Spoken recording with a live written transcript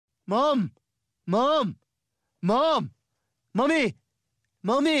Mom! Mom! Mom! Mommy!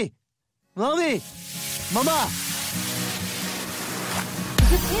 Mommy! Mommy! Mama!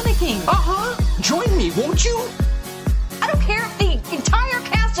 You're panicking. Join me, won't you? I don't care if the entire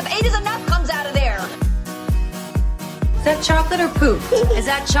cast of 8 is enough comes out of there. Is that chocolate or poop? Is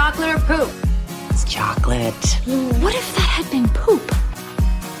that chocolate or poop? It's chocolate. What if that had been poop?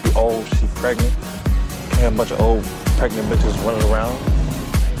 Old, she pregnant. And a bunch of old pregnant bitches running around.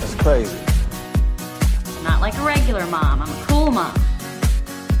 That's crazy. I'm not like a regular mom. I'm a cool mom.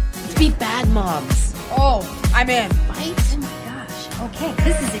 Let's be bad moms. Oh, I'm in. Right? Oh my gosh. Okay,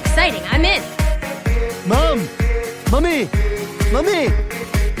 this is exciting. I'm in. Mom! Mommy! Mommy!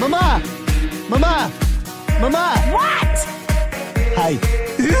 Mama! Mama! Mama! What? Hi.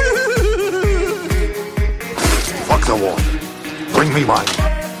 Fuck the water. Bring me mine.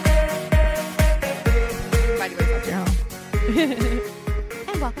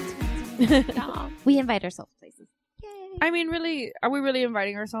 And welcome to We invite ourselves places. Yay. I mean, really, are we really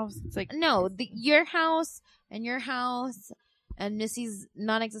inviting ourselves? It's like, No, your house and Missy's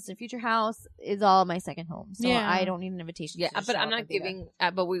non-existent future house is all my second home. So Yeah. I don't need an invitation. Yeah, to but show I'm up not and be giving.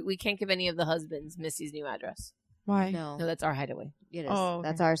 But we can't give any of the husbands Missy's new address. why? there. No, No, that's our hideaway. it is. Oh, okay.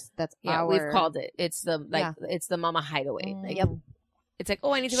 That's ours. That's Yeah, our. we've called it. It's the Yeah. it's the mama hideaway. Like, Yep. It's like,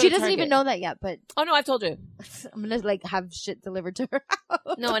 oh, I need to go She to doesn't Target. even know that yet, but Oh no, I've told you. I'm gonna have shit delivered to her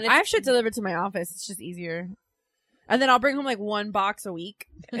house. No, and I have shit delivered to my office. It's just easier. And then I'll bring home like one box a week.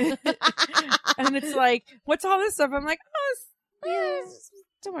 And it's like, what's all this stuff? I'm like,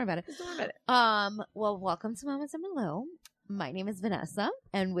 Don't worry about it. don't worry about it. Well, welcome to Mamas and Merlot. My name is Vanessa,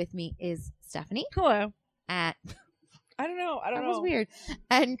 and with me is Stephanie. Hello. At I don't know. that was weird.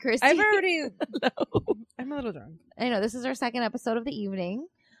 And Christy. I'm a little drunk. I know this is our second episode of the evening.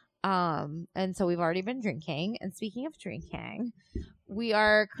 And so we've already been drinking. And speaking of drinking, we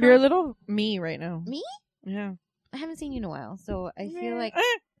are You're a little me right now. Me? Yeah. I haven't seen you in a while, so I feel like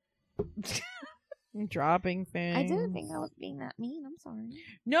I'm dropping things. I didn't think I was being that mean. I'm sorry.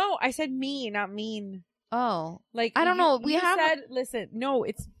 No, I said me, not mean. Oh, Like I don't know. We you have said, listen, no,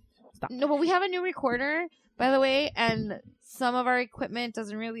 it's stop. no, but we have a new recorder, by the way, and some of our equipment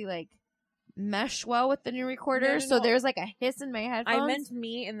doesn't really like mesh well with the new recorder, No. so there's like a hiss in my headphones. I meant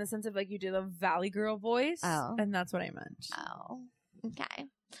me in the sense of like you did a Valley Girl voice. Oh. And that's what I meant. Oh, okay.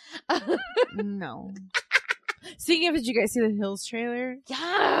 No. Speaking of, did you guys see the Hills trailer?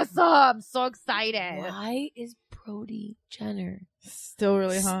 Yes, I'm so excited. Why is Brody Jenner Still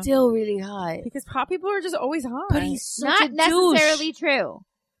really hot. still really hot? Because pop people are just always hot. But he's such Not a necessarily douche. true.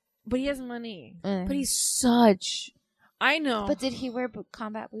 But he has money. Mm. But he's such. I know. But did he wear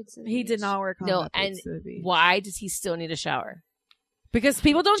combat boots? To the he beach? did not wear combat No, boots and to the beach. why does he still need a shower? Because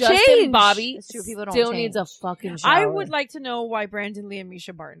people don't Justin change. Bobby It's true, people don't still change. needs a fucking shower. I would like to know why Brandon Lee and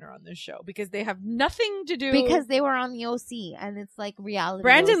Misha Barton are on this show because they have nothing to do. Because they were on the OC, and it's like reality.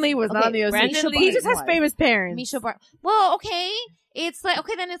 Brandon OC. Lee was not Okay, on the OC. Brandon Lee He just has was. famous parents. Misha Barton. Well, okay. It's like,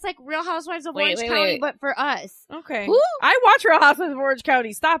 okay, then it's like Real Housewives of Orange County, but for us. Okay. Who? I watch Real Housewives of Orange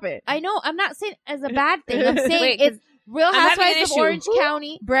County. Stop it. I know. I'm not saying as a bad thing. I'm saying Wait, it's Real I'm having an Housewives of issue. Orange Who?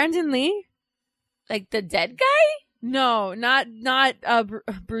 County. Brandon Lee? like the dead guy. No, not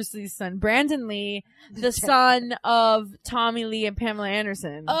Bruce Lee's son. Brandon Lee, the son of Tommy Lee and Pamela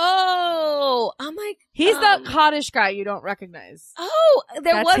Anderson. Oh, I'm like, He's the hottish guy you don't recognize. oh,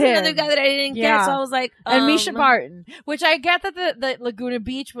 there That's was him. another guy that I didn't Yeah. get, so I was like, And Misha Barton, which I get that the Laguna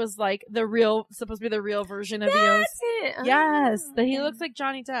Beach was like supposed to be the real version of Eos. That's it. Yes, Oh. that he looks like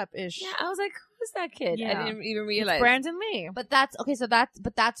Johnny Depp-ish. Yeah, I was like, who's that kid? Yeah. I didn't even It's realize. Brandon Lee. But that's okay. So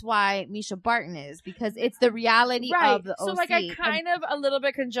that's why Misha Barton is, because it's the reality Right. of the OC. So like I kind of a little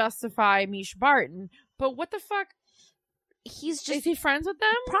bit can justify Misha Barton, but what the fuck? he's Is just he friends with them?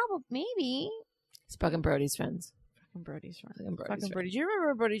 probably maybe. It's fucking Brody's friends. Fucking Brody's friend. Fucking Brody's Fucking friend. Brody. Do you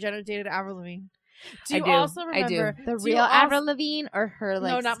remember Brody Jenner dated Avril Lavigne? Do I you do. also I do. remember The do you real also- Avril Lavigne or her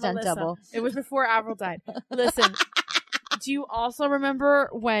like no, not stunt Melissa. double? It was before Avril died. Listen, do you also remember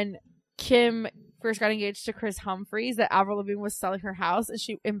when Kim first got engaged to Chris Humphries that Avril Lavigne was selling her house and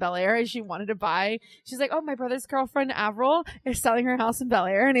she in Bel Air and she wanted to buy? She's like, "Oh, my brother's girlfriend Avril is selling her house in Bel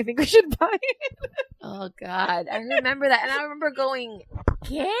Air and I think we should buy it." Oh God, I remember that, and I remember going,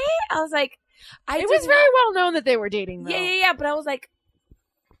 "Yeah." I was like, It was very well known that they were dating. Though. yeah. But I was like,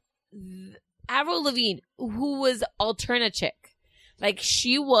 Avril Lavigne, who was Alterna chick, like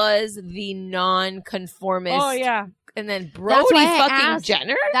she was the non-conformist. Oh yeah. And then That's Brody why I fucking asked.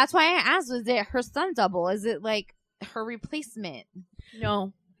 Jenner. That's why I asked: was it her stunt double? Is it like her replacement?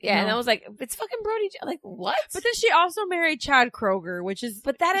 No. Yeah, and No. I was like, it's fucking Brody. Like what? But then she also married Chad Kroger, which is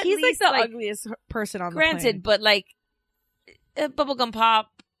But that at he's least, like the like, ugliest person on the granted, planet. but like bubblegum pop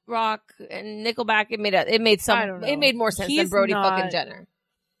Rock and Nickelback, it made I don't know. it made more sense than He's Brody not- fucking Jenner.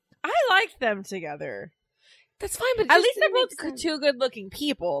 I like them together. That's fine, but At least they're both two good-looking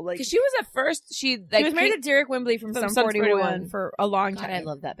people. Like because she was at first she was married to Derek Wembley from Sum 41 for a long God, time. I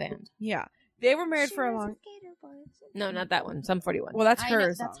love that band. Yeah, they were married for a long. No, not that one. Sum 41. Well, that's I know,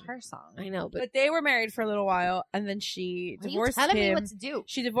 her. that's her song. I know, but But they were married for a little while, and then she Are you divorced telling me him. what to do?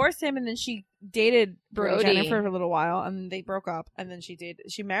 She divorced him, and then she dated Brody Brody. Jenner for a little while, and they broke up. And then she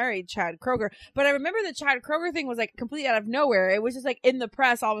married Chad Kroger. But I remember the Chad Kroger thing was like completely out of nowhere. It was just like in the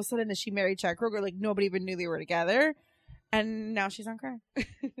press all of a sudden that she married Chad Kroger. Like nobody even knew they were together, and now she's on crack.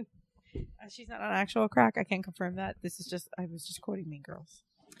 She's not on actual crack. I can't confirm that. I was just quoting Mean Girls.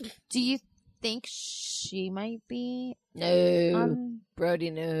 Do you think she might be no, on Brody,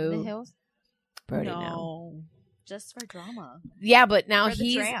 no, the hills? Brody, no. Just for drama. Yeah, but now For the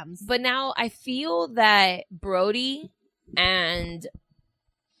he's. drams. But now I feel that Brody and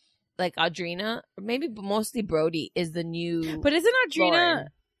like Audrina, or maybe mostly Brody, is the new. But isn't Lauren.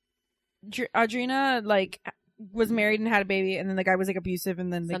 Audrina like was married and had a baby, and then the guy was like abusive,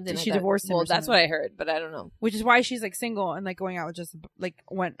 and then like, Something like she that. divorced him? Well, or that's something. what I heard, but I don't know. Which is why she's like single and like going out with just like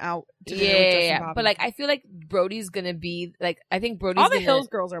went out. To Yeah, dinner with Justin yeah. Bobby. But like, I feel like Brody's gonna be like. I think Brody's all the gonna, Hills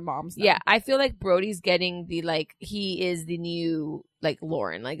girls are moms. Though. Yeah, I feel like Brody's getting the like. He is the new like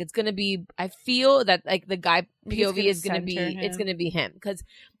Lauren. Like it's gonna be. I feel that like the guy He's POV gonna is gonna be. center It's him. gonna be him because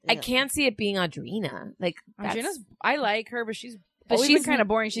I Yeah. can't see it being Audrina. Like Audrina's. I like her, but she's But always she's been kind of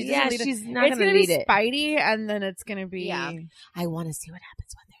boring. She's yeah, lead it. she's not It's gonna gonna lead be it. Spidey, and then it's gonna be Yeah. I want to see what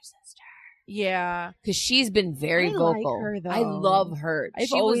happens with their sister yeah. because she's been very I like vocal. her, though. I love her. I've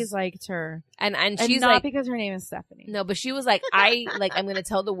She always was, liked her, and and she's not like because her name is Stephanie. no, but she was like I'm gonna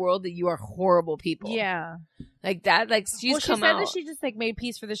tell the world that you are horrible people. Yeah. like that. Like she's Well, she come said out that she just like made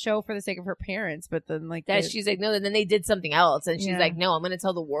peace for the show for the sake of her parents, but then like that they- she's like no. And then they did something else, and she's Yeah. like no, I'm gonna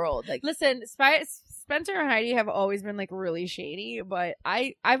tell the world. Like Listen, Spencer and Heidi have always been like really shady, but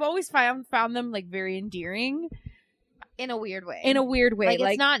I've always found them like very endearing In a weird way. in a weird way.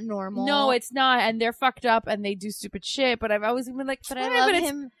 Like, it's not normal. No, it's not, and they're fucked up and they do stupid shit. But I've always been like, But "Eh, I love it's,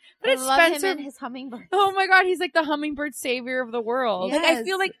 him. But I it's love Spencer. him and his hummingbird. Oh my god, he's like the hummingbird savior of the world. Yeah. like I Yes.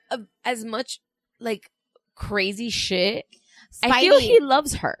 feel like as much like crazy shit. Spidey. I feel he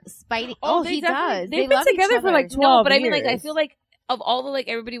loves her. Spidey. Oh, they he definitely- does. They've They been love each together for other. like 12 No, but I mean, like, I years. feel like of all the like,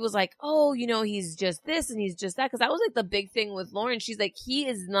 everybody was like, oh, you know, he's just this and he's just that. Because that was like the big thing with Lauren. She's like, he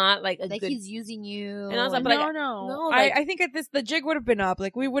is not like a Like good. he's using you. And I was like, no, but, no. like- I think at this the jig would have been up.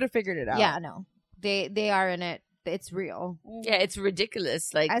 Like we would have figured it out. yeah, no. They are in it. It's real. Yeah, it's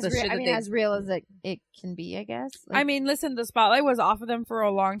ridiculous. Like As the shit I that mean, they. as real as it can be, I guess. Like, I mean, listen, the spotlight was off of them for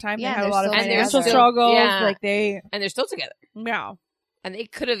a long time. Yeah, they had a they're lot of still financial together. struggles. Yeah. Like they, and they're still together. yeah. And they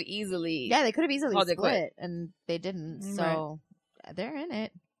could have easily. yeah, they could have easily called it quits. split, and they didn't. So they're in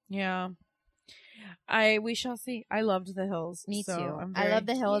it. Yeah. We shall see. I loved the hills. Me so too. I'm I very- love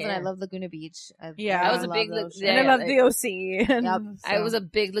the hills, and I yeah. love Laguna Beach. Yeah. I was a love big those yeah, And I shows. love like- the OC. Yep. I was a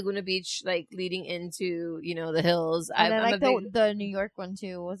big Laguna Beach, like leading into, you know, the hills. And I I'm like a big, the New York one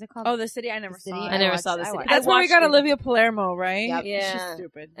too. What was it called? Oh, the city. I never The city. saw. I never saw the I city. watched- That's I where we watched got it. Olivia Palermo, right? Yep. Yeah. She's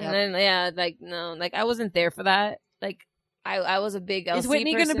stupid. And then, yeah, like, no, like, I wasn't there for that. Like, I was a big LC Is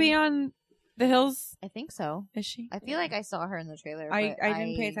Whitney going to person. be on the hills? I think so. Is she? I feel like I saw her in the trailer. I but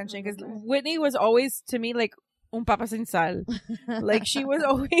didn't pay attention because Whitney was always to me like un papa sin sal. Like she was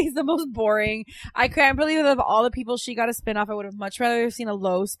always the most boring. I can't believe that of all the people she got a spinoff, I would have much rather have seen a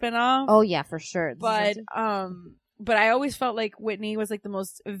Low spinoff. Oh yeah, for sure. but I always felt like Whitney was like the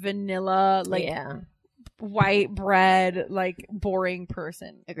most vanilla, like yeah. white bread, like boring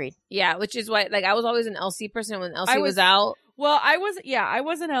person. agreed. Yeah, which is why, like, I was always an LC person when LC I was was- out. Well, I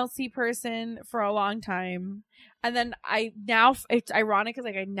was an LC person for a long time. And then it's ironic because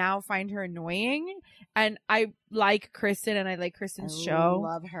like I now find her annoying, and I like Kristen and I like Kristen's I show,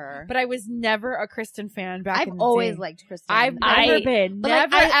 love her. but I was never a Kristen fan back. I've in the always day. liked Kristen. I've I- never been, but, like,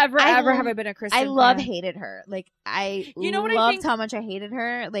 never, I- ever, I ever love- have I been a Kristen. I love fan. hated her. Like I You know what I loved think- how much I hated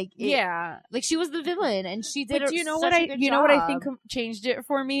her. Like like she was the villain, and she did. But do you know such what a I? good You know what I job. think changed it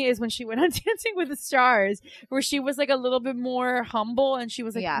for me is when she went on Dancing with the Stars, where she was like a little bit more humble and she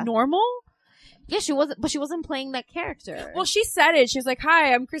was like Yeah. normal. Yeah, she wasn't, but she wasn't playing that character. Well, she said it. She was like,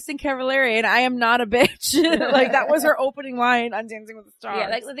 "Hi, I'm Kristen Cavallari, and I am not a bitch." Like that was her opening line on Dancing with the Stars. Yeah,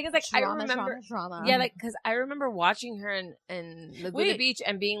 like, the thing is, like, I remember. trauma. Yeah, like, because I remember watching her in Laguna Wait. Beach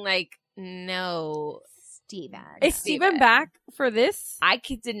and being like, no. Steven. Is Steven back for this?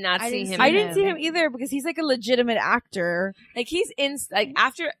 Did not see him. I didn't see him either because he's like a legitimate actor. Like he's in like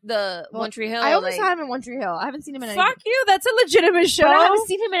after the One Tree Hill. I only like, saw him in One Tree Hill. I haven't seen him in anything. Fuck you, that's a legitimate show. But I haven't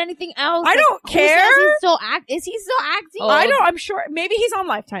seen him in anything else. I don't who care. says he's still Is he still acting? Oh. I don't. I'm sure. Maybe he's on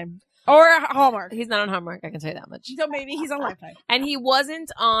Lifetime or Hallmark. He's not on Hallmark. I can tell you that much. So maybe he's on Lifetime. And he wasn't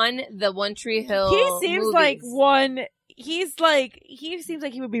on the One Tree Hill. He seems movies. like one. He seems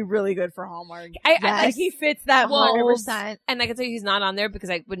like he would be really good for Hallmark. Like he fits that mold. 100%. And I can tell you he's not on there because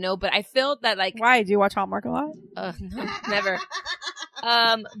I would know, but I felt that like Why? Do you watch Hallmark a lot? no, never.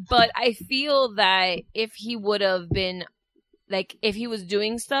 But I feel that if he would have been like if he was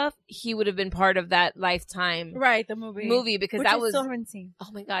doing stuff, he would have been part of that Lifetime Right, the movie because which that I was still haven't seen. oh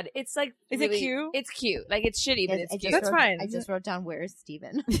my god, it's like Is really, it cute? It's cute. Like it's shitty, but it's cute. That's fine. I just wrote down where's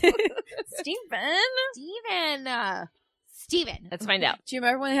Steven. Steven. Let's find out. Do you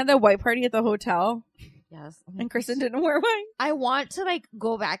remember when they had that white party at the hotel Yes. and Kristen didn't wear white? I want to like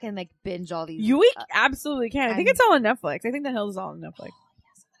go back and like binge all these. You absolutely can. I think it's all on Netflix. I think The Hill is all on Netflix.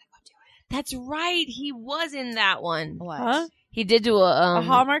 That's right. He was in that one. What? Huh? He did do A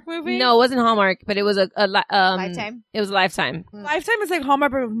Hallmark movie? No, it wasn't Hallmark, but it was Lifetime? It was Lifetime. Lifetime is like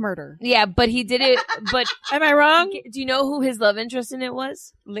Hallmark with murder. Yeah, but he did it. But Am I wrong? do you know who his love interest in it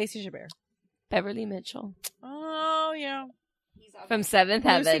was? Lacey Chabert. Beverly Mitchell Oh yeah. from Seventh Lucy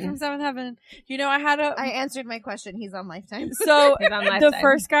Heaven. from Seventh Heaven. You know, I had I answered my question. He's on Lifetime. so He's on the Lifetime.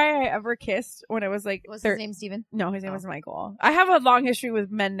 first guy I ever kissed when I was like What's his name? Steven? No, his name was Michael. I have a long history with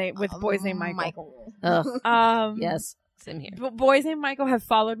boys named Michael. Ugh, yes, same here. Boys named Michael have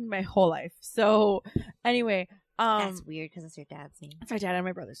followed me my whole life. So anyway, That's weird because it's your dad's name. it's my dad and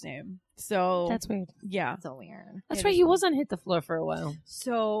my brother's name. So That's weird. yeah. So weird. That's right. He was on Hit the Floor for a while.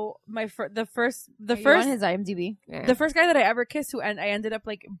 So my the Are first you on his IMDb. Yeah. the first guy that I ever kissed I ended up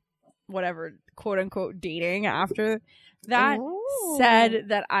like whatever quote unquote dating after that Ooh. said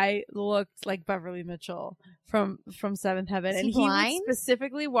that I looked like Beverly Mitchell from Seventh Heaven, Is and he he would blind?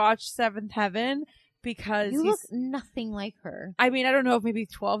 specifically watch Seventh Heaven because You he's. look nothing like her. I mean, I don't know if maybe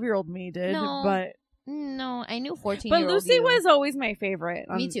 12-year-old me did, No. but No, I knew 14. but Lucy was always my favorite.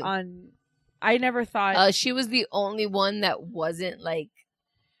 Me too. I never thought She was the only one that wasn't like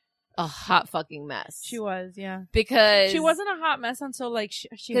a hot fucking mess. she was. Yeah, because she wasn't a hot mess until like she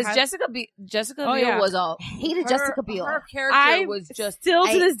because had. Jessica Oh, Biel yeah. was all hated Jessica Biel. Her character I was just still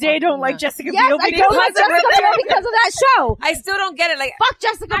to this day don't like Jessica Yes, Biel. I because don't like of her- Jessica Biel because of that show. I still don't get it. Like Fuck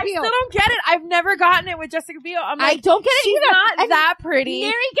Jessica I Biel. still don't get it. I've never gotten it with Jessica Biel. I'm I like, don't get it she's either. not And that pretty.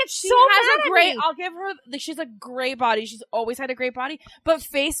 Mary gets She so has mad a at great. me. I'll give her. Like, she's a great body. She's always had a great body. But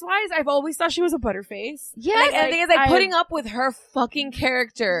face wise, I've always thought she was a butterface. Yes, like, and the thing is, like I- putting up with her fucking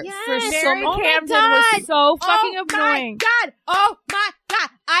character Yes. for so Mary long. Camden God. was so fucking oh annoying. my god! Oh my god!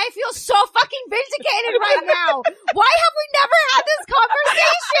 I feel so fucking vindicated right now. Why have we never had this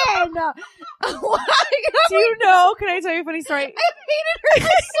conversation? Why? Do you know? Can I tell you a funny story? I hated her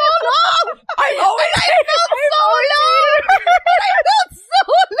for so long. I always I felt so long. I felt so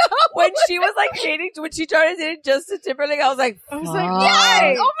long. When she was like dating, when she started dating Justin Timberlake, I was like, I was like, fuck.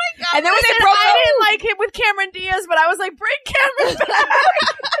 why? Oh my god! And then when they Listen, broke I up, didn't like him with Cameron Diaz, but I was like, bring Cameron back.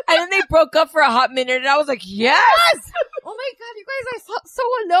 and then they broke up for a hot minute, and I was like, yes. Oh my god, you guys! I felt so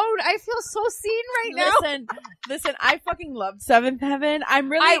alone. I feel so seen right now. Listen, I fucking loved Seventh Heaven. I'm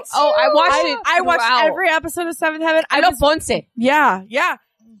really. I watched it. I watched throughout. every episode of Seventh Heaven. I know Ponce. Yeah.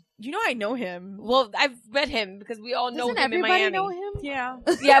 You know, I know him. Well, I've met him because we all know Doesn't him in everybody Miami. know him? Yeah.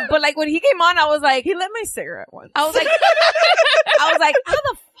 Yeah, but like when he came on, I was like, He lit my cigarette once. I was like, how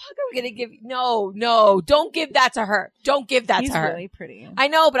the fuck are we gonna give? No, don't give that to her. Don't give that He's to her. really pretty. I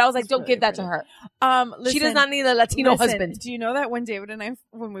know, but I was like, He's don't really give that to pretty. her. Listen, She does not need a Latino listen, husband. Do you know that when David and I,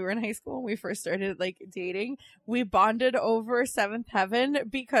 when we were in high school, when we first started like dating, we bonded over Seventh Heaven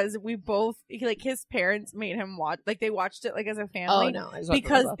because we both, like, his parents made him watch, like, they watched it like as a family. Oh no, I just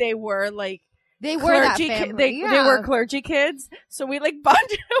Because they were like They were that clergy, family. they were clergy kids, so we like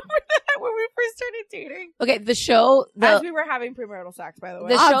bonded over that when we first started dating. okay. The show, As we were having premarital sex, by the way.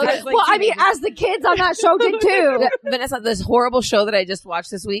 The show that- As, like, well, I mean, teenagers. as the kids on that show did too. Vanessa, this horrible show that I just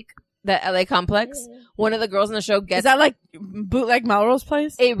watched this week, the LA Complex. One of the girls in the show gets. Is that like bootleg Melrose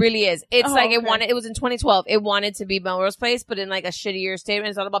Place? It really is. It's Oh, like it okay. wanted. It was in 2012. It wanted to be Melrose Place, but in like a shittier state. And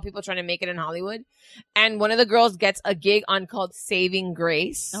it's all about people trying to make it in Hollywood. And one of the girls gets a gig on called Saving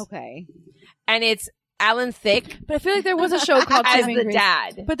Grace, Okay. and it's Alan Thicke But I feel like there was a show called as Saving the Grace.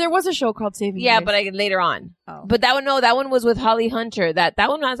 dad. But there was a show called Saving Yeah, Grace. but later on. Oh. But that one was with Holly Hunter. That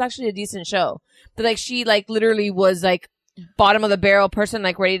one was actually a decent show. But like she like literally was like bottom of the barrel person,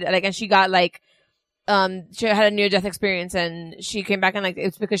 like ready to, like, and she got like she had a near death experience, and she came back and like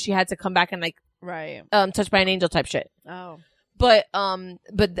it's because she had to come back and like Right. Touched by an Angel type shit. Oh. But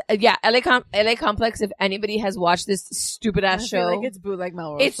yeah, LA Complex. If anybody has watched this stupid ass I show, feel like it's Bootleg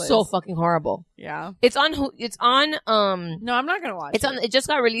Melrose it's Place. so fucking horrible. Yeah. It's on No, I'm not gonna watch it's it. on. It just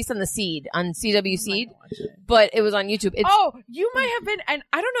got released on the Seed on CW Seed, I'm not gonna watch it. but it was on YouTube. It's, Oh, you might have been, and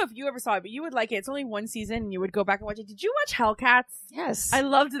I don't know if you ever saw it, but you would like it. It's only one season, and you would go back and watch it. Did you watch Hellcats? yes, I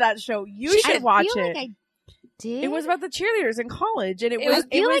loved that show. You should watch feel it. Like I did. It was about the cheerleaders in college, and it was- was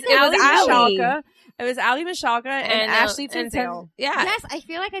it was Ali Ali. Mishalka. It was Ali Mishalka and Ashley Tisdale. yeah, Yes, I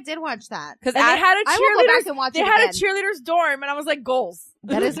feel like I did watch that. because And they had a I will go back cheerleaders. and watch They it had a again. cheerleaders dorm, and I was like, goals.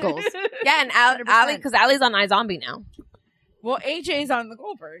 That is goals. yeah, and 100%. Ali, because Ali's on iZombie now. Well, AJ's on the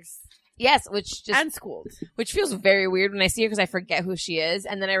Goldbergs Yes, which just and Schooled. which feels very weird when I see her because I forget who she is,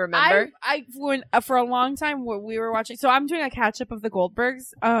 and then I remember. When for a long time we were watching. So I'm doing a catch up of the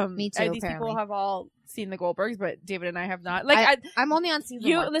Goldbergs. Me too, These apparently. people have all seen the Goldbergs, but David and I have not. I'm only on season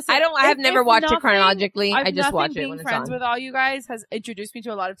 1. Listen. I have never watched it nothing- chronologically. I just nothing watch it being when it's friends on. with all you guys has introduced me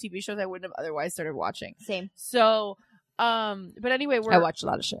to a lot of TV shows I wouldn't have otherwise started watching. Same. So, but anyway, I watched a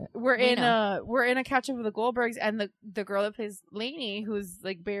lot of shit. we're We in know. a catch up of the Goldbergs, and the girl that plays Lainey, who's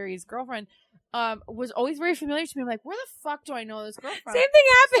like Barry's girlfriend, was always very familiar to me. I'm like, where the fuck do I know this girl from? Same thing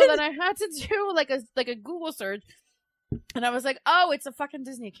So happened. then I had to do like a Google search, and I was like, oh, it's a fucking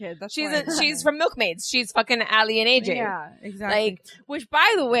Disney kid. That's why. She's from Milkmaids. She's fucking Ali and AJ. Yeah, exactly. Like, Which,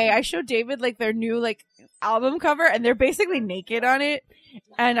 by the way, I showed David like their new like album cover, and they're basically naked on it.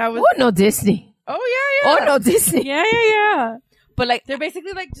 And I was, oh no, Disney. oh yeah, Oh no, Disney. yeah. But like, They're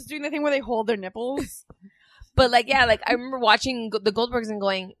basically like just doing the thing where they hold their nipples. but like, yeah, like I remember watching the Goldbergs and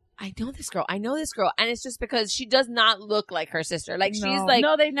going, I know this girl, and it's just because she does not look like her sister. Like she's like,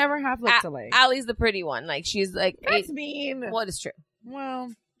 no, they never have looked alike. Ali's the pretty one. Like she's like, That's mean. what is true? Well,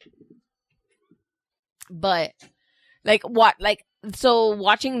 But like what, like, so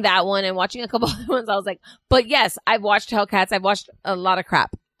watching that one and watching a couple other ones, I was like, but yes, I've watched Hellcats. I've watched a lot of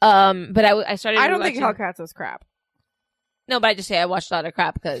crap. But I started. I don't think rewatching- Hellcats was crap. No, but I just say I watched a lot of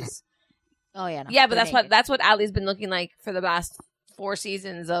crap because Oh yeah. No, yeah, but they're that's what Ali's been looking like for the last 4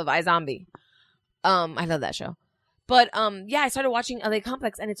 seasons of iZombie. I love that show. But yeah, I started watching LA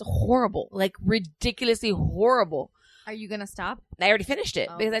Complex and it's horrible, like ridiculously horrible. Are you gonna stop? I already finished it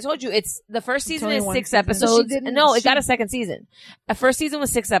Oh. because I told you it's the first season only is one 6 season. episodes. So she didn't- No, it she- got a second season. The first season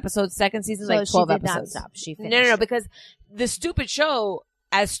was 6 episodes. Second season So like 12 she did episodes. not stop. She No, finished. because the stupid show,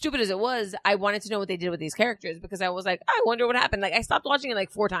 as stupid as it was, I wanted to know what they did with these characters because I was like, I wonder what happened. Like I stopped watching it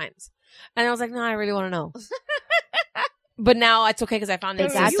like 4 times, and I was like, no, I really want to know. But now it's okay because I found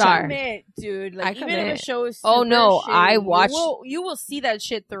It's it. You a Star. commit, dude. I Like even if commit. a show is Oh, super no, shitty, I watched- You will see that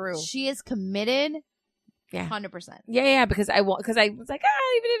shit through. She is committed. Yeah. 100%. Yeah, because I was like, even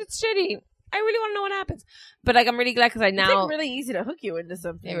if it's shitty, I really want to know what happens. But like, I'm really glad because I It's now like really easy to hook you into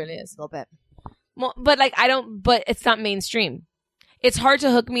something. it really is. A little bit. Well, but like, but it's not mainstream. It's hard to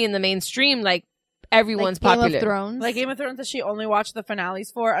hook me in the mainstream. Like everyone's like Game popular. of Thrones. Like Game of Thrones that she only watched the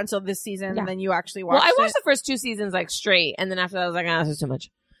finales for until this season, Yeah. and then you actually Well, watched I watched it. the first 2 seasons like straight, and then after that, I was like, this is too much.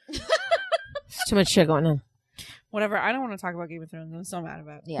 It's too much shit going on. Whatever. I don't want to talk about Game of Thrones. I'm so mad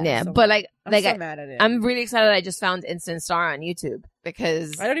about it. Yeah. Yeah, so but like, I'm like so mad at it. I'm really excited. I just found Instant Star on YouTube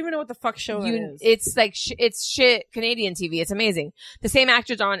because I don't even know what the fuck show that is. it's like it's shit Canadian TV. It's amazing. The same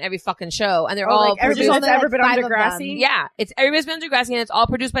actors are on every fucking show, and they're Oh, all like everybody produced. that's ever been on 5 of them. Degrassi? Yeah, it's everybody's been on Degrassi, and it's all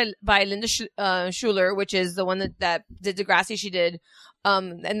produced by Linda Schuler, which is the one that did Degrassi. She did.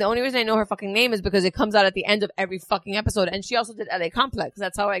 And the only reason I know her fucking name is because it comes out at the end of every fucking episode. And she also did LA Complex.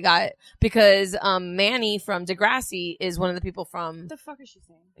 That's how I got it. Because, Manny from Degrassi is one of the people from, What the fuck is she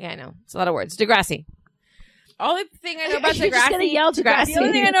saying? yeah, I know. It's a lot of words. Degrassi. Only thing I know about You're just gonna Degrassi. yell Degrassi. The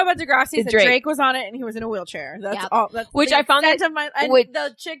only thing I know about Degrassi is that Drake. Drake was on it and he was in a wheelchair. That's Yep. all. That's Which the I found extent that- of my, and which-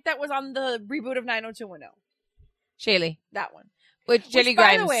 the chick that was on the reboot of 90210. Shaylee. That one. Which Which, Jelly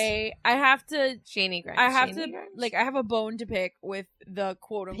by Grimes. the way, I have to Shaney Grimes. I have Shaney to Grimes? like I have a bone to pick with the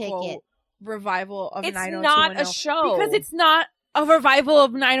quote Pick unquote it. revival of It's 90210 not a show. because it's not a revival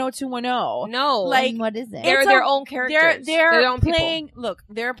of 90210. No. like, And what is it? they're it's their a- own characters. They're their own playing. Look,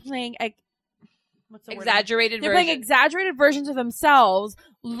 they're playing what's the word? exaggerated They're version. playing exaggerated versions of themselves,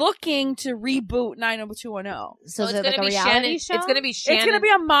 looking to reboot 90210. So is it's it like a gonna be reality Shannon. show? It's gonna be Shannon. It's gonna be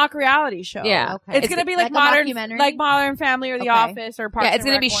a mock reality show. Yeah. Okay. It's gonna be like, a modern, mockumentary? like Modern Family or The Okay. Office or Parks Yeah, it's and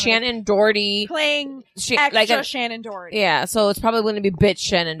gonna Rec, be one of Shannon Doherty. those. Playing Like extra a, Shannon Doherty. yeah, so it's probably going to be bitch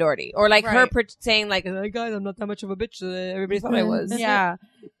Shannon Doherty, or like her Right. saying like, "Hey guys, I'm not that much of a bitch that everybody thought I was." Yeah.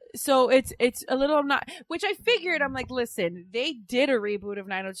 So it's a little not, which I figured. I'm like, listen, they did a reboot of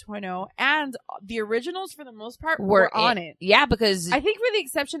 90210, and the originals for the most part were on it. Yeah, because I think, with the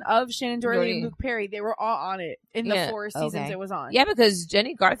exception of Shannon Doherty and Luke Perry, they were all on it in the 4 seasons it was on. Yeah, because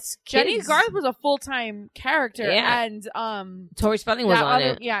Jenny Garth was a full-time character, and Tori Spelling was on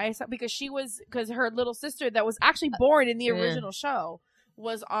it. Yeah, I saw, because her little sister that was actually born in the original show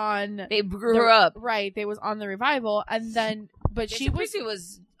was on. They grew her up, right? They was on the revival, and then she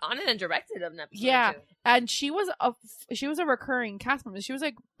was on it and directed of an episode. Yeah, too. and she was a recurring cast member. She was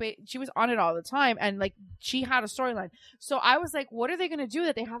she was on it all the time, and like she had a storyline. So I was like, what are they going to do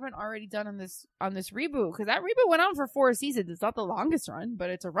that they haven't already done on this reboot? Because that reboot went on for 4 seasons. It's not the longest run, but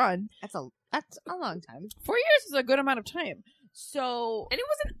it's a run. That's a long time. 4 years is a good amount of time. So, and it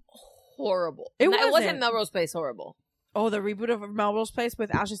wasn't horrible. It wasn't Melrose Place horrible. Oh, the reboot of Melrose Place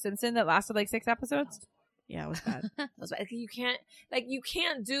with Ashley Simpson that lasted like 6 episodes. Yeah, it was bad. You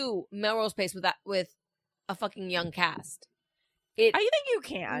can't do Melrose Place with a fucking young cast. I think you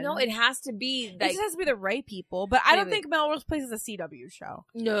can. No, it has to be. It just has to be the right people. But I don't think Melrose Place is a CW show.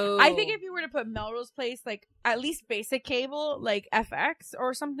 No, I think if you were to put Melrose Place like at least basic cable, like FX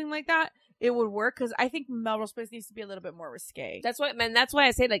or something like that, it would work. Because I think Melrose Place needs to be a little bit more risque. That's why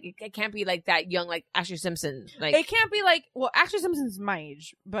I say like it can't be like that young, like Ashley Simpson. Like it can't be like, well, Ashley Simpson's my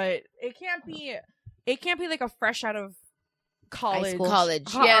age, but it can't be like a fresh out of college.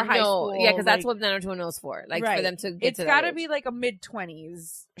 Yeah, high school. Yeah, because that's what 90210 is for. Like for them to get it's to got to age. be like a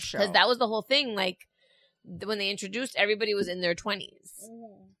mid-20s show. Because that was the whole thing. Like when they introduced, everybody was in their 20s.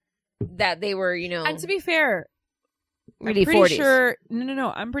 That they were, And to be fair, really I'm pretty 40s. sure.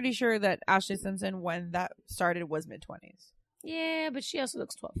 No. I'm pretty sure that Ashley Simpson, when that started, was mid-20s. Yeah, but she also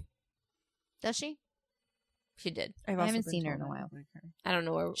looks 12. Does she? She did. I haven't seen her in a while. I don't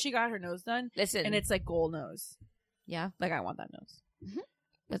know where She got her nose done. Listen, and it's like gold nose. Yeah, like I want that nose.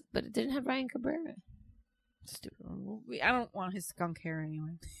 Mm-hmm. But it didn't have Ryan Cabrera. Stupid. I don't want his skunk hair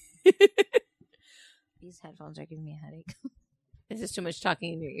anyway. These headphones are giving me a headache. Is this too much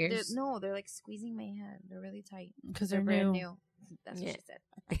talking in your ears? They're like squeezing my head. They're really tight because they're brand new. new. That's what she said.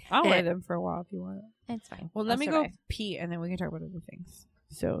 I'll wear them for a while if you want. It's fine. Well, let me go pee and then we can talk about other things.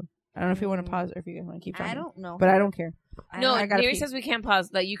 So I don't know if you want to pause or if you guys want to keep talking. I don't know, but I don't care. No, Mary says we can't pause.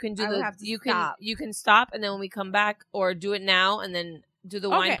 Like you can do you can stop and then when we come back, or do it now and then do the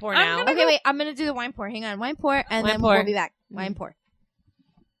wine pour now. Okay, wait. I'm gonna do the wine pour. Hang on, wine pour, and then we'll be back. Wine pour.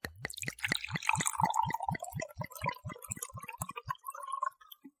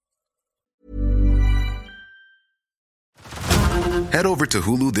 Head over to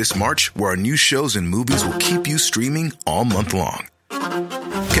Hulu this March, where our new shows and movies will keep you streaming all month long.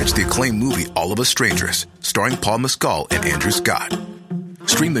 Catch the acclaimed movie All of Us Strangers, starring Paul Mescal and Andrew Scott.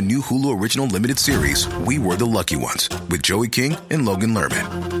 Stream the new Hulu original limited series We Were the Lucky Ones with Joey King and Logan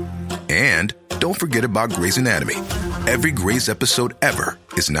Lerman. And don't forget about Grey's Anatomy. Every Grey's episode ever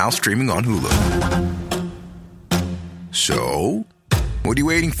is now streaming on Hulu. So, what are you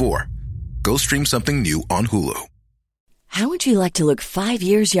waiting for? Go stream something new on Hulu. How would you like to look 5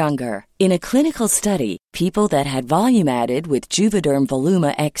 years younger? In a clinical study, people that had volume added with Juvederm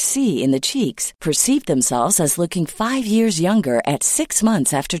Voluma XC in the cheeks perceived themselves as looking 5 years younger at 6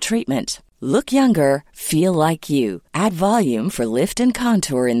 months after treatment. Look younger, feel like you. Add volume for lift and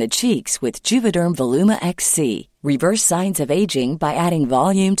contour in the cheeks with Juvederm Voluma XC. Reverse signs of aging by adding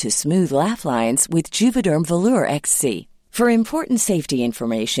volume to smooth laugh lines with Juvederm Volure XC. For important safety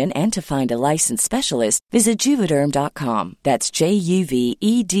information and to find a licensed specialist, visit Juvederm.com. That's JUVEDERM.com.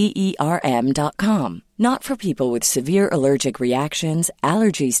 Not for people with severe allergic reactions,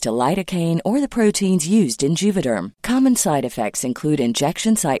 allergies to lidocaine, or the proteins used in Juvederm. Common side effects include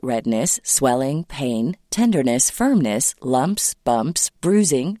injection site redness, swelling, pain, tenderness, firmness, lumps, bumps,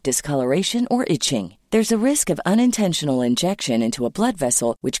 bruising, discoloration, or itching. There's a risk of unintentional injection into a blood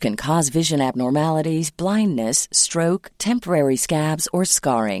vessel, which can cause vision abnormalities, blindness, stroke, temporary scabs, or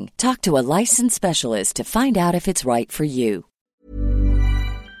scarring. Talk to a licensed specialist to find out if it's right for you.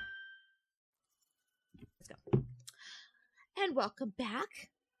 And welcome back.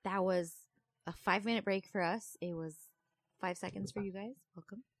 That was a 5-minute break for us. It was 5 seconds for you guys.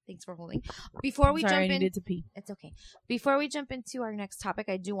 Welcome. Thanks for holding. Before we jump in, I needed to pee. It's okay. Before we jump into our next topic,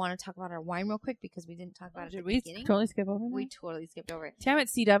 I do want to talk about our wine real quick because we didn't talk about it at the beginning. Totally skip over that? We totally skipped over it. Damn it,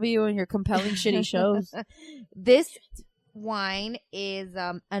 CW and your compelling shitty shows. This wine is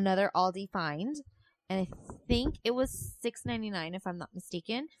another Aldi find, and I think it was $6.99 if I'm not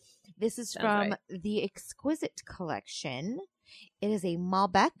mistaken. This is from the Exquisite Collection. It is a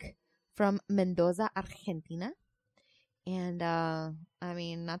Malbec from Mendoza, Argentina. And I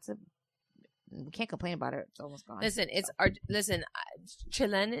mean, we can't complain about it. It's almost gone. Listen,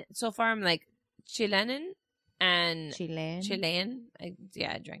 Chilean. So far, I'm like Chilean and Chilean. I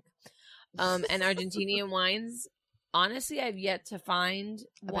drank. And Argentinian wines. Honestly, I've yet to find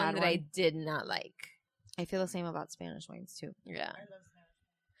one that I did not like. I feel the same about Spanish wines too. Yeah.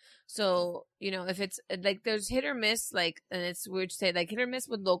 So, if it's like there's hit or miss, like, and it's weird to say, like hit or miss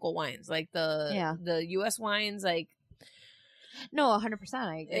with local wines, like the U.S. wines, like. No, 100%.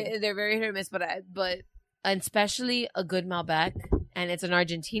 I agree. They're very hit or miss, but especially a good Malbec, and it's an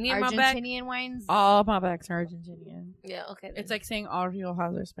Argentinian Malbec. Argentinian wines. All Malbecs are Argentinian. Yeah, okay. Then. It's like saying all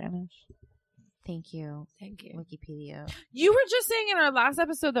Riojas are Spanish. Thank you. Wikipedia. You were just saying in our last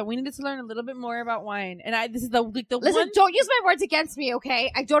episode that we needed to learn a little bit more about wine, and this is the Listen, one. don't use my words against me,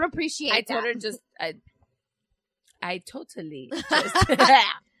 okay? I don't appreciate. I totally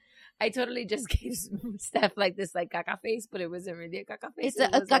just gave Steph like this like caca face, but it wasn't really a caca face. It's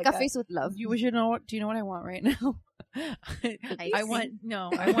a caca face with love. Do you know what I want right now? I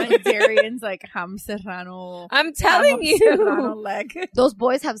want Darian's like ham serrano. I'm telling you, serrano leg. Those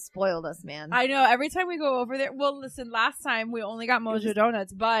boys have spoiled us, man. I know. Every time we go over there, well, listen. Last time we only got Mojo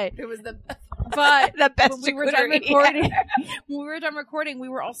Donuts, but it was the best. When we were done recording. When we were done recording, we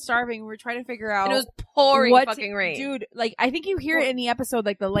were all starving. We were trying to figure out. And it was pouring fucking rain, dude. Like I think you hear it in the episode,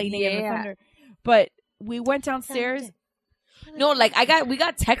 like the lightning and the thunder. But we went downstairs. No, like we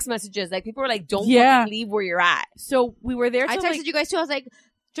got text messages. Like people were like, "Don't fucking leave where you're at." So we were there. I texted you guys too. I was like,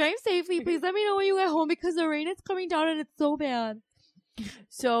 "Drive safely, please. Let me know when you get home because the rain is coming down and it's so bad."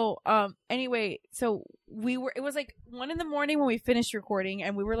 So, anyway, so it was like 1 a.m. when we finished recording,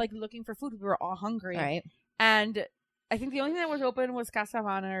 and we were like looking for food. We were all hungry, right? And I think the only thing that was open was Casa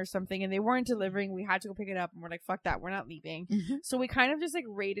Havana or something, and they weren't delivering. We had to go pick it up, and we're like, fuck that, we're not leaving. Mm-hmm. So we kind of just like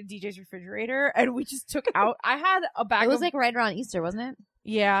raided DJ's refrigerator, and we just took out. I had a bag. It was like right around Easter, wasn't it?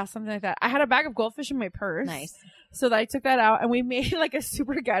 Yeah, something like that. I had a bag of goldfish in my purse. Nice. So that I took that out, and we made like a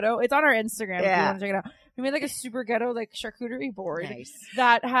super ghetto. It's on our Instagram. Yeah. If you want to check it out. We made like a super ghetto like charcuterie board. Nice.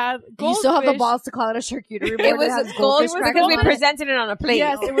 That had goldfish. You still have the balls to call it a charcuterie board. It was goldfish because we presented it on a plate.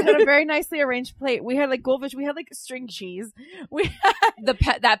 Yes, it was on a very nicely arranged plate. We had like goldfish. We had like string cheese. We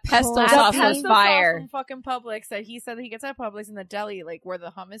had that pesto sauce was fire. From fucking Publix that he said that he gets at Publix in the deli, like where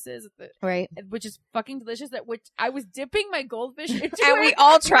the hummus is, right? Which is fucking delicious. Which I was dipping my goldfish into, and we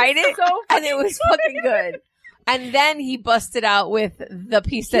all tried it, and it was fucking good. And then he busted out with the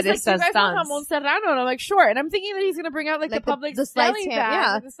piece that is like, you guys want jamón serrano? And I'm like, sure. And I'm thinking that he's going to bring out like the Publix the sliced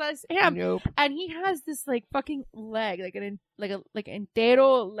ham, like the sliced ham. Nope. And he has this like fucking leg, like an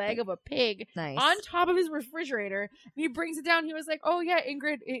entero leg of a pig, nice, on top of his refrigerator. And he brings it down. He was like, oh yeah,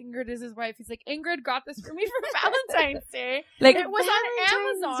 Ingrid is his wife. He's like, Ingrid got this for me for Valentine's Day. Like it was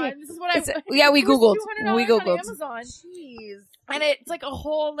on Amazon. This is what we Googled. We Googled. Amazon. Jeez. And it's like a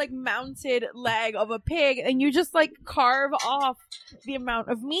whole like mounted leg of a pig, and you just like carve off the amount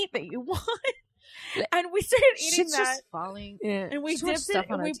of meat that you want. And we started eating that, just falling. Yeah. And we dipped it,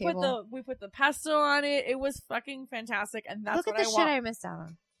 and we put the pesto on it. It was fucking fantastic, and that's what I want. Look at the shit I missed out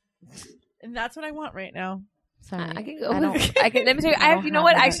on. And that's what I want right now. Sorry. I can go. I can. Let me tell you. You know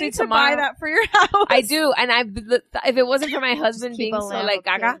what? Actually, tomorrow, buy that for your house. I do, and if it wasn't for my husband being so like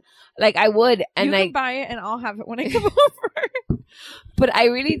gaga, like I would, and you like can buy it, and I'll have it when I come over. But I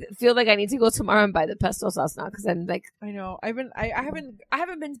really feel like I need to go tomorrow and buy the pesto sauce now because I'm like, I know I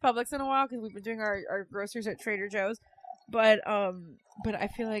haven't been to Publix in a while because we've been doing our groceries at Trader Joe's, but I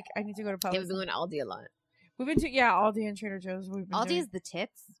feel like I need to go to Publix. We've been going to Aldi a lot. We've been to Aldi and Trader Joe's. Aldi is the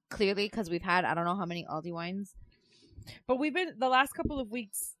tits, clearly, because we've had I don't know how many Aldi wines. But we've been the last couple of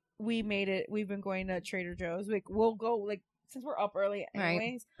weeks. We've been going to Trader Joe's. Like we'll go like since we're up early anyways.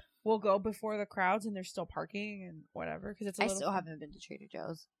 Right. We'll go before the crowds and there's still parking and whatever because it's. I still haven't been to Trader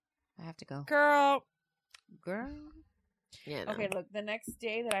Joe's. I have to go, girl. Yeah. No. Okay, look. The next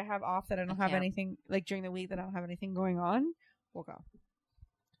day that I have off, that I don't have anything like during the week that I don't have anything going on, we'll go.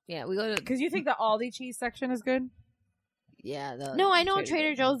 Yeah, we go to because you think the Aldi cheese section is good. Yeah. No, I know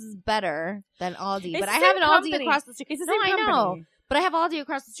Trader Joe's is better than Aldi, but I have an Aldi across the street. It's the same company. I know. But I have Aldi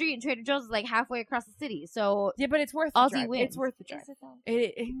across the street, and Trader Joe's is like halfway across the city. So yeah, but it's worth Aldi the drive. wins. It's worth the drive. Is it though?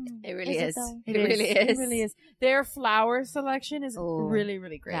 It really is. It really is. Their flour selection is really,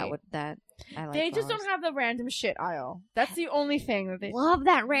 really great. I like. They just don't have the random shit aisle. That's the only thing that they love.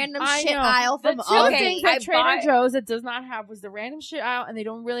 That random shit aisle from the two things that Trader Joe's that does not have was the random shit aisle, and they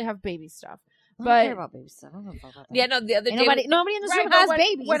don't really have baby stuff. I don't care about baby stuff. I don't know about that. Yeah, no. The other day, nobody in this room has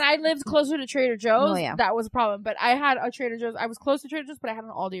babies. When I lived closer to Trader Joe's, that was a problem. But I had a Trader Joe's. I was close to Trader Joe's, but I had an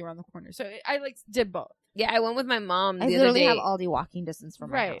Aldi around the corner, so I like did both. Yeah, I went with my mom. I literally have Aldi walking distance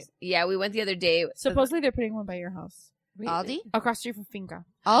from my house. Yeah, we went the other day. Supposedly they're putting one by your house. Aldi? Across the street from Finca.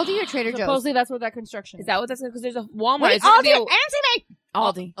 Aldi or Trader Joe's? Supposedly that's what that construction Is that what that's? Because there's a Walmart. Wait, It's gonna Aldi be a- or Anthony?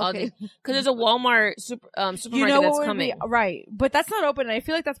 Aldi. Aldi. Because there's a Walmart supermarket You know that's what would coming. be right, but that's not open. And I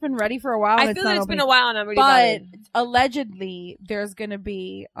feel like that's been ready for a while. I and feel not that it's open. been a while, and I'm really But bothered. allegedly, there's gonna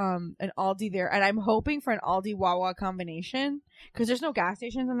be an Aldi there, and I'm hoping for an Aldi Wawa combination because there's no gas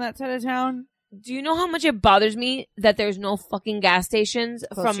stations in that side of town. Do you know how much it bothers me that there's no fucking gas stations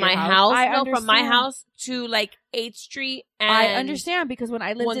Close from to your my house? house? I From my understand. house to like 8th Street and I understand because when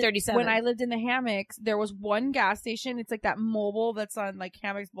I lived 137. in the hammocks, there was one gas station. It's like that mobile that's on like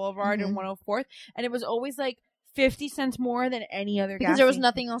Hammocks Boulevard and 104th, and it was always like 50 cents more than any other Because gas there was station.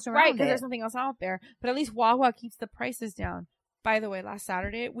 nothing else around Right, because it. there's nothing else out there. But at least Wawa keeps the prices down. By the way, last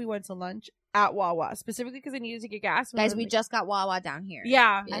Saturday we went to lunch at Wawa specifically because I needed to get gas. Guys, we just got Wawa down here.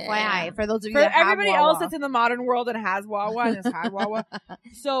 yeah. FYI, for those of you For that have everybody Wawa. else that's in the modern world and has Wawa and has had Wawa.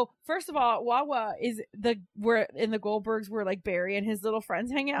 So first of all, Wawa is we're in the Goldbergs where like Barry and his little friends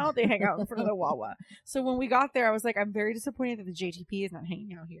hang out. They hang out in front of the Wawa. So when we got there, I was like, I'm very disappointed that the JTP is not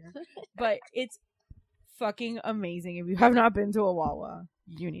hanging out here. But it's fucking amazing. If you have not been to a Wawa,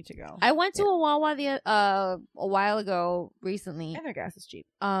 you need to go. I went to a Wawa a while ago recently. And their gas is cheap.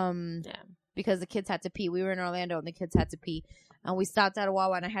 Because the kids had to pee. We were in Orlando and the kids had to pee. And we stopped at a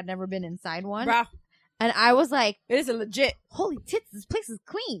Wawa and I had never been inside one. Bruh, And I was like, it is a legit. holy tits, this place is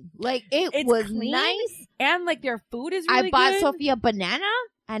clean. Like, it It's was clean, nice. And like their food is really I bought good. Sophia a banana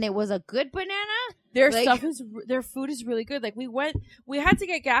and it was a good banana. Their like- stuff is, their food is really good. Like we had to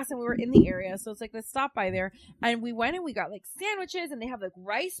get gas and we were in the area. So it's like, let's stop by there. And we went and we got like sandwiches and they have like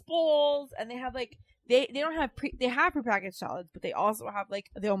rice bowls and they have like, they don't have they have prepackaged salads, but they also have like,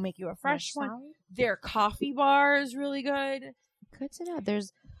 they'll make you a fresh one. salad? Their coffee bar is really good. Good to know.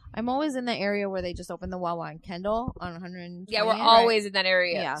 I'm always in the area where they just opened the Wawa in Kendall on 120. Yeah, we're right? always in that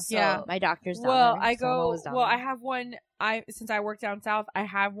area. Yeah. So. Yeah. My doctor's down Well, there, I so I'm go, always down well, there. I have one, since I work down south, I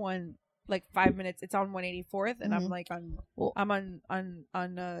have one like 5 minutes. It's on 184th and I'm like I'm on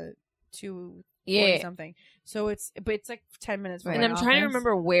 240 something. So it's like 10 minutes from And my I'm trying to office.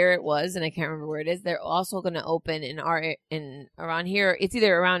 remember where it was, and I can't remember where it is. They're also going to open in around here. It's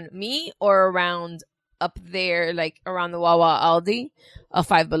either around me or around up there, like around the Wawa Aldi, a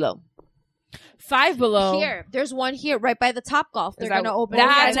Five Below. Five Below. Here, there's one here right by the Top Golf. They're that- gonna open.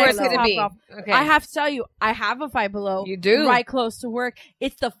 that's one where it's below. gonna be. Top Okay. I have to tell you, I have a Five Below. You do? Right close to work.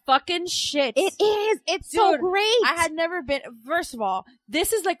 It's the fucking shit. It is. It's so Dude, great. I had never been. First of all,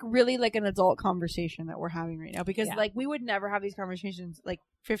 this is like really like an adult conversation that we're having right now because like we would never have these conversations like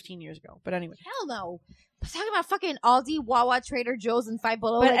 15 years ago. But anyway, Hell no. I'm talking about fucking Aldi, Wawa, Trader Joe's, and Five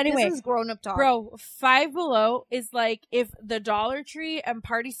Below. But Like, anyway, this is grown up talk. bro, Five Below is like if the Dollar Tree and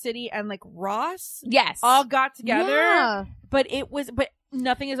Party City and like Ross Yes. all got together. Yeah. But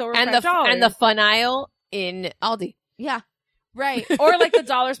nothing is over and $5. the fun aisle in Aldi. Yeah. right, or like the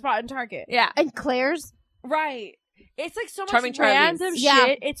dollar spot in Target. Yeah. And Claire's. Right. It's like so Charming much Charlie's. random Yeah.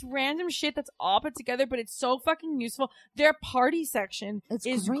 shit. It's random shit that's all put together, but it's so fucking useful. Their party section It's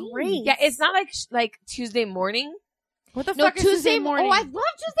is great. great. Yeah, it's not like Tuesday morning. What the No, fuck is Tuesday morning? Oh, I love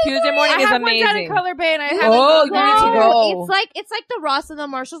Tuesday Tuesday morning. morning I is have one down in amazing. Color Bay, and I have Oh, it you need to go. It's like the Ross and the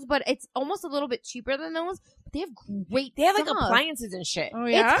Marshalls, but it's almost a little bit cheaper than those. But they have great. They have like stuff. appliances and shit. Oh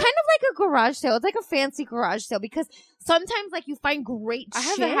It's yeah. kind of like a garage sale. It's like a fancy garage sale because sometimes like you find great I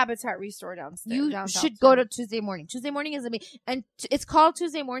have shit. the Habitat Restore downstairs. You down south, should too. go to Tuesday morning. Tuesday morning is amazing, and it's called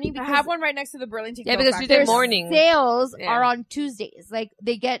Tuesday morning I because have one right next to the Burlington. Yeah, Coat because Factory. Tuesday their morning. sales Yeah. are on Tuesdays. Like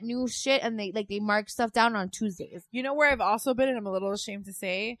they get new shit and they mark stuff down on Tuesdays. You know where I've also been, and I'm a little ashamed to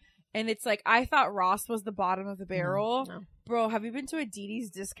say, and it's like I thought Ross was the bottom of the barrel. No. Bro, have you been to Aditi's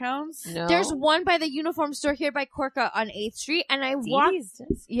Discounts? No. There's one by the uniform store here by Corca on 8th Street, and I walked.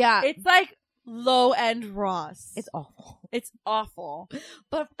 Aditi's? Yeah, It's like low end Ross. it's awful. It's awful.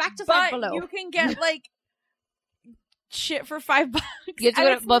 But back to Five But Below. you can get like shit for $5. You have to And go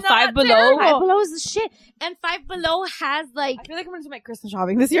to- it's but not Five Below- terrible. Five Below is the shit, and Five Below has like, I feel like I'm gonna do my Christmas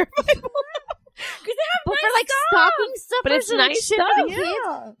shopping this year. Because they have but for nice like stuff. stocking stuffers, But it's and, like, nice shit for the stuff. kids.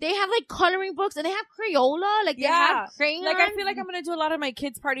 Yeah. They have like coloring books, and they have Crayola. Like they Yeah. have crayons. Like I feel like I'm gonna do a lot of my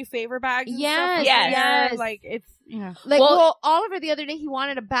kids' party favor bags. And Yes, stuff. yes. Like it's yeah. Like, Well- well, Oliver the other day, he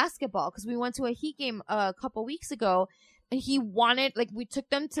wanted a basketball because we went to a Heat game a couple weeks ago, and he wanted, like, we took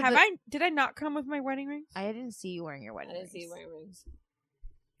them to Did I not come with my wedding rings? I didn't see you wearing your I wedding didn't see rings. you wearing rings.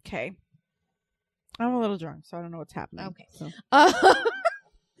 Okay. I'm a little drunk, so I don't know what's happening. Okay. So.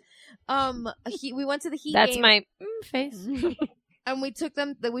 We went to the Heat That's game. my face. And we took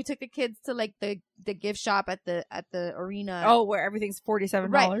the kids to like the gift shop at the arena. Oh, where everything's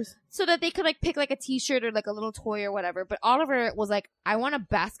 $47. Right. So that they could like pick like a t-shirt or like a little toy or whatever. But Oliver was like, I want a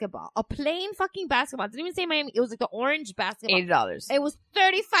basketball. A plain fucking basketball. It didn't even say Miami. It was like the orange basketball. $80. It was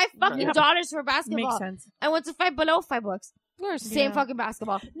 $35 fucking dollars for basketball. Makes sense. I went to Five Below, $5. Same fucking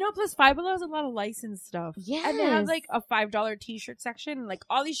basketball. No, plus Five Below has a lot of licensed stuff. Yes. And they have like a $5 t-shirt section and like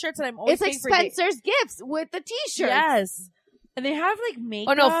all these shirts that I'm always It's like Spencer's Gifts with the t-shirts. Yes. And they have like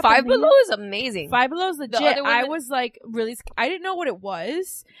makeup. Oh no, Five Below is amazing. Five Below is legit. other one I that- was like really, I didn't know what it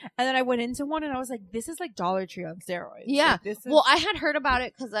was, and then I went into one and I was like, "This is like Dollar Tree on steroids." Yeah. Like, this is... Well, I had heard about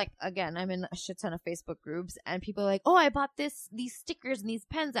it because, like, again, I'm in a shit ton of Facebook groups, and people are like, "Oh, I bought these stickers and these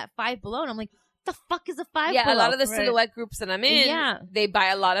pens at Five Below," and I'm like, "The fuck is a Five Yeah, Below?" a lot of the Right. silhouette groups that I'm in, Yeah. they buy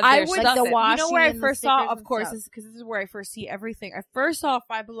a lot of I their would stuff. the in- wash- You know where I washing and the first saw, stickers of and course, stuff. because this is where I first see everything. I first saw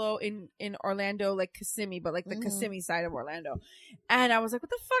Five Below in Orlando, like Kissimmee, but like the Kissimmee side of Orlando, and I was like,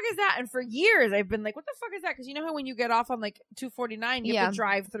 "What the fuck is that?" And for years, I've been like, "What the fuck is that?" Because you know how when you get off on like 249, you have to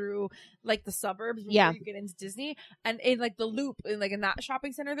drive through like the suburbs before you get into Disney, and in like the Loop, in that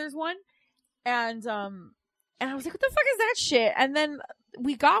shopping center, there's one, and I was like, "What the fuck is that shit?" And then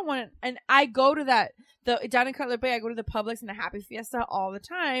we got one, and I go to down in Cutler Bay, I go to the Publix and the Happy Fiesta all the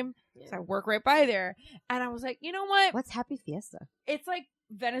time. So I work right by there. And I was like, you know what? What's Happy Fiesta? It's like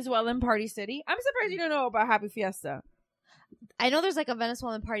Venezuelan Party City. I'm surprised you don't know about Happy Fiesta. I know there's like a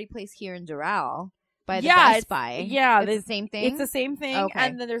Venezuelan party place here in Doral by the Yeah, Best Buy. yeah, it's the same thing. It's the same thing. Okay.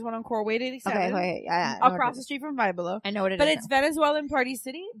 And then there's one on Corway 87. Okay, yeah, I know across what it the is. street from Five Below. I know what it is. But it's Venezuelan Party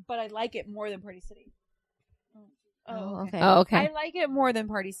City, but I like it more than Party City. Oh, okay. Oh, okay. I like it more than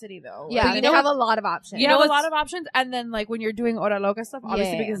Party City though. Yeah, Like, they know have what- a lot of options. You know have a what's- lot of options, and then like when you're doing Hora Loca stuff,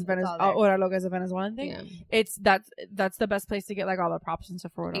 obviously Yeah, because it's all there. Hora Loca is a Venezuelan thing. Yeah. It's that's the best place to get like all the props and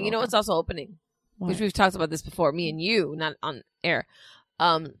stuff for Hora And you know Loca. what's also opening? What? Which we've talked about this before, me and you, not on air.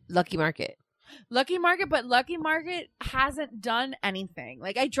 Lucky Market. Lucky Market, but Lucky Market hasn't done anything.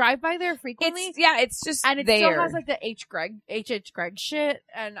 Like I drive by there frequently, It's just and it there. still has like the H Greg shit,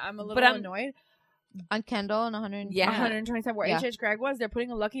 and I'm a little But I'm- annoyed. On Kendall and 100. Yeah. 127 where Yeah. H Greg was, they're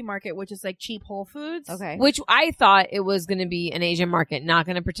putting a Lucky Market, which is like cheap Whole Foods. Okay. Which I thought it was going to be an Asian market. Not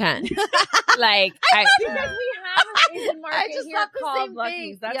going to pretend. Like because we have an Asian market just here thought the called same Lucky's.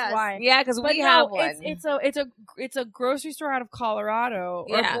 thing. That's Yes. why. yeah, because But we no, have one. it's a grocery store out of Colorado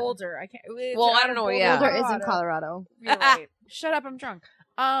or Yeah. Boulder. I can't. It's Well, I out don't of know, Boulder, yeah. Boulder is in Colorado. You're right. Shut up, I'm drunk.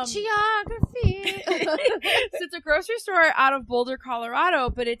 Geography. So it's a grocery store out of Boulder, Colorado.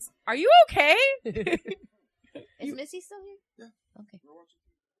 But are you okay? Is Missy still here? Yeah. Okay.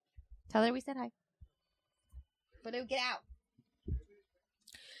 Tell her we said hi. But it would get out.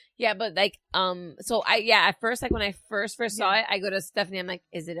 Yeah, but like, so at first, like when I first saw it, I go to Stephanie. I'm like,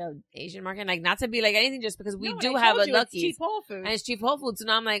 is it an Asian market? Like, not to be like anything, just because we No, do I have told a you, it's Lucky's cheap Whole Foods. and it's cheap Whole Foods. So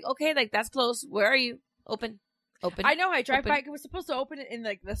now I'm like, okay, like that's close. Where are you? Open. I know. I drive Open. by. It was supposed to open it in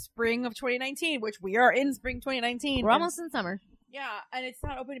like the spring of 2019, which we are in spring 2019. We're almost in summer. Yeah, and it's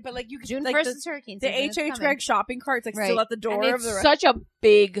not opening. But like you can June like 1st the, is hurricane the season. It's H coming. Greg shopping cart's like Right. still at the door And of the. it's such a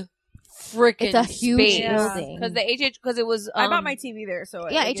big freaking It's a huge space. building. Because because it was. I bought my TV there, so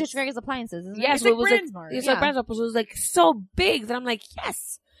Yeah, like, H Greg is appliances, isn't Yeah, it? so like it was Brands like Mart. it's Yeah. like Brands Mart, so it was like so big that I'm like,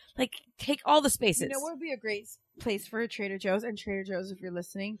 yes, like take all the spaces. You know what would be a great place for a Trader Joe's? And Trader Joe's, if you're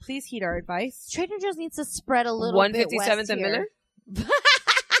listening, please heed our advice. Trader Joe's needs to spread a little bit 157th west and here. Miller.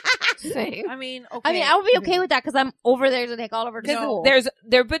 Same. I mean, okay. I mean, I would be okay with that because I'm over there to take Oliver to Because school.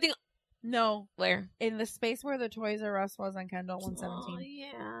 they're putting no where in the space where the Toys R Us was on Kendall 117.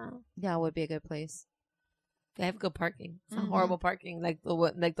 yeah, Yeah, it would be a good place. they have good parking. It's Mhm. not horrible parking like the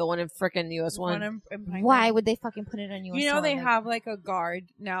one in frickin' US one. in Pine Why Grove. would they fucking put it on US? You know they one? have like a guard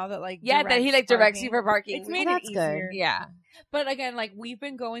now that like Yeah, that he like directs you for parking. It's made Well, it that's good. easier. Yeah, But again, like we've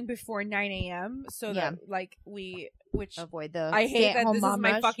been going before 9 a.m. so that like which avoid the. I hate that stay-at-home this is mom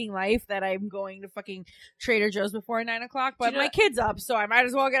my rush. fucking life that I'm going to fucking Trader Joe's before 9 o'clock, but Do you know- my kid's up, so I might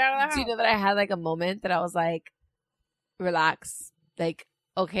as well get out of the house. do you know that I had like a moment that I was like, relax, like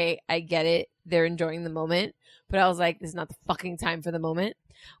okay, I get it. They're enjoying the moment, but I was like, this is not the fucking time for the moment.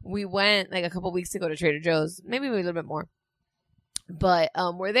 We went like a couple weeks ago to Trader Joe's, maybe a little bit more, but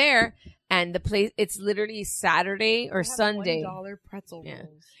we're there. And the place, it's literally Saturday or Sunday. $1 pretzel Yeah.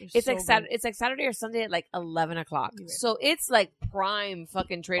 rolls. They're It's so like it's like Saturday or Sunday at like 11 o'clock. You're right. So it's like prime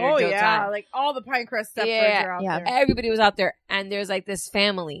fucking Trader Oh Joe yeah, time. like all the Pinecrest Stepfords Yeah. are out Yeah. there. Everybody was out there, and there's like this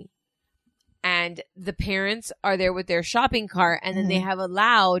family, and the parents are there with their shopping cart, and then they have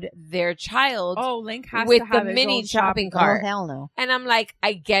allowed their child Oh, Link has with to have the his mini own shopping Oh cart. hell no! And I'm like,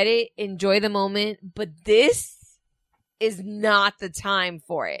 I get it, enjoy the moment, but this is not the time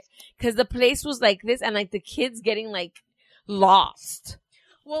for it, because the place was like this, and like the kids getting like lost.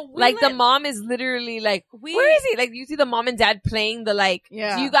 Well, like the mom is literally like, where is he? Like you see the mom and dad playing the like, do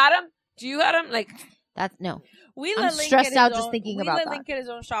you got him? Do you got him? Like that's no. I'm stressed out just thinking about that. We let Link get his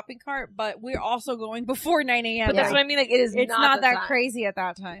own shopping cart, but we're also going before 9 a.m. But that's what I mean. Like it's not that time. crazy at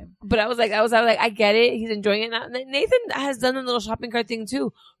that time. But I was like, I get it. He's enjoying it now. And Nathan has done the little shopping cart thing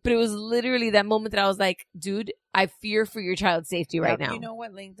too. But it was literally that moment that I was like, dude, I fear for your child's safety right now. You know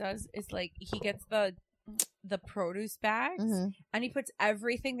what Link does? Is like he gets the produce bags and he puts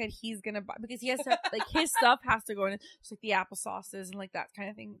everything that he's gonna buy because he has to like his stuff has to go in just like the applesauces and like that kind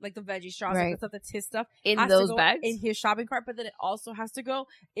of thing, like the veggie straws, like the stuff that's his stuff in those bags in his shopping cart, but then it also has to go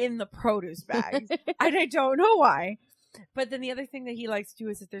in the produce bags. And I don't know why. But then the other thing that he likes to do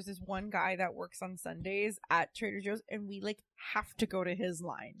is that there's this one guy that works on Sundays at Trader Joe's and we like have to go to his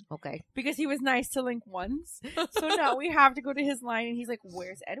line. Okay. Because he was nice to Link once. So now we have to go to his line and he's like,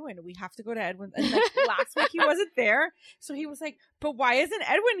 where's Edwin? We have to go to Edwin. And like last week he wasn't there. So he was like, but why isn't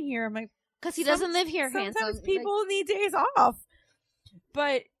Edwin here? I'm like, because he doesn't live here. Sometimes people need days off.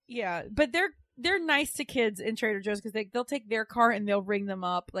 But yeah, but they're nice to kids in Trader Joe's because they'll take their car and they'll ring them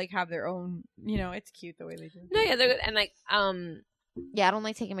up, like have their own, it's cute the way they do. No, yeah, they're good. And like, yeah, I don't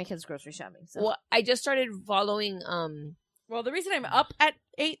like taking my kids grocery shopping. So. Well, I just started following, well, the reason I'm up at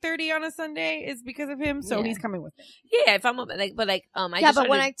 8:30 on a Sunday is because of him, so he's coming with me. Yeah, if I'm up, like, but like,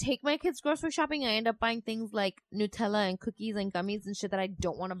 when I take my kids grocery shopping, I end up buying things like Nutella and cookies and gummies and shit that I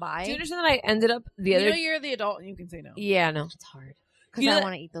don't want to buy. Do you understand that I ended up you're the adult and you can say no. Yeah, no, it's hard. Because I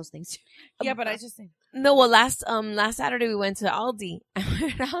want to eat those things too. Yeah, but I just think no. Well, last Saturday we went to Aldi.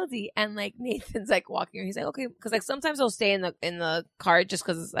 And like Nathan's like walking. He's like, okay, because like sometimes he'll stay in the cart just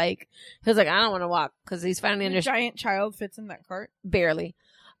because it's like he's like I don't want to walk because he's finally a giant child fits in that cart barely.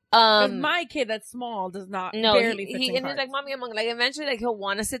 My kid that's small does not. No, barely fit and he's like, mommy, I'm like eventually like he'll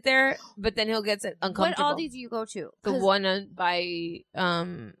want to sit there, but then he'll get uncomfortable. What Aldi do you go to? The one by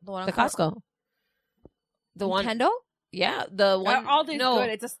the Costco. The one Nintendo. Yeah, the one. Aldi's good.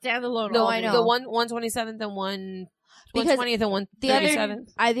 It's a standalone. No, I know. The 127th and 120th and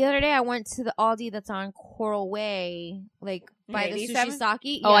 137th. The other day I went to the Aldi that's on Coral Way, like by the Sushi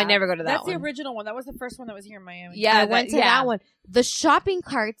Saki. Oh, I never go to that That's one. the original one. That was the first one that was here in Miami. Yeah, I went to that one. The shopping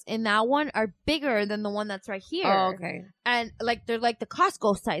carts in that one are bigger than the one that's right here. Oh, okay. And like they're like the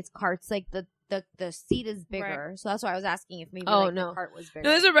Costco size carts. Like the seat is bigger, right. So that's why I was asking if maybe the cart was bigger.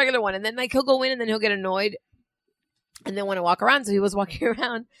 No, there's a regular one, and then like he'll go in and then he'll get annoyed. And then want to walk around, so he was walking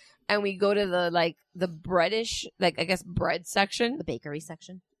around, and we go to the breadish, like I guess bread section, the bakery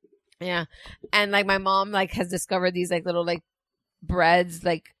section. Yeah, and like my mom like has discovered these like little like breads,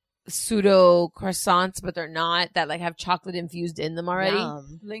 like pseudo croissants, but they're not, that like have chocolate infused in them already.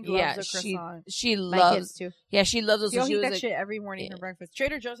 Link loves a croissant. She my loves kids too. Yeah, she loves those. She'll eat that like, shit every morning for breakfast.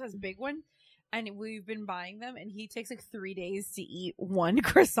 Trader Joe's has a big one, and we've been buying them, and he takes like 3 days to eat one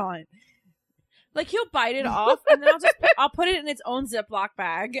croissant. Like he'll bite it off, and then I'll put it in its own Ziploc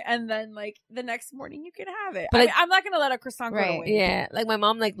bag, and then like the next morning you can have it. But I'm not gonna let a croissant go away. Yeah, like my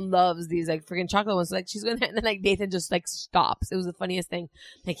mom like loves these like freaking chocolate ones. So, like she's going there, and then like Nathan just like stops. It was the funniest thing.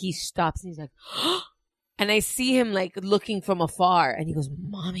 Like he stops and he's like, and I see him like looking from afar, and he goes,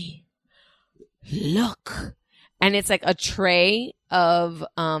 "Mommy, look!" And it's like a tray of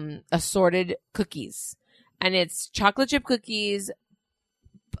assorted cookies, and it's chocolate chip cookies,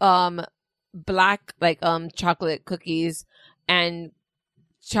 black like chocolate cookies and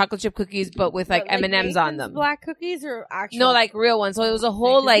chocolate chip cookies, but with like M&Ms on them. Black cookies or actual? No, like real ones. So it was a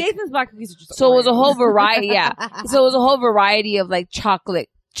whole like Nathan's black cookies are just. So it was a whole variety. Yeah. So it was a whole variety of like chocolate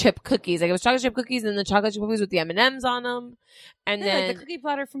chip cookies. Like it was chocolate chip cookies and the chocolate chip cookies with the M&Ms on them, and then like the cookie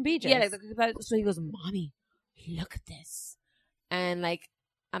platter from BJ's. Yeah, like the cookie platter. So he goes, "Mommy, look at this," and like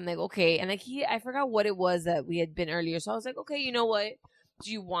I'm like, okay, and like I forgot what it was that we had been earlier. So I was like, okay, you know what?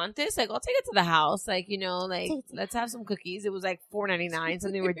 Do you want this? Like, I'll take it to the house. Like, like let's have some cookies. It was like $4.99,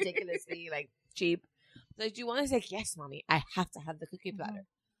 something ridiculously like cheap. Like, do you want this? Like, yes, mommy. I have to have the cookie platter.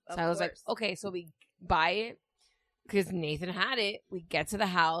 So I was like, okay. So we buy it because Nathan had it. We get to the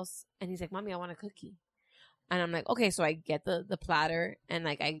house and he's like, "Mommy, I want a cookie." And I'm like, okay. So I get the platter and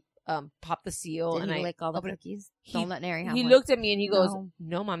like I pop the seal. Did and he I lick all the cookies? Don't let Nary have He one. looked at me and he goes,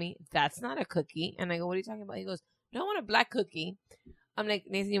 "No, mommy, that's not a cookie." And I go, "What are you talking about?" He goes, "No, I want a black cookie." I'm like,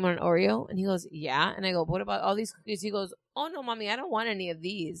 "Nathan, you want an Oreo?" And he goes, "Yeah." And I go, "What about all these cookies?" He goes, "Oh, no, mommy, I don't want any of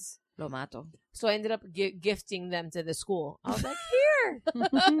these." Lo mato. So I ended up gifting them to the school. I was like, "Here."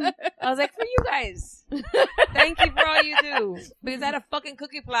 I was like, "For you guys. Thank you for all you do." Because I had a fucking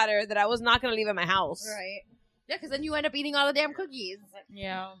cookie platter that I was not going to leave at my house. Right. Yeah, because then you end up eating all the damn cookies.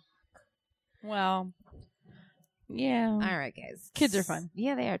 Yeah. Well, Yeah. All right, guys. Kids are fun.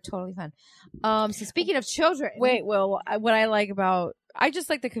 Yeah, they are totally fun. So speaking of children, Wait, well, what I like about I just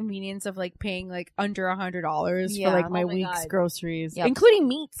like the convenience of like paying like under $100 for like my week's God. groceries, Yep. including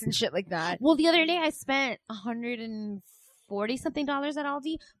meats and shit like that. Well, the other day I spent $140 something at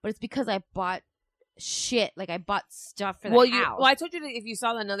Aldi, but it's because I bought shit. Like I bought stuff for the house. Well, I told you that if you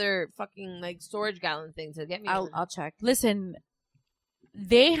saw another fucking like storage gallon thing to get me, I'll check. Listen,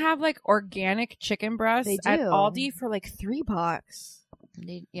 they have like organic chicken breasts They at do. Aldi for like $3.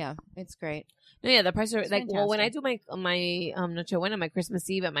 Yeah, it's great. no, yeah, the price are like. Well, when I fantastic. do my Noche Buena, my Christmas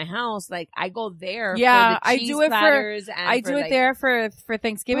Eve at my house, like I go there. Yeah, for the I cheese do it platters for and I do for, it like, there for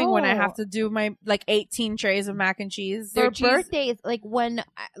Thanksgiving when I Oh. have to do my like 18 trays of mac and cheese. For Their cheese- birthdays, like when,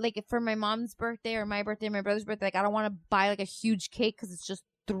 like for my mom's birthday or my birthday, my brother's birthday, like I don't want to buy like a huge cake because it's just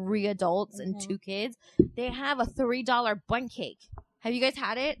 3 adults and 2 kids. They have a $3 bun cake. Have you guys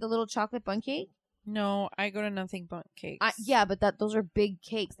had it? The little chocolate bun cake? No, I go to Nothing But Cakes. Yeah, but those are big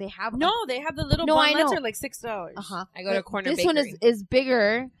cakes. They have No, they have the little No, I bunlets know. are like $6. Uh-huh. I go to Corner This one Bakery. is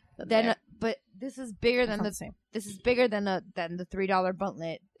bigger than, there. but this is bigger That's than not the same. this is bigger than the $3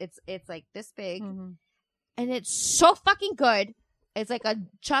 buntlet. It's like this big, Mhm. and it's so fucking good. It's like a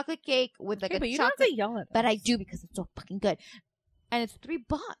chocolate cake with like Okay, a but you don't chocolate. have to yell at But I us. do because it's so fucking good, and it's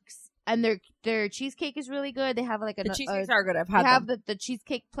 $3. And their cheesecake is really good. They have like The cheesecakes are good. I've had They have them. the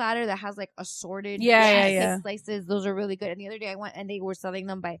cheesecake platter that has like assorted Yeah, cheesecake yeah. slices. Those are really good. And the other day I went and they were selling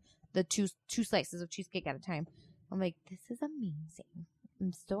them by the two slices of cheesecake at a time. I'm like, this is amazing.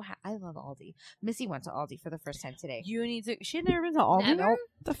 I'm so I love Aldi. Missy went to Aldi for the first time today. You need to. She had never been to Aldi. Never? What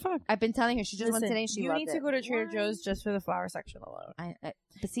the fuck? I've been telling her she just went Listen, today and she you loved need it. to go to Trader Joe's just for the flower section alone.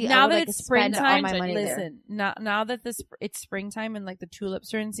 But see, I Now would that like it's to spend all springtime, my money there. listen. Now that it's springtime and like the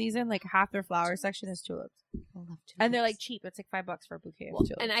tulips are in season, like half their flower section is tulips, I love and they're tulips. like cheap. It's like $5 for a bouquet of Well,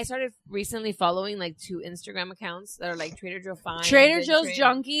 tulips. and I started recently following like 2 Instagram accounts that are like Trader Joe Finds. Trader and Joe's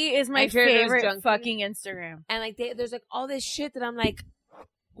Junkie is my and Trader Joe's favorite Junkie. fucking Instagram. And like there's like all this shit that I'm like,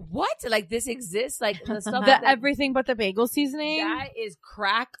 what? Like this exists? Like the stuff The that everything but the bagel seasoning. that is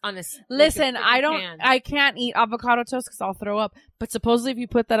crack on a. Listen, like a I freaking don't. pan. I can't eat avocado toast because I'll throw up. But supposedly, if you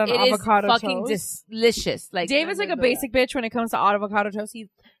put that on It is avocado fucking toast, delicious. Like David's like a basic bitch when it comes to avocado toast. You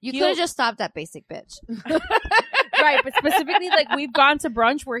He'll- could have just stopped at basic bitch. Right, but specifically, like we've gone to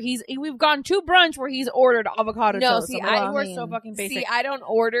brunch where we've gone to brunch where he's ordered avocado No, toast. see, I'm like, I you are mean, so fucking basic. See, I don't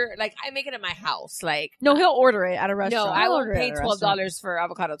order. Like I make it at my house. Like No, he'll order it at a no, restaurant. I I'll won't order it pay at a restaurant. $12 for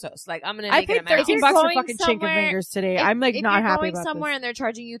avocado toast. Like I'm gonna I make it paid at my house. $13 If for you're fucking going chicken somewhere- fingers today. I'm like if not you're happy going about somewhere this. and they're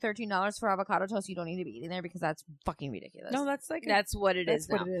charging you $13 for avocado toast, you don't need to be eating there because that's fucking ridiculous. No, that's like That's what it is. that's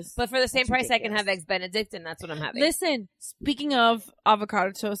what now. it is. But for the same That's price, I can ridiculous. have eggs Benedict, and that's what I'm having. Listen, speaking of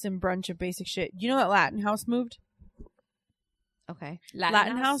avocado toast and brunch of basic shit, you know that Latin House moved? Okay.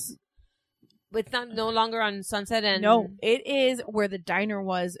 Latin House? It's not no longer on Sunset and No, it is where the diner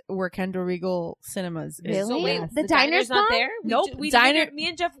was, where Kendall Regal Cinemas is. Really? So wait, The the diner's not gone? there. Nope, We diner- me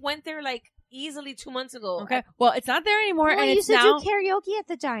and Jeff went there like easily 2 months ago. Okay, well, it's not there anymore, Well, and you it's said now do karaoke at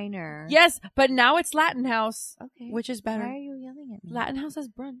the diner. yes, but now it's Latin House, Okay. which is better. Why are you yelling at me? Latin House has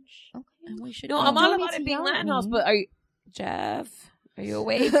brunch, Okay. and we should. No, go. I'm You all don't about need it to being yell at Latin House, me. but are you, Jeff? Are you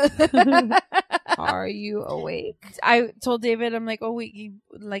awake? Are you awake? I told David, I'm like, oh wait,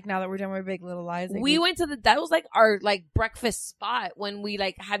 like now that we're done with Big Little Lies, like, We went to that was like our like breakfast spot when we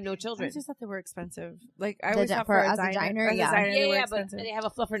like had no I children. just thought they were expensive. Like I The always di- thought for for as a a diner, as a yeah. diner, they were Yeah, but expensive. they have a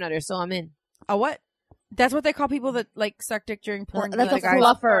fluffernutter, so I'm in. A what? That's what they call people that like suck dick during porn. That's the a guys.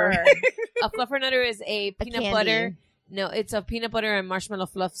 fluffer. A fluffernutter is a peanut candy. butter. No, it's a peanut butter and marshmallow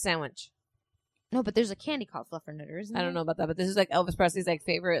fluff sandwich. No, but there's a candy called fluffernutter, isn't I there? don't know about that, but this is like Elvis Presley's like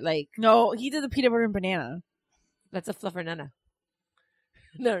favorite. Like No, he did the peanut butter and banana. that's a fluffernutta.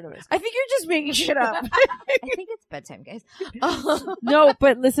 No. I think you're just making shit up. I think it's bedtime, guys. No,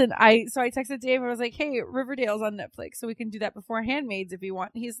 but listen, I texted Dave and I was like, hey, Riverdale's on Netflix, so we can do that before Handmaids if you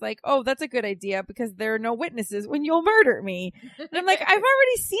want. He's like, oh, that's a good idea because there are no witnesses when you'll murder me. And I'm like, I've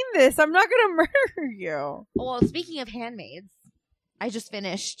already seen this. I'm not going to murder you. Well, speaking of Handmaids, I just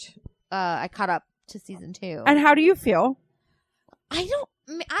finished. I caught up to season 2. And how do you feel? I don't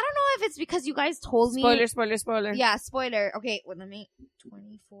know if it's because you guys told me. Spoiler. Yeah, spoiler. Okay, well, let me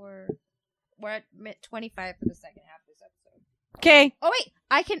 24. We're at 25 for the second half of this episode. Okay. Oh wait,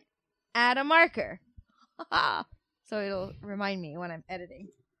 I can add a marker. So it'll remind me when I'm editing.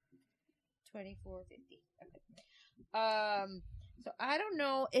 24:50. Okay. So I don't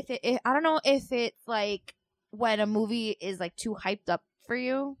know if it's like when a movie is like too hyped up for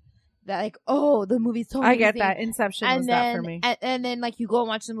you. That like, oh, the movie's so amazing. I get that. Inception was that for me. And then like you go and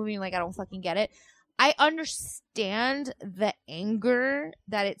watch the movie and like I don't fucking get it. I understand the anger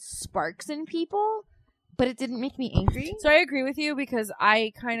that it sparks in people, But it didn't make me angry. So I agree with you because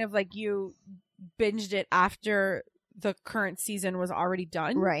I kind of like you binged it after the current season was already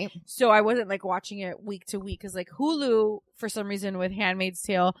done. Right. So I wasn't like watching it week to week because like Hulu, for some reason with Handmaid's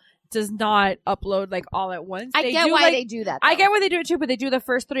Tale, does not upload like all at once. I get why they do that. I get why they do it too, but they do the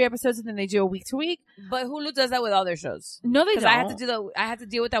first 3 episodes and then they do a week to week. But Hulu does that with all their shows. No, they don't. I had to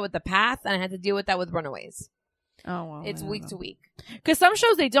deal with that with The Path, and I had to deal with that with Runaways. Oh, well, it's week to week. Because some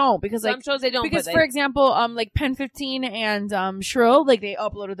shows they don't. Because some shows they don't. Because for example, like Pen 15 and Shrill, like they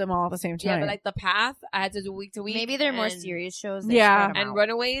uploaded them all at the same time. Yeah, but like The Path, I had to do week to week. Maybe they're more serious shows. Yeah, and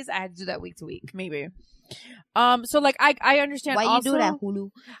Runaways, I had to do that week to week. Maybe. So like I understand why also, you do that,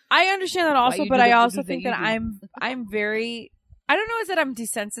 Hulu. I understand that also, but I also think that I'm very. I don't know, is that I'm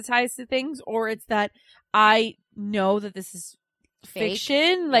desensitized to things, or it's that I know that this is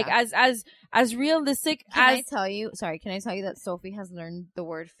fiction, like as realistic Can I tell you that Sophie has learned the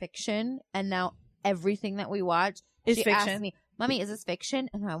word fiction, and now everything that we watch is she fiction. asks me, Mommy, is this fiction?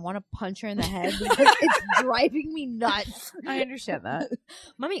 And I want to punch her in the head because it's driving me nuts. I understand that.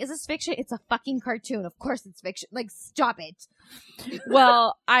 Mommy, is this fiction? It's a fucking cartoon. Of course it's fiction. Like, stop it.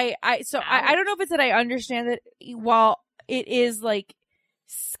 Well, I don't know if it's that I understand that while it is like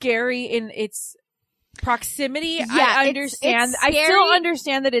scary in its proximity, I understand. It's I still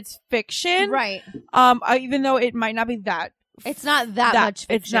understand that it's fiction, right? Even though it might not be that. It's not that much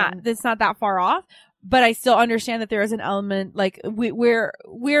fiction. It's not that far off. But I still understand that there is an element like we're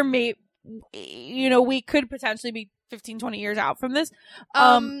made, we could potentially be 15, 20 years out from this.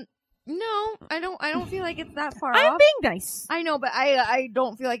 No, I don't feel like it's that far off. I'm being nice. I know, but I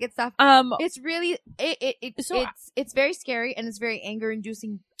don't feel like it's that. It's really it's very scary and it's very anger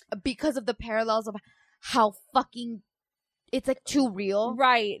inducing because of the parallels of how fucking. It's like too real.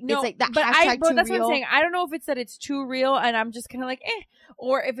 Right. No, it's like that. But that's real. what I'm saying. I don't know if it's that it's too real and I'm just kind of like,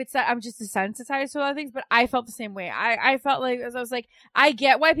 or if it's that I'm just desensitized to a lot of things, but I felt the same way. I felt like, as I was like, I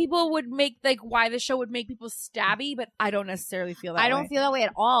get why people would make, like, why the show would make people stabby, but I don't necessarily feel that way. I don't feel that way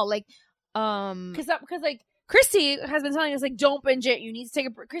at all. Like, because like, Christy has been telling us, like, don't binge it. You need to take a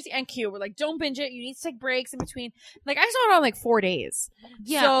break. Christy and Q were like, don't binge it. You need to take breaks in between. Like, I saw it on, like, 4 days.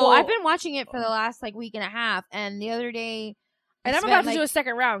 Yeah. So, well, I've been watching it for the last, like, week and a half. And the other day. And I'm about to do a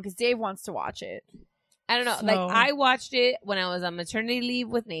second round because Dave wants to watch it. I don't know. So. Like, I watched it when I was on maternity leave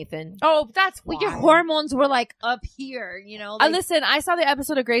with Nathan. Oh, that's why. Your hormones were, like, up here, you know? Like, listen, I saw the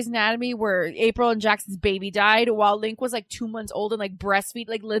episode of Grey's Anatomy where April and Jackson's baby died while Link was, like, 2 months old and, like, breastfeed,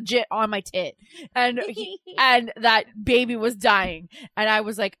 like, legit on my tit. And and that baby was dying. And I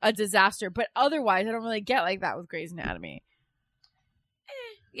was, like, a disaster. But otherwise, I don't really get like that with Grey's Anatomy.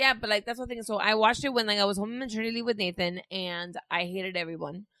 Yeah, but like that's one thing. So I watched it when like I was home on maternity leave with Nathan, and I hated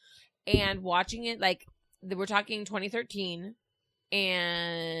everyone. And watching it, like we're talking 2013, and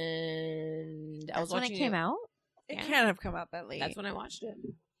I was watching when it came out. It can't have come out that late. That's when I watched it.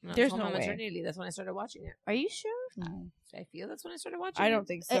 There's no way. Maternity leave. That's when I started watching it. Are you sure? I feel that's when I started watching. I don't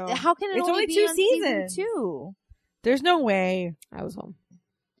think so. How can it only be 2 seasons? Season 2? There's no way. I was home.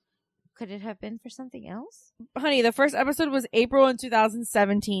 Could it have been for something else? Honey, the first episode was April in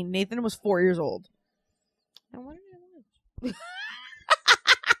 2017. Nathan was 4 years old. And what did I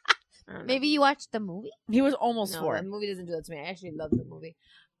watch? Maybe you watched the movie? He was almost 4. The movie doesn't do that to me. I actually love the movie.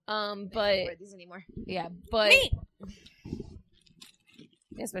 But I don't wear these anymore. Yeah, but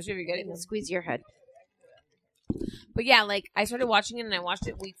yeah, especially if you're getting them. Squeeze your head. But yeah, like I started watching it and I watched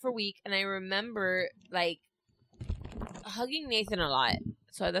it week for week, and I remember like hugging Nathan a lot.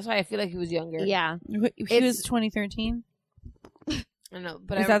 So that's why I feel like he was younger. Yeah. He was 2013? I don't know.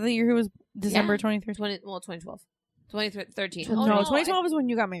 But is that the year he was December 2013? 2012. 2013. No, 2012 is when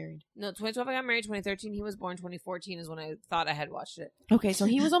you got married. No, 2012 I got married. 2013 he was born. 2014 is when I thought I had watched it. Okay, so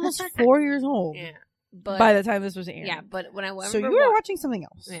he was almost 4 years old. Yeah. But by the time this was airing. Yeah, but when I went. So you were watching something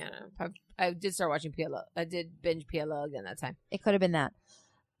else. Yeah. I did start watching PLO. I did binge PLO again that time. It could have been that.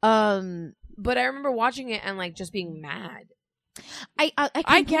 But I remember watching it and like just being mad.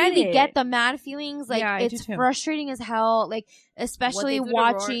 I completely get the mad feelings. Like, yeah, it's frustrating as hell. Like, especially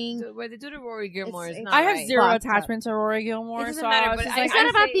watching where they do to Rory Gilmore is not I have right. zero attachment to Rory Gilmore. It doesn't matter, but it's not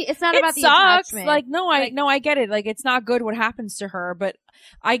about the. It's not about the attachment. Like, I get it. Like, it's not good what happens to her, but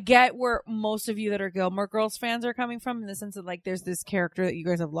I get where most of you that are Gilmore Girls fans are coming from in the sense that like there's this character that you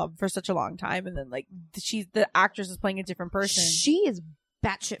guys have loved for such a long time, and then like the actress is playing a different person. She is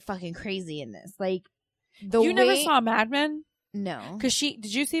batshit fucking crazy in this. Like, never saw Mad Men. No.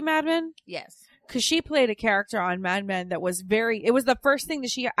 Did you see Mad Men? Yes. Because she played a character on Mad Men that was it was the first thing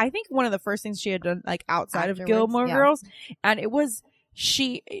that I think one of the first things she had done like outside of Gilmore Girls. And it was,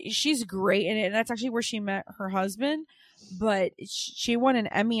 she's great in it. And that's actually where she met her husband. but she won an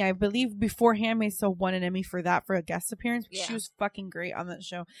Emmy, I believe, before Handmaid's Tale won an Emmy for that, for a guest appearance. Yeah. She was fucking great on that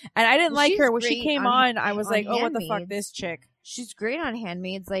show. And I didn't like she's her. When she great came on, I was like, oh, what the fuck, Handmaids. this chick. She's great on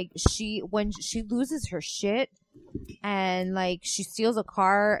Handmaids. Like, when she loses her shit and, like, she steals a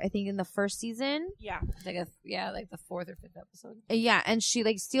car, I think in the first season. Yeah. Like the 4th or 5th episode. Yeah, and she,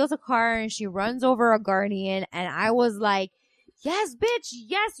 like, steals a car and she runs over a guardian, and I was like, yes, bitch,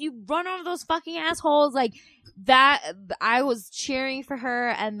 yes, you run over those fucking assholes. Like, that, I was cheering for her.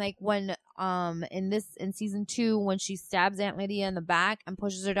 And, like, when, in season 2, when she stabs Aunt Lydia in the back and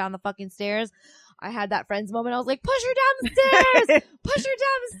pushes her down the fucking stairs, I had that Friends moment. I was like, push her down the stairs! Push her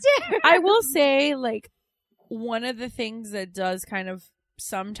down the stairs! I will say, like, one of the things that does kind of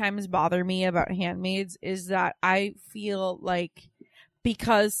sometimes bother me about Handmaids is that I feel like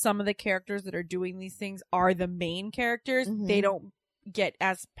because some of the characters that are doing these things are the main characters, they don't get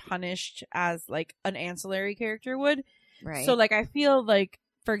as punished as, like, an ancillary character would. Right. So, like, I feel like,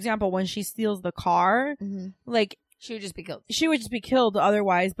 for example, when she steals the car, like, She would just be killed. she would just be killed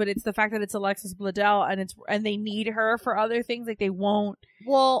otherwise, but it's the fact that it's Alexis Bledel and they need her for other things, like, they won't.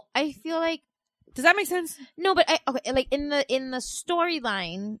 Well, I feel like, Does that make sense? no, but like in the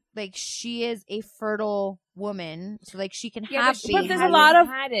storyline, like, she is a fertile woman, so, like, she can have but but there's a hasn't lot of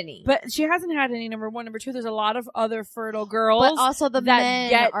had any. But she hasn't had any, number one. Number two, there's a lot of other fertile girls. but also the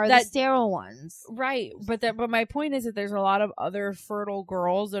that men are the sterile ones. Right. But my point is that there's a lot of other fertile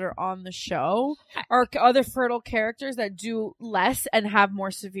girls that are on the show, or other fertile characters that do less and have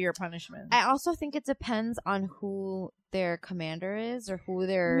more severe punishment. I also think it depends on who their commander is, or who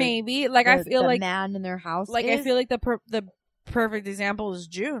their Maybe. Like, I feel the like man in their house like is. I feel like the perfect example is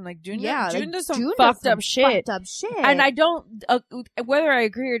June. Like, June like, does some June fucked does up some shit. fucked up shit. And I don't, whether I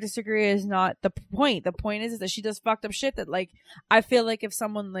agree or disagree is not the point. The point is that she does fucked up shit that, like, I feel like if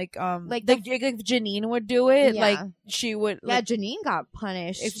someone like if Janine would do it, Yeah. like, she would. yeah, Like, Janine got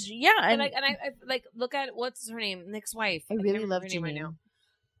punished. and I like look at what's her name, Nick's wife. I can't really remember love her name right Janine. now.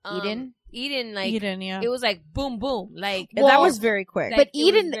 Eden? Like Eden, yeah. it was like boom, boom, like And that was very quick. Like, But it was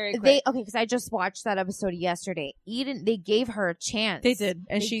Eden, very quick. because I just watched that episode yesterday. Eden, they gave her a chance. They did,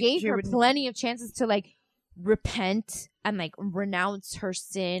 and They she gave her would- plenty of chances to, like, repent and, like, renounce her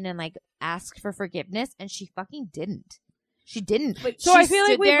sin and, like, ask for forgiveness, and she fucking didn't. She didn't. But So she I feel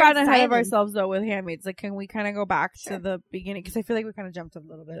like stood we've there gotten ahead of silent. ourselves though with Handmaids. Like, can we kind of go back to the beginning? Because I feel like we kind of jumped a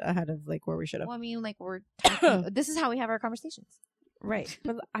little bit ahead of, like, where we should have. Well, I mean, like, we're talking, this is how we have our conversations. Right.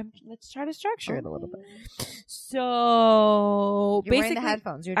 But let's try to structure it a little bit. So You're wearing basically, the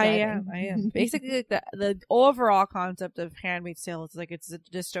headphones. You're I driving. am. Basically, like, the overall concept of Handmaid's Tale is like it's a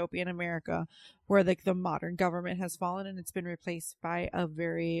dystopian America where, like, the modern government has fallen and it's been replaced by a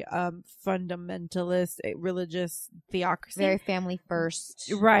very fundamentalist, religious theocracy. Very family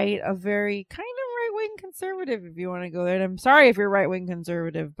first. Right. A very kind of right-wing conservative, if you want to go there. And I'm sorry if you're right-wing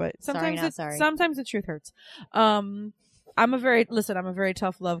conservative, but sometimes sometimes the truth hurts. I'm a very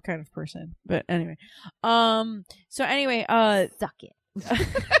tough love kind of person. But anyway. Suck it.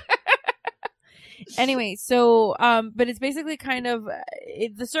 Anyway, so but it's basically kind of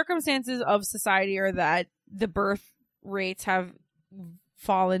the circumstances of society are that the birth rates have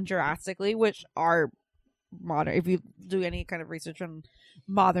fallen drastically, which are modern. If you do any kind of research on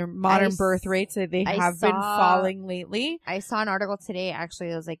modern birth rates, they have been falling lately. I saw an article today.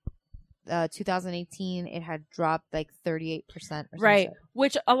 Actually, it was like 2018. It had dropped like 38%. Right,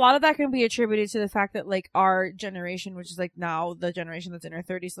 which a lot of that can be attributed to the fact that, like, our generation, which is like now the generation that's in our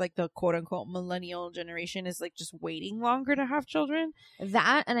 30s, like the quote unquote millennial generation, is like just waiting longer to have children.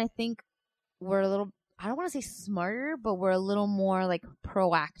 That, and I think we're a little, I don't want to say smarter, but we're a little more, like,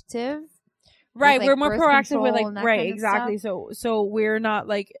 proactive. Right, with, like, we're more birth proactive with, control like, and that right, kind of exactly. stuff. So we're not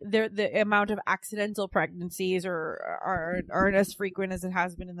like the amount of accidental pregnancies aren't as frequent as it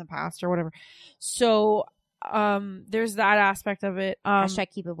has been in the past or whatever. So there's that aspect of it. Hashtag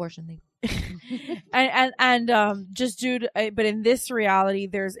keep abortion legal. and just due to, but in this reality,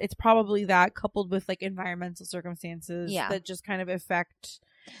 it's probably that coupled with, like, environmental circumstances that just kind of affect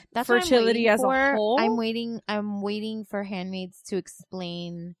That's what I'm fertility waiting as for. a whole. I'm waiting for Handmaids to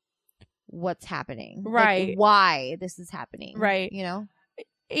explain what's happening. Right. Like, why this is happening. Right. You know?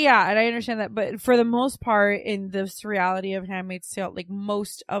 Yeah, and I understand that, but for the most part, in this reality of Handmaid's Tale, like,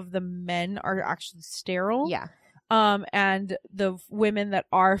 most of the men are actually sterile. Yeah. And the women that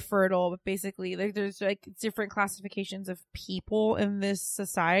are fertile, basically, like, there's, like, different classifications of people in this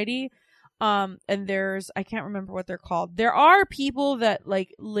society. And I can't remember what they're called. There are people that,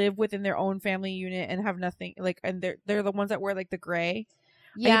 like, live within their own family unit and have nothing, like, and they're the ones that wear, like, the gray.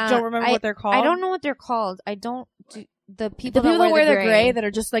 Yeah. I don't remember what they're called. I don't know what they're called. The people that wear the the gray that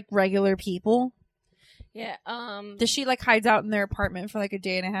are just, like, regular people. Yeah. Does she like hides out in their apartment for like a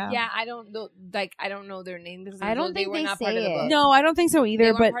day and a half? Yeah, I don't know. Like, I don't know their name because I don't think were they not say part of the it. book. No, I don't think so They either.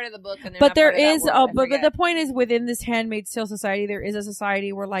 weren't But part of the book, and they're but not there part of that is world, I but forget. the point is within this Handmaid's Tale society, there is a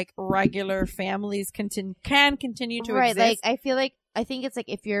society where like regular families can continue to right. exist. Like I think it's like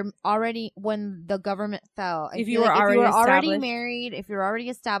if you're already when the government fell, If you were already established. married, if you're already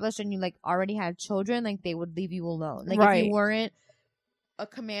established and you like already had children, like they would leave you alone. Like Right. if you weren't a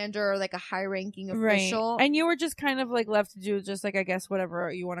commander or like a high ranking official, and you were just kind of like left to do just like I guess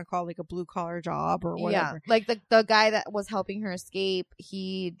whatever you want to call like a blue collar job or whatever. Yeah, like the guy that was helping her escape,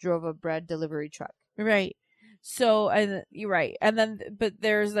 he drove a bread delivery truck. Right. So, and you're right. And then, but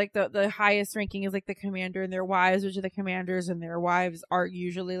there's like the highest ranking is like the commander and their wives, which are the commanders and their wives are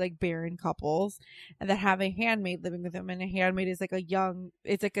usually like barren couples and that have a handmaid living with them. And a handmaid is like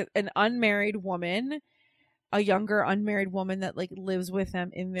it's like an unmarried woman, a younger unmarried woman that like lives with them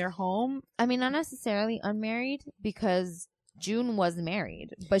in their home. I mean, not necessarily unmarried because June was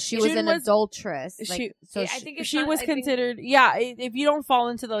married, but she June was an was- adulteress. Like, I think it's she not- was I think- considered, if you don't fall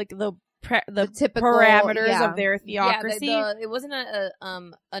into the typical parameters yeah. of their theocracy. Yeah, it wasn't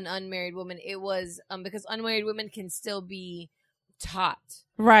an unmarried woman. It was because unmarried women can still be taught.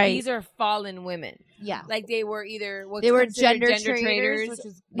 Right. These are fallen women. Yeah. Like they were either They were considered gender traitors,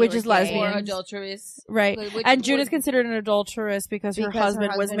 which is or lesbians. adulterous. Right. Which And June was- is considered an adulteress because her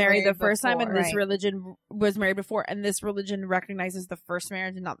husband was married the first time and this right. religion was married before and this religion recognizes the first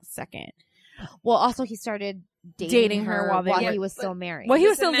marriage and not the second. Well, also he started dating her while he was still married. Well, he The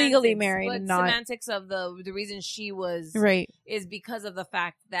was still legally semantics, married but and not semantics of the reason she was right. is because of the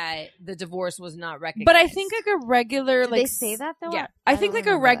fact that the divorce was not recognized. But I think like a regular Did like they say that though? Yeah. I think like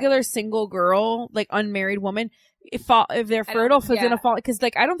a regular single girl, like unmarried woman, if they're fertile, is gonna fall because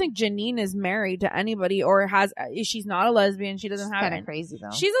like I don't think Janine is married to anybody or she's not a lesbian. She doesn't have kind it. of crazy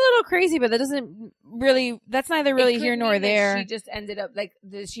though. She's a little crazy, but that doesn't really. That's neither really It could here nor mean that there.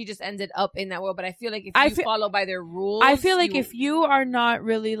 She just ended up in that world. But I feel like if you follow by their rules, I feel like if you are not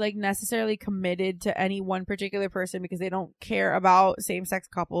really like necessarily committed to any one particular person because they don't care about same-sex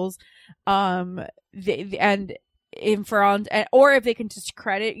couples, or if they can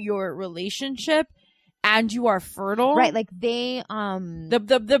discredit your relationship and you are fertile, right? Like they I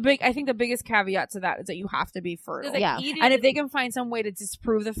think the biggest caveat to that is that you have to be fertile. Like yeah. And if they can find some way to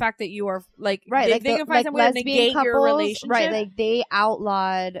disprove the fact that you are like right, they can find some way to negate couples, your relationship, right? Like they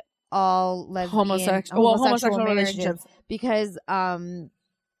outlawed all lesbian homosexual marriages relationships because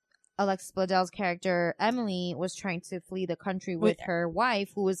Alexis Bledell's character Emily was trying to flee the country with her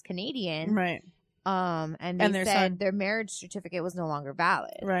wife who was Canadian, right? And they their said son. their marriage certificate was no longer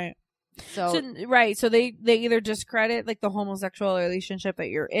valid, Right. So so they either discredit like the homosexual relationship that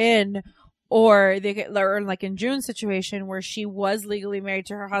you're in, or they get learn like in June's situation where she was legally married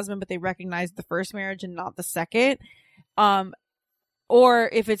to her husband, but they recognized the first marriage and not the second. Or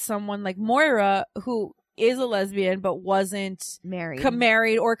if it's someone like Moira who is a lesbian but wasn't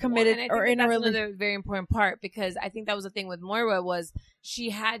married or committed or in a relationship. Another very important part because I think that was the thing with Moira was she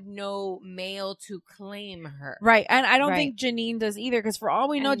had no male to claim her. Right. And I don't think Janine does either because for all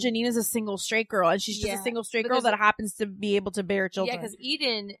we know, Janine is a single straight girl and she's just a single straight girl that happens to be able to bear children. Yeah, because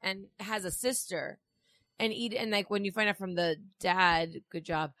Eden has a sister. And Eden, like when you find out from the dad, good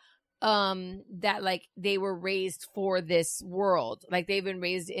job, that like they were raised for this world. Like they've been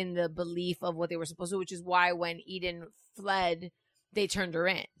raised in the belief of what they were supposed to, which is why when Eden fled, they turned her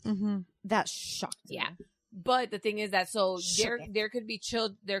in. Mm-hmm. That shocked me. Yeah. But the thing is that there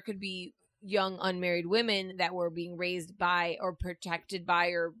could be young unmarried women that were being raised by or protected by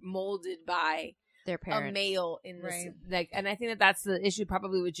or molded by their parents, a male in this and I think that that's the issue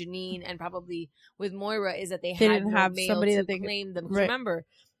probably with Janine and probably with Moira is that they didn't had no have male somebody to that they claim them. right. Remember,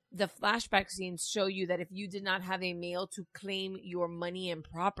 the flashback scenes show you that if you did not have a male to claim your money and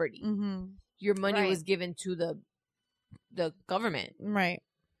property, your money was given to the government. Right.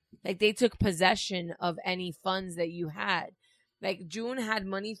 Like they took possession of any funds that you had. Like June had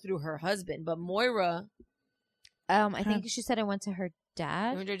money through her husband, but Moira, I think she said it went to her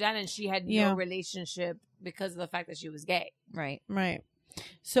dad. And she had no relationship because of the fact that she was gay. Right. Right.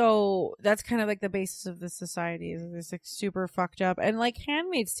 So that's kind of like the basis of this society. It's like super fucked up. And like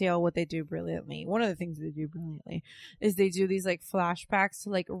Handmaid's Tale, what they do brilliantly, one of the things they do brilliantly is they do these like flashbacks to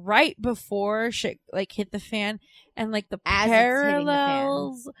like right before shit like hit the fan and like the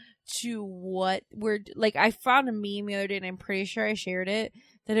parallels to what we're like. I found a meme the other day and I'm pretty sure I shared it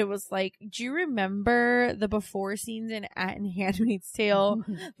that it was like, do you remember the before scenes in Handmaid's Tale?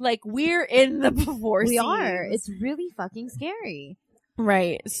 Like we're in the before scenes. We are. It's really fucking scary.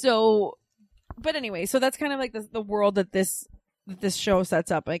 Right. So, but anyway, so that's kind of like the world that this that this show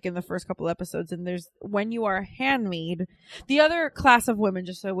sets up, like in the first couple episodes. And there's when you are a handmaid, the other class of women,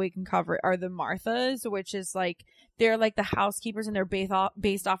 just so we can cover it, are the Marthas, which is like they're like the housekeepers, and they're based off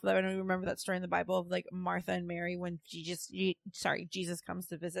of that. I don't remember that story in the Bible of like Martha and Mary when Jesus comes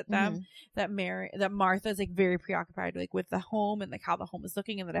to visit them. That Martha is like very preoccupied like with the home and like how the home is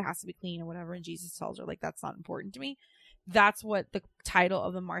looking and that it has to be clean or whatever. And Jesus tells her like that's not important to me. That's what the title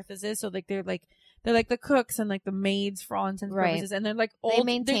of the Marthas is. So like they're like the cooks and like the maids for all intents and purposes, and they're like old. They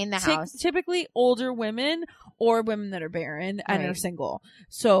maintain the house. Typically older women or women that are barren and are single.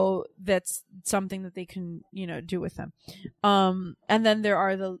 So that's something that they can do with them. And then there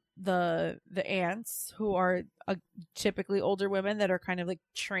are the aunts who are typically older women that are kind of like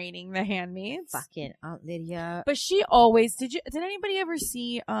training the handmaids. Fucking Aunt Lydia. But she always did anybody ever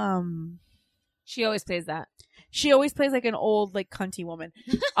see She always plays that. She always plays like an old, like cunty woman.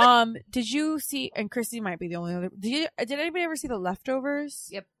 Did you see? And Christy might be the only other. Did anybody ever see The Leftovers?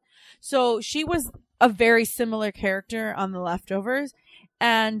 Yep. So she was a very similar character on The Leftovers,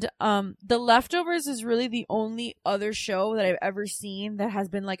 and The Leftovers is really the only other show that I've ever seen that has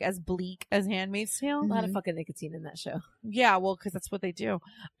been like as bleak as Handmaid's Tale. A lot of fucking nicotine in that show. Yeah, well, because that's what they do.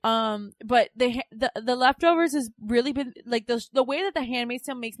 But the Leftovers has really been like the way that the Handmaid's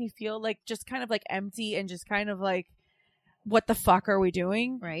Tale makes me feel like just kind of like empty and just kind of like, what the fuck are we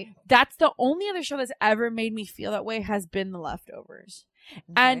doing? Right. That's the only other show that's ever made me feel that way has been The Leftovers. Okay.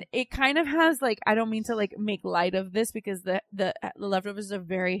 And it kind of has like, I don't mean to like make light of this because the Leftovers is a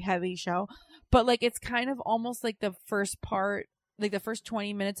very heavy show, but like it's kind of almost like the first part, like the first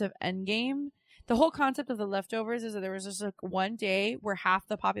 20 minutes of Endgame. The whole concept of The Leftovers is that there was just like one day where half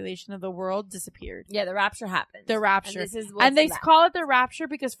the population of the world disappeared. Yeah, the rapture happened. The rapture. And they call it the rapture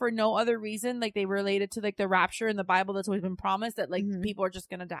because for no other reason, like they relate it to like the rapture in the Bible that's always been promised that like people are just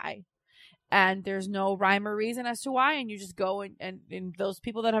going to die. And there's no rhyme or reason as to why. And you just go and those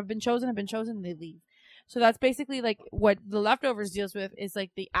people that have been chosen, and they leave. So that's basically like what The Leftovers deals with is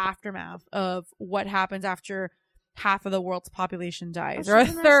like the aftermath of what happens after half of the world's population dies, or a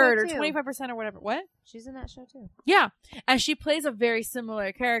third, or 25%, or whatever. What? She's in that show too. Yeah, and she plays a very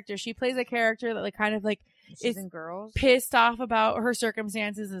similar character. She plays a character that like kind of like is in Girls, pissed off about her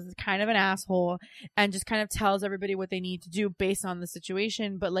circumstances, is kind of an asshole, and just kind of tells everybody what they need to do based on the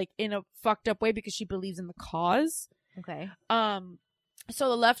situation, but like in a fucked up way because she believes in the cause. Okay. So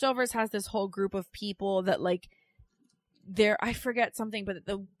The Leftovers has this whole group of people that like. I forget something, but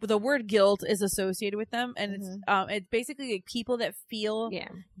the word guilt is associated with them, and it's basically like people that feel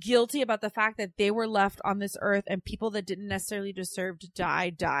guilty about the fact that they were left on this earth, and people that didn't necessarily deserve to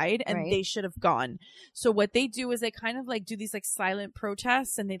died, and they should have gone. So what they do is they kind of like do these like silent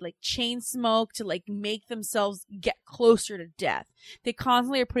protests, and they like chain smoke to like make themselves get closer to death. They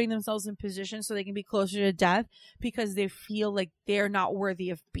constantly are putting themselves in position so they can be closer to death because they feel like they're not worthy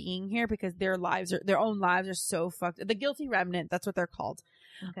of being here because their own lives are so fucked. The guilty remnant, that's what they're called.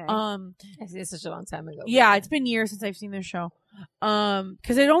 Okay. I see it such a long time ago. Yeah, it's been years since I've seen this show.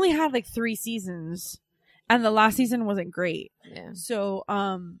 Because it only had like 3 seasons, and the last season wasn't great. Yeah. So,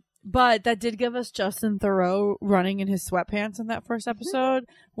 but that did give us Justin Theroux running in his sweatpants in that first episode,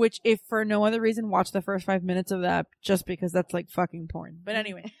 which if for no other reason, watch the first 5 minutes of that just because that's like fucking porn. But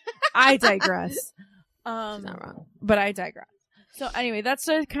anyway, I digress. She's not wrong. But I digress. So anyway, that's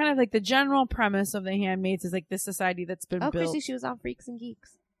kind of like the general premise of The Handmaids is like this society that's been built. Chrissy, she was on Freaks and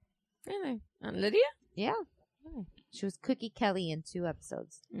Geeks. Really? On Lydia? Yeah. She was Cookie Kelly in 2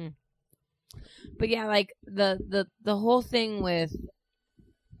 episodes. But yeah, like the whole thing with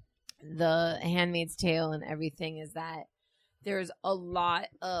The Handmaid's Tale and everything is that there's a lot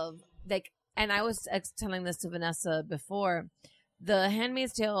of like, and I was telling this to Vanessa before, The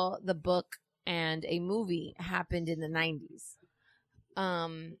Handmaid's Tale, the book and a movie happened in the 90s.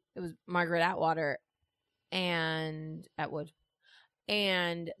 It was Margaret Atwood, and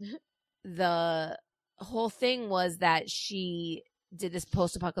the whole thing was that she did this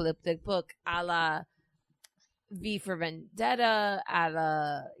post-apocalyptic book a la V for Vendetta, a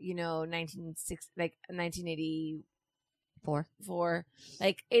la 1984.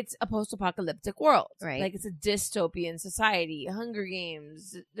 Like it's a post-apocalyptic world, right? Like it's a dystopian society, Hunger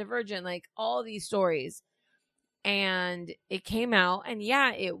Games, Divergent, like all these stories. And it came out, and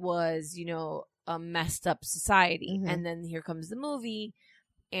yeah, it was, a messed up society. And then here comes the movie,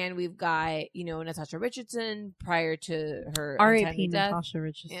 and we've got, Natasha Richardson prior to her R.I.P. death. Natasha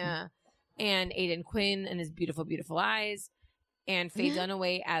Richardson. Yeah. And Aidan Quinn and his beautiful, beautiful eyes. And Faye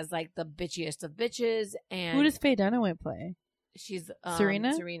Dunaway as, like, the bitchiest of bitches. And who does Faye Dunaway play? She's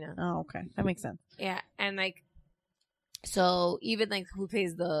Serena? Serena. Oh, okay. That makes sense. Yeah. And, like, So even like who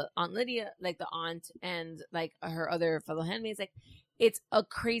plays the Aunt Lydia, like the aunt and like her other fellow handmaids, like it's a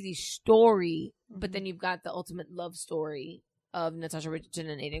crazy story. But then you've got the ultimate love story of Natasha Richardson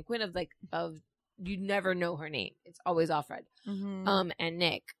and Aidan Quinn of you never know her name. It's always Alfred, and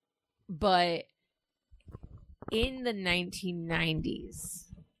Nick. But in the 1990s,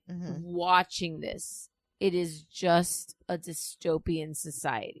 watching this, it is just a dystopian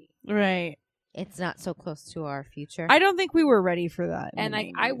society. Right. It's not so close to our future. I don't think we were ready for that. And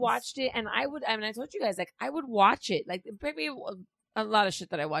like I watched it, and I told you guys, like I would watch it. Like maybe a lot of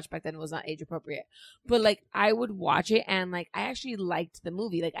shit that I watched back then was not age appropriate, but like I would watch it, and like I actually liked the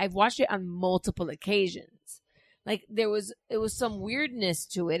movie. Like I've watched it on multiple occasions. Like it was some weirdness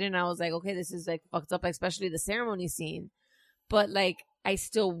to it, and I was like, okay, this is like fucked up, especially the ceremony scene. But like I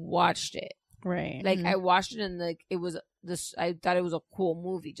still watched it. Right. Like I watched it, and like it was this. I thought it was a cool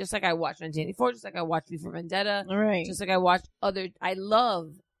movie, just like I watched 1984, just like I watched Before Vendetta, right? Just like I watched other. I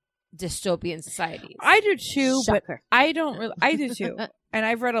love dystopian societies. I do too, Shocker. but I don't really. I do too, and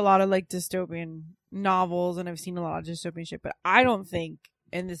I've read a lot of like dystopian novels, and I've seen a lot of dystopian shit. But I don't think,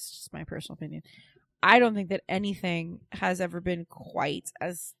 and this is just my personal opinion, I don't think that anything has ever been quite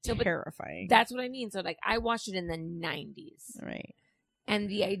as terrifying. That's what I mean. So like I watched it in the 90s, right? And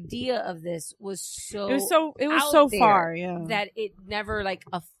the idea of this was so far, yeah, that it never like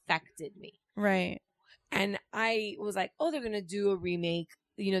affected me. Right. And I was like, oh, they're going to do a remake.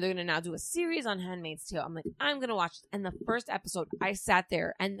 You know, they're going to now do a series on Handmaid's Tale. I'm like, I'm going to watch it. And the first episode, I sat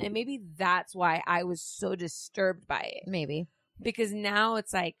there and maybe that's why I was so disturbed by it. Maybe. Because now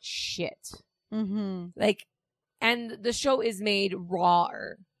it's like shit. Mm-hmm. Like, and the show is made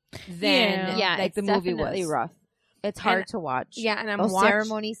rawer than like the movie was. Rough. It's hard to watch. Yeah, and those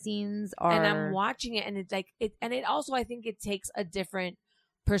ceremony scenes are. And I'm watching it, and it's like it. And it also, I think, it takes a different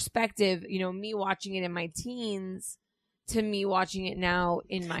perspective. You know, me watching it in my teens to me watching it now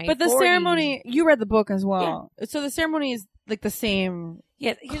in my. But the 40s. ceremony, you read the book as well, so the ceremony is like the same.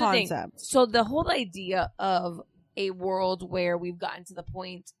 Yeah, here's concept. The thing. So the whole idea of a world where we've gotten to the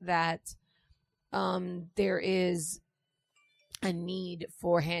point that, there is a need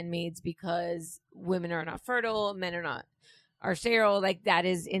for handmaids because women are not fertile, men are sterile. Like that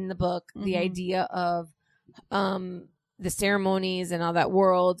is in the book. The idea of the ceremonies and all that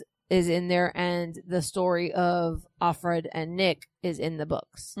world is in there, and the story of Offred and Nick is in the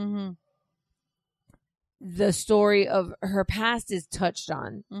books. The story of her past is touched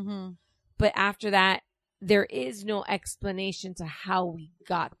on, but after that, there is no explanation to how we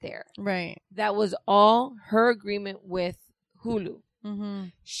got there. Right. That was all her agreement with Hulu.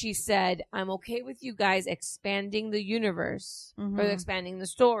 She said, I'm okay with you guys expanding the universe or expanding the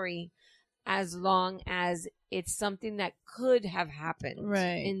story as long as it's something that could have happened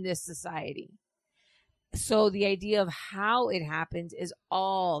in this society. So the idea of how it happened is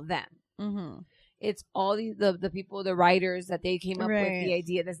all them. It's all the people, the writers that they came up with the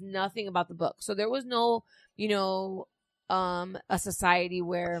idea. There's nothing about the book. So there was no, a society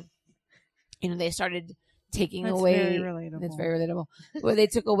where, they started taking away. Very relatable. It's very relatable. Where they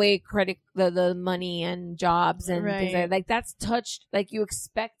took away credit, the money and jobs and things like that. Like that's touched. Like you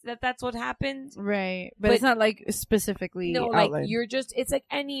expect that that's what happened, right? But it's not like specifically. No, outlined. like you're just. It's like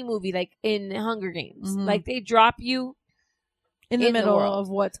any movie, like in Hunger Games. Like they drop you in the middle of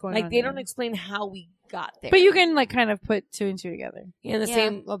what's going on. Like they don't explain how we got there, but you can like kind of put two and two together. Yeah, in the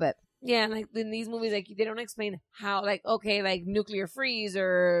same a little bit. Yeah, and like in these movies, like they don't explain how, like okay, like nuclear freeze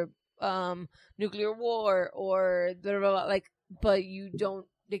or nuclear war or blah, blah, blah, like, but you don't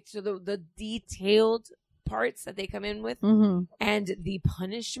like, so the detailed parts that they come in with and the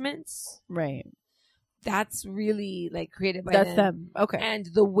punishments, right? That's really like created by them. Okay, and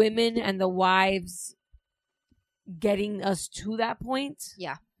the women and the wives getting us to that point,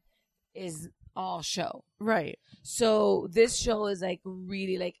 is all show, right? So this show is like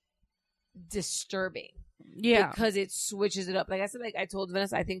really like disturbing. Yeah, because it switches it up. Like I said, like I told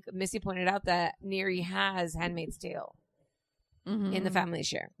Vanessa, I think Missy pointed out that Neri has Handmaid's Tale in the family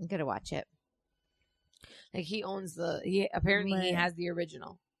share. I'm gonna watch it. Like he owns he has the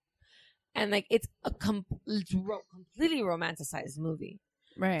original, and like it's a completely romanticized movie,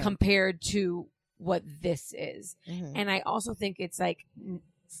 right? Compared to what this is, and I also think it's like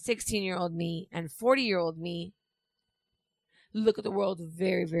 16-year-old me and 40-year-old me look at the world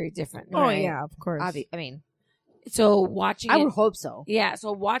very, very different. Oh, right? Yeah, of course. I mean, so watching I would hope so. Yeah,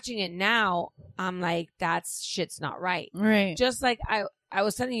 so watching it now, I'm like, that's shit's not right. Right. Just like I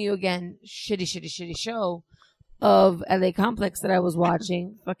was telling you again, shitty show of LA Complex that I was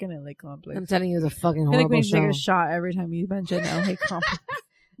watching. Fucking LA Complex. I'm telling you, it was a fucking horrible I think we show. take a shot every time you mention LA Complex.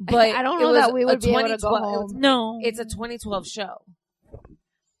 But I don't it know was that we would a be able to go 2012 home. No. It's a 2012 show.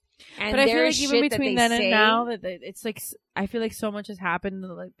 And But I feel there's like even shit that between they then and say, now, that it's like I feel like so much has happened.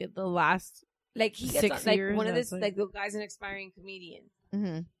 Like the last like he gets 6 on, years. like one of that's this, like the guy's an aspiring comedian,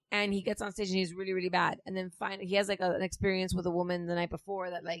 Mm-hmm. and he gets on stage and he's really, really bad. And then he has like an experience with a woman the night before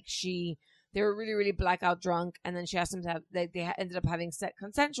that like they were really, really blackout drunk, and then she asked him to have ended up having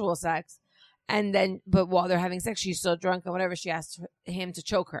consensual sex, and then but while they're having sex, she's so drunk and whatever, she asked him to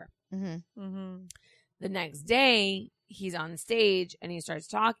choke her. Mm-hmm. Mm-hmm. The next day, he's on stage and he starts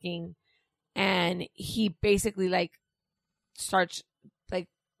talking, and he basically like starts like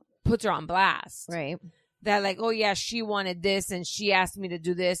puts her on blast. Right. That like, oh yeah, she wanted this and she asked me to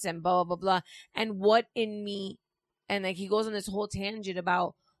do this and blah, blah, blah, blah. And what in me, and like he goes on this whole tangent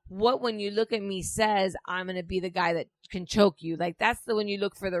about what when you look at me says, I'm going to be the guy that can choke you. Like that's when you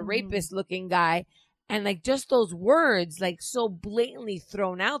look for the rapist looking guy. And like just those words, like so blatantly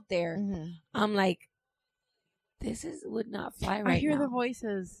thrown out there. Mm-hmm. I'm like, would not fly right I hear now. the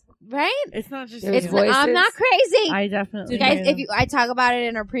voices. Right? It's not just There's It's voices. I'm not crazy. I definitely You guys, hear them. I talk about it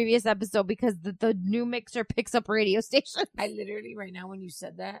in our previous episode because the new mixer picks up radio stations. I literally, right now, when you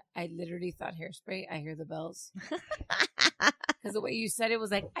said that, I literally thought Hairspray. I hear the bells. Because the way you said it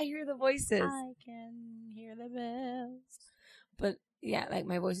was like, I hear the voices. I can hear the bells. But yeah, like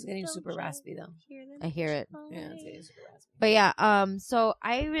my voice is getting super raspy though. I hear it. Yeah, it's getting super raspy. But yeah, so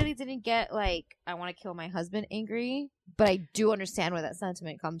I really didn't get like I want to kill my husband angry, but I do understand where that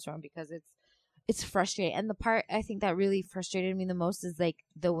sentiment comes from because it's frustrating. And the part I think that really frustrated me the most is like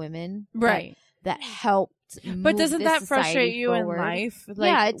the women that helped. But doesn't that frustrate you forward. in life? Like,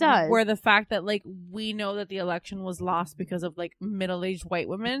 yeah, it does. Where the fact that like we know that the election was lost because of like middle-aged white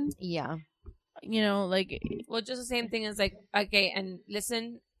women. Yeah. You know, like Well, just the same thing as like, okay, and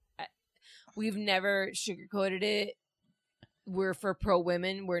listen, we've never sugarcoated it. We're for pro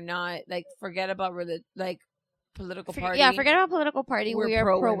women. We're not like forget about political party. Yeah, forget about political party. We're We are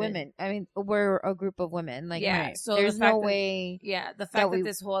pro pro women. women. I mean, we're a group of women. Like, yeah, so there's the fact no that- way. Yeah, the fact that that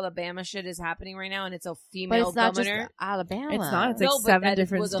this whole Alabama shit is happening right now, and it's a But female it's not governor. just Alabama. it's not. It's like No, but 7 that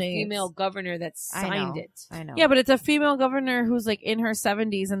different was states. a female governor that I signed know. it. I know. Yeah, but it's a female governor who's like in her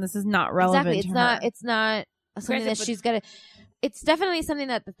 70s, and this is not relevant. Exactly. It's to not. her. It's not something Granted, that but- she's gonna. It's definitely something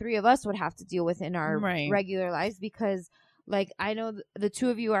that the three of us would have to deal with in our Right. regular lives because, like, I know the two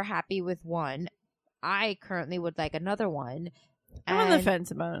of you are happy with one. I currently would like another one. I'm on the And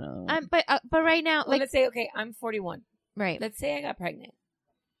fence about it. but right now, Well, like, let's say, okay, I'm 41. right. Let's say I got pregnant.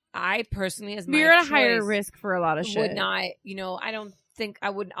 I personally, as my You're at a higher choice, risk for a lot of shit. would not, I don't think I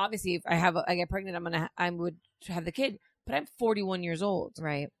wouldn't. Obviously, if I get pregnant, I would have the kid. But I'm 41 years old.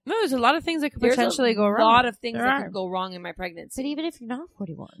 Right. No, there's a lot of things that could There's potentially go a wrong. lot of things There that are. could go wrong in my But pregnancy. even if you're not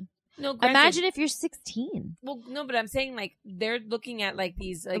 41, No, granted, imagine if you're 16. Well, no, but I'm saying like they're looking at like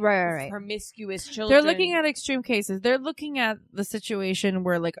these like Right. promiscuous children. They're looking at extreme cases. They're looking at the situation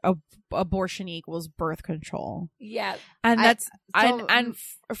where like abortion equals birth control. Yeah, And that's so-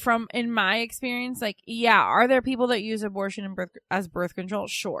 from in my experience, like, yeah, are there people that use abortion as birth control?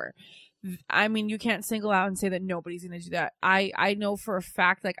 Sure. I mean, you can't single out and say that nobody's going to do that. I know for a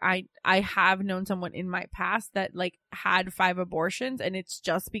fact, like, I have known someone in my past that like had 5 abortions, and it's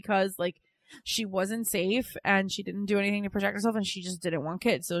just because like she wasn't safe and she didn't do anything to protect herself, and she just didn't want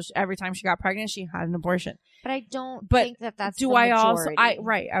kids. So every time she got pregnant, she had an abortion. But I don't But think that that's Do the I majority. also?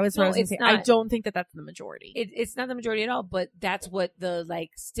 Right. I was. No, what I was gonna it's say. I not. don't think that that's the majority. it's not the majority at all, but that's what the like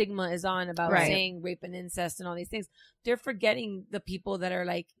stigma is on about Right. saying rape and incest and all these things. They're forgetting the people that are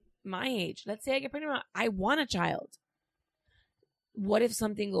like my age. Let's say I get pregnant, I want a child. What if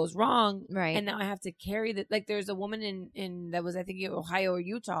something goes wrong? Right. And now I have to carry that. Like there's a woman in that was, I think, in Ohio or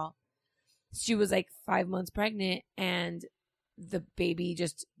Utah. She was like 5 months pregnant and the baby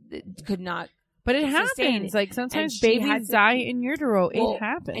just could not. But it sustain happens. it. Like sometimes And she had babies to- die in utero. Well, It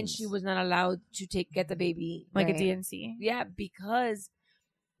happens. And she was not allowed to get the baby. like Right. a DNC. Yeah, because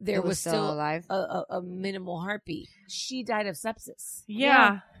there It was still alive. a minimal heartbeat. She died of sepsis.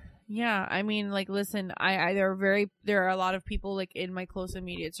 Yeah. Yeah. I mean, like, listen, there are a lot of people like in my close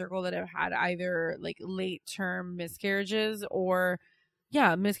immediate circle that have had either like late term miscarriages or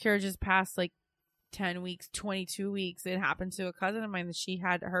miscarriages past like 10 weeks, 22 weeks. It happened to a cousin of mine that she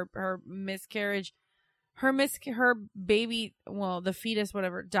had her miscarriage. Her baby, well, the fetus,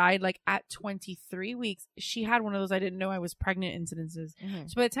 whatever, died like at 23 weeks. She had one of those I didn't know I was pregnant incidences. Mhm.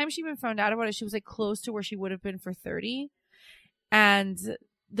 So by the time she even found out about it, she was like close to where she would have been for 30. And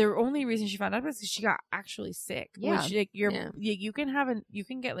the only reason she found out was because she got actually sick. Yeah. Which, like, Yeah. you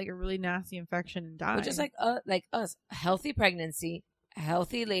can get like a really nasty infection and die. Which is like us, healthy pregnancy,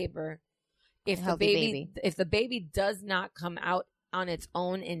 healthy labor. If Healthy the baby does not come out on its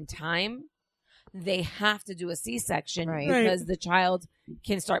own in time, they have to do a C-section Right. because the child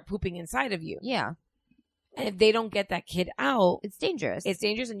can start pooping inside of you. Yeah. And if they don't get that kid out, It's dangerous. it's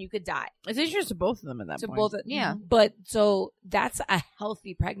dangerous and you could die. It's dangerous to both of them at that To point. both, Yeah. But so that's a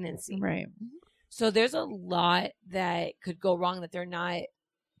healthy pregnancy. Right. So there's a lot that could go wrong that they're not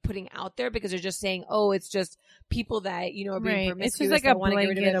putting out there because they're just saying, oh, it's just people that, you know, are being Right. promiscuous. It's just like that a wanna get rid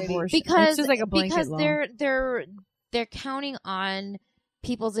of blanket their baby. abortion. because It's just like a blanket because law. they're counting on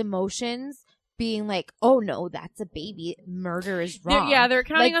people's emotions being like, oh no, that's a baby. Murder is wrong. They're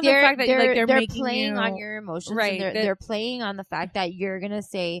counting on the fact that they're making playing you- on your emotions. Right. And they're playing on the fact that you're gonna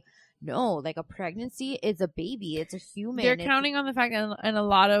say no, like a pregnancy is a baby. It's a human. They're It's- counting on the fact that and a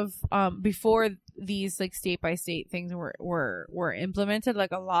lot of before these like state by state things were implemented,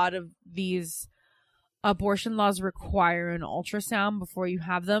 like a lot of these abortion laws require an ultrasound before you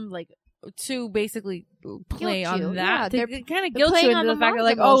have them, like to basically play Guilt you. on Yeah, that. they're- They kind of they're guilt you playing into on the the fact that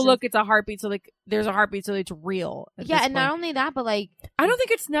mom's like, oh emotions. look, it's a heartbeat, so like there's a heartbeat, so it's real. at Yeah, this and not point. only that, but like I don't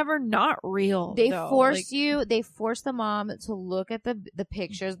think it's never not real. they though. force Like, they force the mom to look at the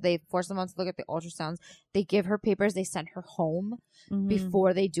pictures. They force the mom to look at the ultrasounds. They give her papers. They send her home mhm.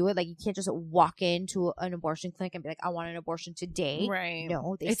 before they do it. Like you can't just walk into an abortion clinic and be like, I want an abortion today. Right.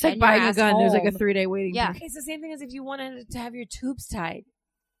 No, they It's send like buying your a ass gun. There's like a home. 3-day waiting Yeah. period. It's the same thing as if you wanted to have your tubes tied.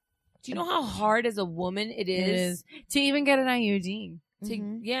 Do you know how hard as a woman it It is to even get an IUD. to,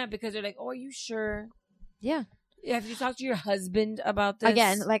 Mhm. yeah, because they're like, oh, are you sure? Yeah. Have you talked to your husband about this?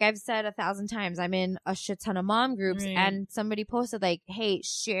 Again, like I've said 1,000 times, I'm in a shit ton of mom groups, Right. and somebody posted like, "Hey,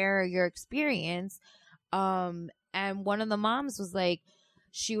 share your experience." And one of the moms was like,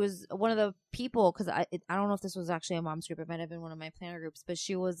 she was one of the people, because I don't know if this was actually a mom's group, it might have been one of my planner groups, but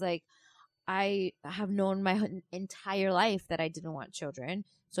she was like, I have known my entire life that I didn't want children.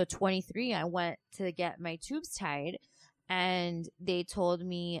 So 23, I went to get my tubes tied, and they told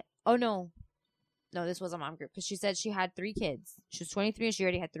me, oh no, this was a mom group, because she said she had 3 kids. She was 23 and she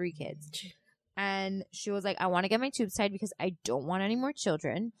already had 3 kids. And she was like, I want to get my tubes tied because I don't want any more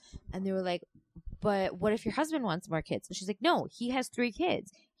children. And they were like, but what if your husband wants more kids? And she's like, no, he has 3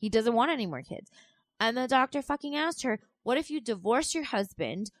 kids. He doesn't want any more kids. And the doctor fucking asked her, what if you divorce your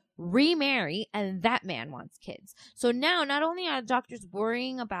husband, remarry, and that man wants kids? So now not only are doctors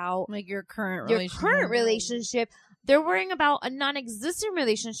worrying about Like your current your relationship. current relationship, they're worrying about a non-existent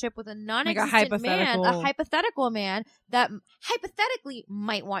relationship with a non-existent man, a hypothetical man that hypothetically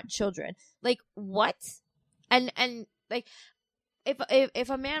might want children. Like what? And like if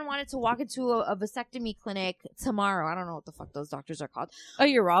a man wanted to walk into a vasectomy clinic tomorrow, I don't know what the fuck those doctors are called. A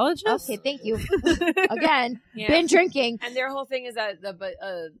urologist? Okay, thank you. Again, Yeah. been drinking. And their whole thing is that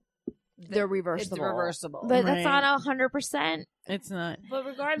They're reversible. It's reversible. But Right. that's not 100%. It's not. But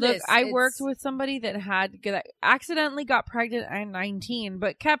regardless, Look, I worked it's- with somebody that accidentally got pregnant at 19,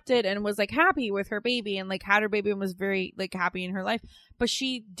 but kept it and was like happy with her baby and like had her baby and was very like happy in her life. But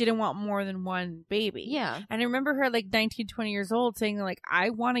she didn't want more than one baby. Yeah. And I remember her like 19, 20 years old saying like,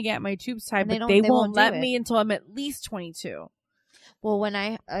 I want to get my tubes tied, And they but don't- they they won't won't do let it. me until I'm at least 22. Well, when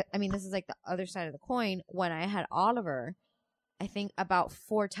I mean, this is like the other side of the coin. When I had Oliver, I think about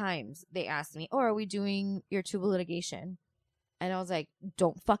 4 times they asked me, oh, are we doing your tubal litigation? And I was like,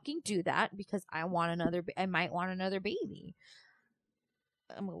 don't fucking do that because I might want another baby.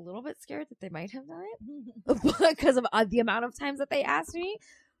 I'm a little bit scared that they might have done it because of the amount of times that they asked me.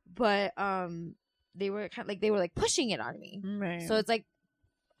 But they were kind of like, they were like pushing it on me. Right. So it's like,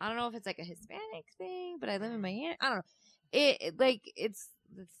 I don't know if it's like a Hispanic thing, but I live in Miami. I don't know. It's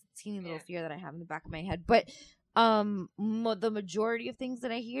this teeny little fear that I have in the back of my head. But the majority of things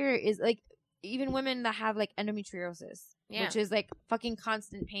that I hear is like even women that have like endometriosis, which is like fucking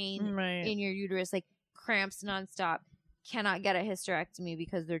constant pain Right. in your uterus, like cramps nonstop, cannot get a hysterectomy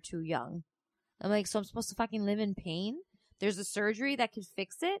because they're too young. I'm like, so I'm supposed to fucking live in pain? There's a surgery that could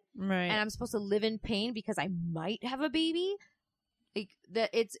fix it, Right. and I'm supposed to live in pain because I might have a baby? Like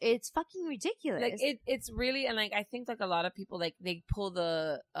it's fucking ridiculous. like it's really, and like I think like a lot of people like they pull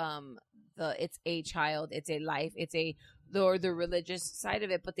the it's a child, it's a life, it's a or the religious side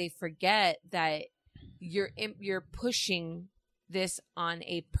of it, but they forget that you're pushing this on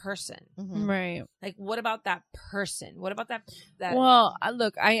a person. Mhm. Right. Like, what about that person? What about that? Well,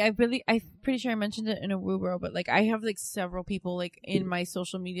 look, I'm pretty sure I mentioned it in a woo bro, but like I have like several people like in my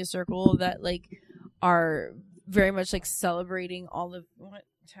social media circle that like are very much like celebrating all of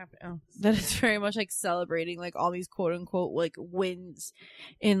what's happening. Oh, that is very much like celebrating like all these quote unquote like wins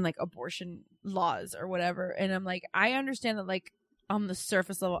in like abortion laws or whatever. And I'm like, I understand that like on the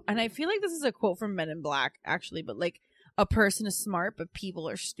surface level, and I feel like this is a quote from Men in Black actually, but like a person is smart, but people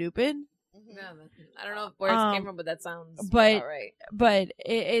are stupid. Yeah, I don't know where it came from, but that sounds but about right. But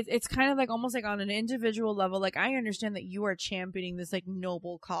it's kind of like almost like on an individual level. Like I understand that you are championing this like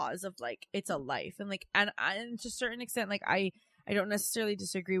noble cause of like it's a life, and like and to a certain extent, like I don't necessarily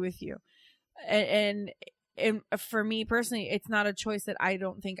disagree with you, and for me personally, it's not a choice that I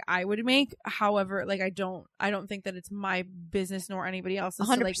don't think I would make. However, like I don't think that it's my business nor anybody else's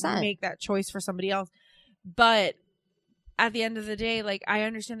 100%. To like make that choice for somebody else. But at the end of the day, like I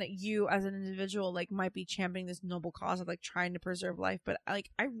understand that you as an individual like might be championing this noble cause of like trying to preserve life, but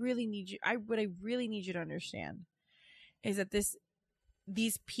like I really need you to understand is that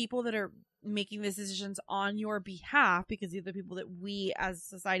these people that are making these decisions on your behalf, because these are the people that we as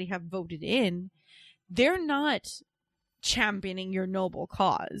society have voted in, they're not championing your noble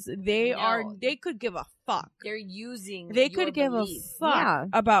cause. They could give a fuck. They could give a fuck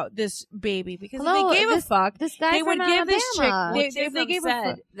about this baby because if they gave a fuck, this guy they would from give Alabama. this chick. They gave a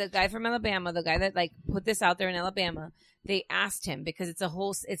fuck. The guy from Alabama, the guy that like put this out there in Alabama, they asked him because it's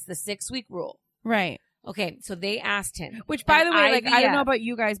the 6-week rule, right? Okay, so they asked him. Which, by the way, like I don't know about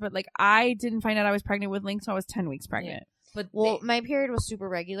you guys, but like I didn't find out I was pregnant with Link, so I was 10 weeks pregnant. Yeah. But my period was super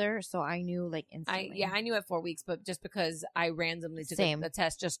regular, so I knew like instantly. I knew at 4 weeks, but just because I randomly took the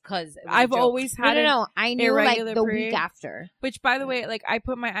test, just because I've always had I knew like the week after. Which, by the way, like I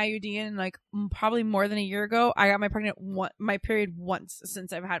put my IUD in like probably more than a year ago. I got my period once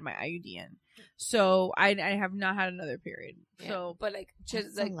since I've had my IUD in, so I have not had another period. Yeah. So, but like,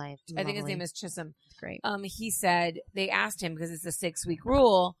 I think his name is Chisholm. Great. He said they asked him because it's a 6-week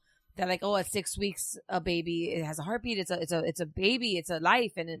rule. They're like, oh, at 6 weeks, a baby, it has a heartbeat. It's a baby. It's a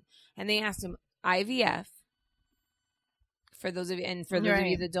life. And they asked him IVF. For those of you, of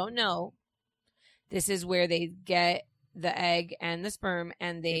you that don't know, this is where they get the egg and the sperm,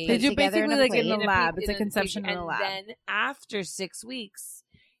 and they do basically like in the lab. It's a conception in the lab. And then after 6 weeks,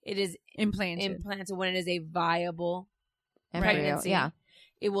 it is implanted when it is a viable pregnancy. Yeah,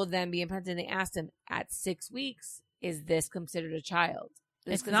 it will then be implanted. And they asked him at 6 weeks, is this considered a child?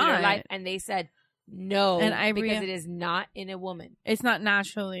 It's not. Life. And they said no, because it is not in a woman. It's not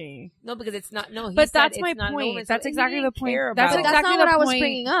naturally. No, because it's not. No, but that's my point. That's exactly the point. That's not what I was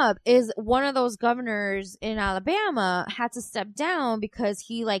bringing up. Is one of those governors in Alabama had to step down because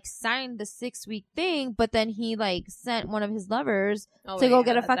he like signed the 6-week thing, but then he like sent one of his lovers to go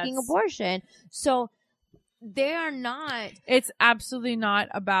get a fucking abortion. So they are not. It's absolutely not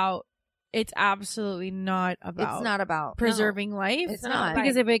about. It's not about preserving life. It's not.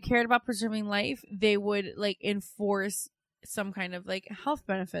 Because if it cared about preserving life, they would like enforce some kind of like health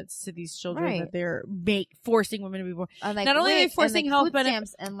benefits to these children that they're forcing women to be born. Like not only are they forcing like health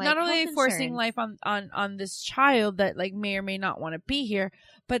benefits, and like not only are they forcing insurance. life on this child that like may or may not want to be here,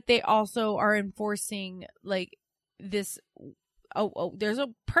 but they also are enforcing like this. There's a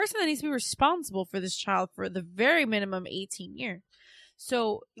person that needs to be responsible for this child for the very minimum 18 years.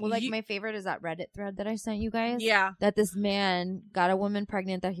 So, my favorite is that Reddit thread that I sent you guys. Yeah. That this man got a woman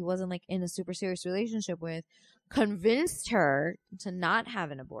pregnant that he wasn't like in a super serious relationship with, convinced her to not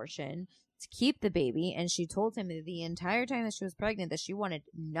have an abortion, to keep the baby, and she told him the entire time that she was pregnant that she wanted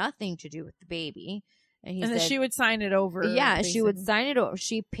nothing to do with the baby. And said, that she would sign it over. Yeah, basically. She would sign it over.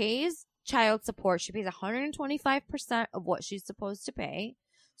 She pays child support. She pays 125% of what she's supposed to pay.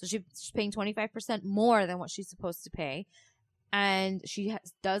 So she's paying 25% more than what she's supposed to pay. And she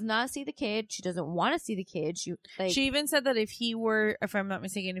does not see the kid. She doesn't want to see the kid. She even said that if I'm not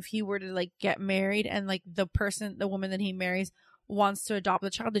mistaken, if he were to like get married and like the woman that he marries wants to adopt the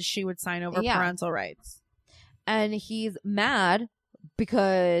child, that she would sign over parental rights. And he's mad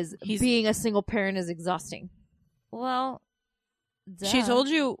because being a single parent is exhausting. Well, duh. She told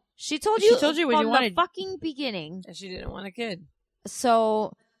you what from you wanted. The fucking beginning. And she didn't want a kid.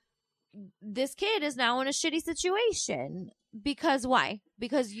 So this kid is now in a shitty situation. Because why?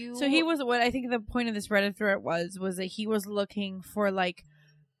 Because So he was, what I think the point of this Reddit thread was that he was looking for like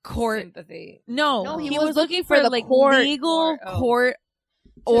court sympathy. No, he was looking for the like legal court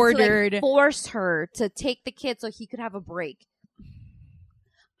ordered to like force her to take the kid so he could have a break.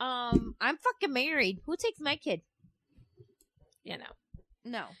 I'm fucking married. Who takes my kid? Yeah,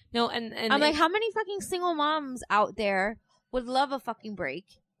 no, and I'm like, how many fucking single moms out there would love a fucking break?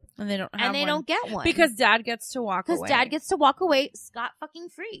 And they don't have don't get one. Because dad gets to walk away. Because dad gets to walk away scot fucking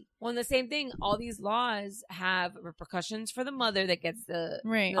free. Well, and the same thing, all these laws have repercussions for the mother that gets the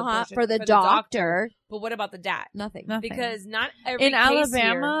abortion, for the doctor. But what about the dad? Nothing. Because not every in case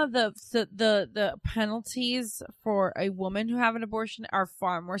Alabama, here, the penalties for a woman who have an abortion are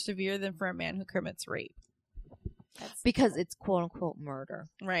far more severe than for a man who commits rape. Because it's quote unquote murder.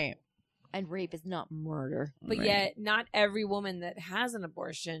 Right. And rape is not murder. But yet, not every woman that has an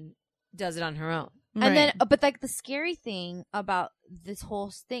abortion does it on her own. And then, but like the scary thing about this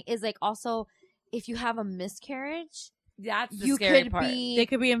whole thing is like also if you have a miscarriage, that's the you scary could part. They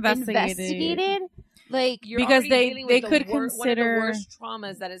could be investigated. Like because they could consider one of the worst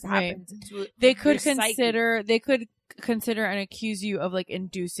traumas that has happened. To they could your consider psyche. they could consider and accuse you of like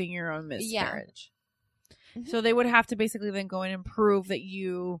inducing your own miscarriage. Yeah. So they would have to basically then go in and prove that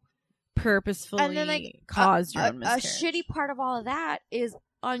you purposefully and then like caused your own a miscarriage. shitty part of all of that is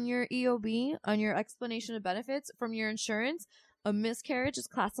on your EOB, on your explanation of benefits from your insurance, a miscarriage is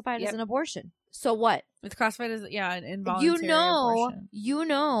classified as an abortion. So what? It's classified as an involuntary abortion. You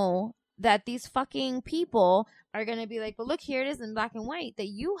know that these fucking people are gonna be like, well, look, here it is in black and white that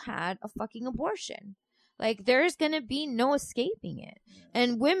you had a fucking abortion. Like, there's gonna be no escaping it.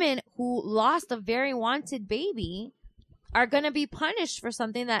 And women who lost a very wanted baby are gonna be punished for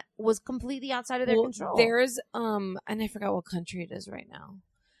something that was completely outside of their control. There's and I forgot what country it is right now.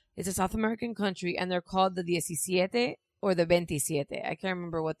 It's a South American country, and they're called the 17 or the 27. I can't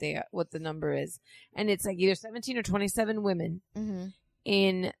remember what the number is. And it's like either 17 or 27 women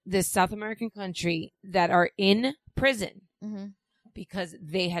in this South American country that are in prison because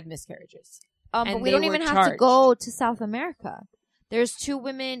they had miscarriages. But we don't even have to go to South America. There's some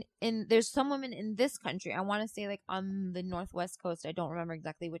women in this country. I want to say like on the Northwest coast. I don't remember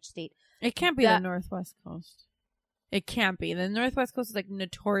exactly which state. It can't be the Northwest coast. It can't be. The Northwest coast is like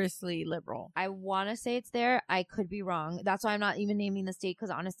notoriously liberal. I want to say it's there. I could be wrong. That's why I'm not even naming the state because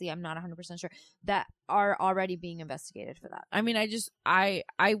honestly, I'm not 100% sure that are already being investigated for that. I mean, I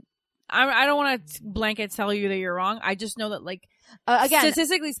don't want to blanket tell you that you're wrong. I just know that like again,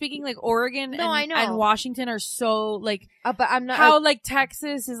 statistically speaking, like Oregon and Washington are so like, but I'm not how like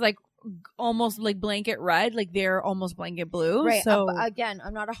Texas is like almost like blanket red, like they're almost blanket blue. Right. So again,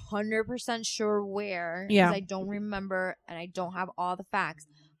 I'm not 100% sure where because I don't remember and I don't have all the facts.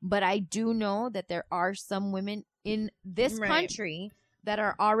 But I do know that there are some women in this country that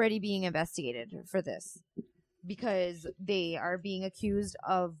are already being investigated for this because they are being accused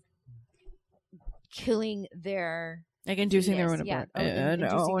of killing their like inducing their own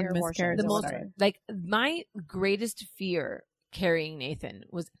miscarriage. The most like my greatest fear carrying Nathan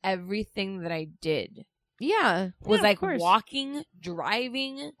was everything that I did. Yeah. Was like walking,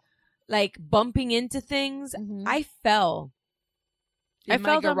 driving, like bumping into things. I fell. I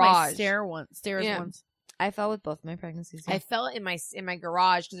fell down my stairs once. I fell with both my pregnancies. I fell in my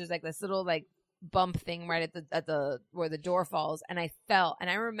garage because there's like this little like bump thing right at the where the door falls, and I fell. And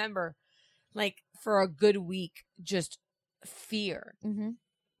I remember like for a good week just fear.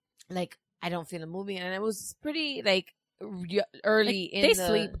 Like I don't feel it moving, and it was pretty like early like, they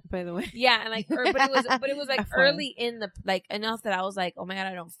sleep, by the way. Yeah, and like but it was like early in the like enough that I was like, oh my god,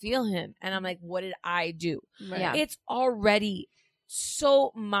 I don't feel him, and I'm like, what did I do? Yeah. It's already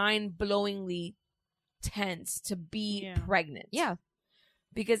so mind-blowingly tense to be pregnant. Yeah.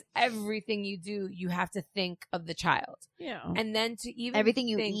 Because everything you do, you have to think of the child. Yeah. And then to even everything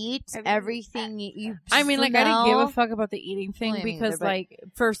you eat, everything you I mean, like, I didn't give a fuck about the eating thing because, either, like,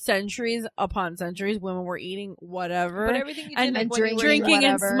 for centuries upon centuries, women were eating whatever. But everything you and did, like, drinking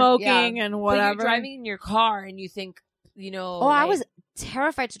and smoking and whatever. But you're driving in your car and you think, you know. Oh, I was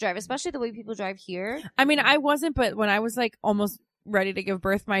terrified to drive, especially the way people drive here. I mean, I wasn't, but when I was, like, almost ready to give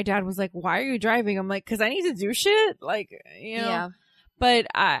birth, my dad was like, why are you driving? I'm like, because I need to do shit. Like, you know. Yeah. But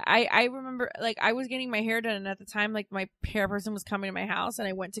I remember, like, I was getting my hair done, and at the time, like, my hair person was coming to my house, and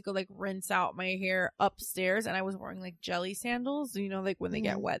I went to go, like, rinse out my hair upstairs, and I was wearing, like, jelly sandals. You know, like, when they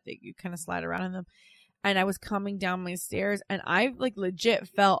get wet, you kind of slide around in them. And I was coming down my stairs, and I, like, legit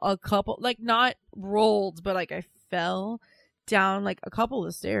fell a couple, like, not rolled, but, like, I fell down, like, a couple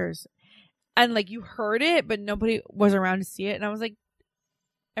of stairs. And, like, you heard it, but nobody was around to see it. And I was like,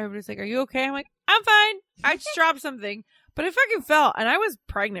 everybody's like, are you okay? I'm like, I'm fine. I just dropped something. But I fucking fell, and I was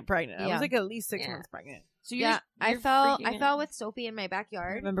pregnant. I was like at least 6 months pregnant. So I fell with Sophie in my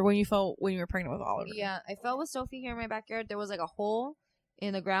backyard. Remember when you fell when you were pregnant with Oliver? Yeah, I fell with Sophie here in my backyard. There was like a hole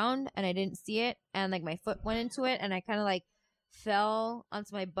in the ground, and I didn't see it, and like my foot went into it, and I kind of like fell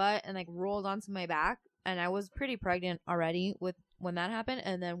onto my butt and like rolled onto my back, and I was pretty pregnant already with when that happened.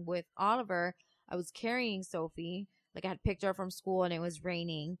 And then with Oliver, I was carrying Sophie. Like I had picked her up from school, and it was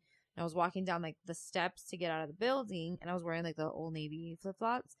raining. I was walking down like the steps to get out of the building, and I was wearing like the Old Navy flip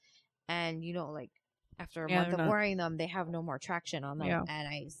flops, and you know, like after a month of wearing them, they have no more traction on them. Yeah. And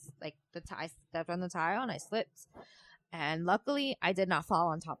I stepped on the tile and I slipped, and luckily I did not fall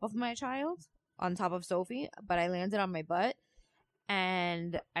on top of my child, on top of Sophie, but I landed on my butt.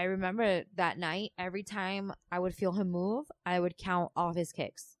 And I remember that night, every time I would feel him move, I would count all of his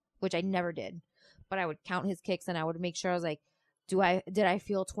kicks, which I never did, but I would count his kicks, and I would make sure I was like, did I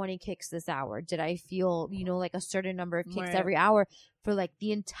feel 20 kicks this hour? Did I feel, like a certain number of kicks Right. every hour for like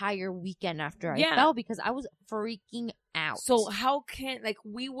the entire weekend after I fell, because I was freaking out. So how can, like,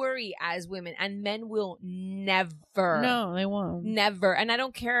 we worry as women, and men will never. No, they won't. Never. And I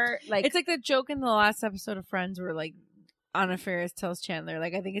don't care. Like, it's like the joke in the last episode of Friends where like Anna Faris tells Chandler,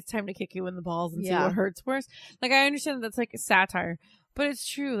 like, I think it's time to kick you in the balls and see what hurts worse. Like, I understand that's like a satire, but it's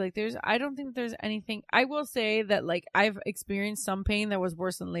true. Like, I don't think there's anything. I will say that, like, I've experienced some pain that was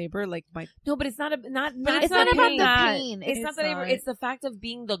worse than labor. Like, no, but it's not it's not about the pain. It's not the labor. It's the fact of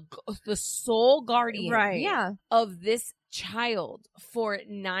being the sole guardian, right? Yeah, of this child for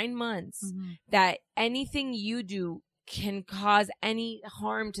 9 months. Mm-hmm. That anything you do can cause any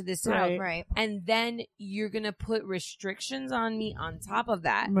harm to this child, right? And then you're gonna put restrictions on me on top of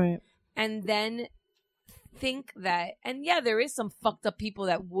that, right? And then think that, and yeah, there is some fucked up people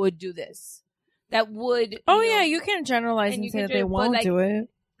that would do this, that would. You can't generalize and say that they won't do it.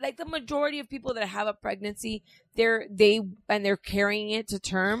 Like the majority of people that have a pregnancy, they're carrying it to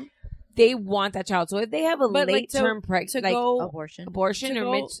term. They want that child. So if they have a late term pregnancy, like abortion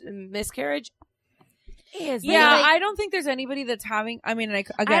or miscarriage. I don't think there's anybody that's having, I mean, I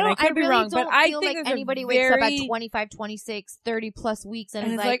could be wrong, but I think like anybody wakes up at 25, 26, 30 plus weeks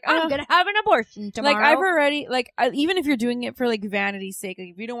and is like, I'm going to have an abortion tomorrow. Like, I've already, like, even if you're doing it for, like, vanity's sake, like,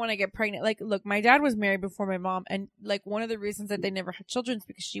 if you don't want to get pregnant, like, look, my dad was married before my mom, and, like, one of the reasons that they never had children is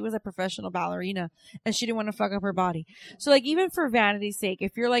because she was a professional ballerina, and she didn't want to fuck up her body. So, like, even for vanity's sake,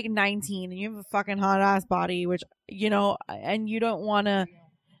 if you're, like, 19 and you have a fucking hot-ass body, which, and you don't want to,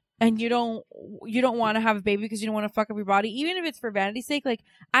 and you don't want to have a baby because you don't want to fuck up your body, even if it's for vanity's sake, like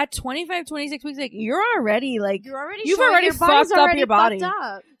at 25, 26 weeks, like you've already fucked up your body.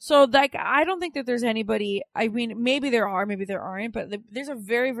 So like, I don't think that there's anybody, I mean, maybe there are, maybe there aren't, but there's a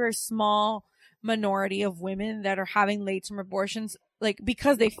very, very small minority of women that are having late term abortions, like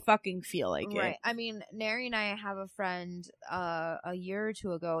because they fucking feel like it. Right. I mean, Nary and I have a friend a year or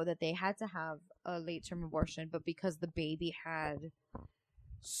two ago that they had to have a late term abortion, but because the baby had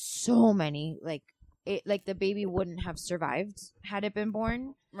so many, like the baby wouldn't have survived had it been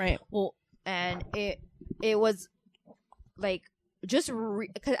born. Right. Well, and it was like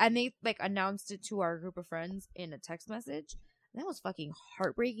and they like announced it to our group of friends in a text message. That was fucking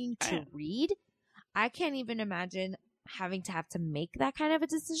heartbreaking to read. I can't even imagine having to make that kind of a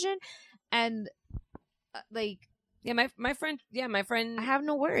decision. And my friend, I have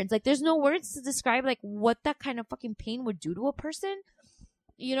no words. Like, there's no words to describe like what that kind of fucking pain would do to a person.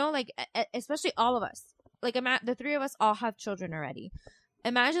 Like, especially all of us. Like, the three of us all have children already.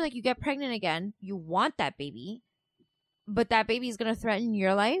 Imagine, like, you get pregnant again. You want that baby, but that baby is going to threaten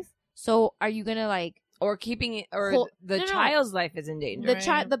your life. So are you going to, like... Or keeping it... Or the child's life is in danger.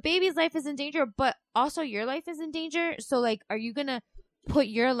 The baby's life is in danger, but also your life is in danger. So, like, are you going to put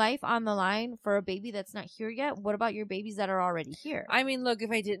your life on the line for a baby that's not here yet? What about your babies that are already here? I mean, look, if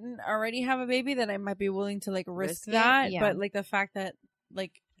I didn't already have a baby, then I might be willing to, like, risk that. Yeah. But, like, the fact that...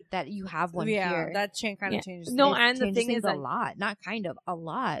 like that you have one here, that kind of changes. No, and the thing is a lot, not kind of a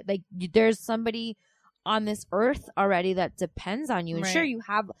lot. Like, there's somebody on this earth already that depends on you, and sure, you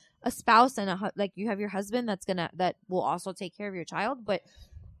have a spouse and like you have your husband that will also take care of your child, but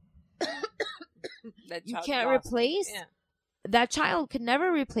you can't replace that child. Could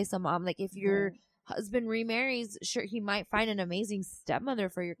never replace a mom. Like, if your husband remarries, sure, he might find an amazing stepmother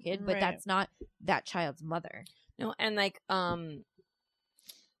for your kid, but that's not that child's mother. No, and like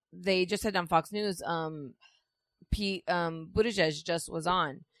they just said on Fox News, Buttigieg just was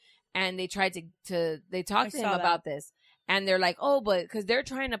on, and they tried they talked to him about this, and they're like, oh, but because they're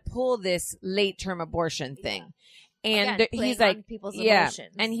trying to pull this late term abortion thing. And he's like, people's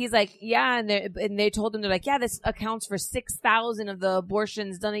emotions. And he's like, yeah, and they told him, they're like, yeah, this accounts for 6,000 of the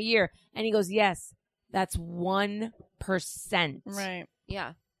abortions done a year, and he goes, yes, that's 1%, right?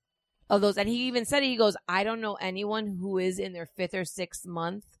 Yeah. Of those, and he even said, he goes, I don't know anyone who is in their 5th or 6th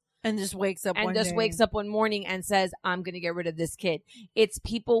month and just wakes up one morning and says, I'm going to get rid of this kid. It's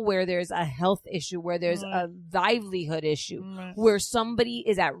people where there's a health issue, where there's a livelihood issue, where somebody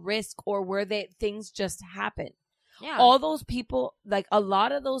is at risk, or where things just happen. Yeah. All those people, like a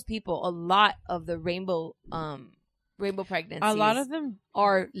lot of the rainbow pregnancies, a lot of them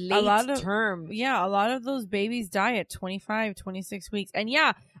are late term. Yeah, a lot of those babies die at 25, 26 weeks. And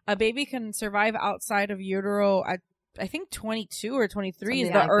yeah, a baby can survive outside of utero at, I think 22 or 23 is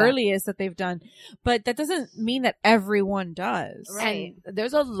the earliest that they've done. But that doesn't mean that everyone does. Right. And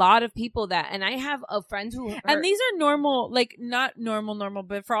there's a lot of people and I have a friend who... And these are normal, like not normal,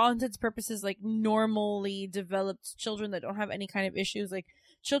 but for all intents and purposes, like normally developed children that don't have any kind of issues. Like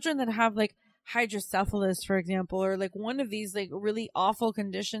children that have like hydrocephalus, for example, or like one of these like really awful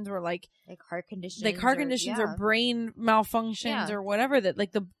conditions where like heart conditions, or brain malfunctions or whatever, that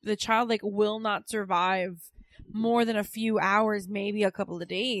like the child like will not survive more than a few hours, maybe a couple of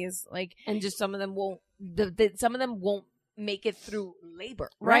days, like, and just some of them won't. Some of them won't make it through labor,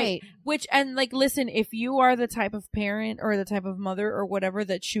 right? Which, and like, listen, if you are the type of parent or the type of mother or whatever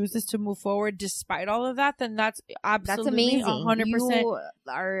that chooses to move forward despite all of that, then that's absolutely amazing. 100%. You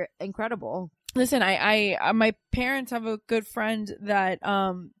are incredible. Listen, I my parents have a good friend that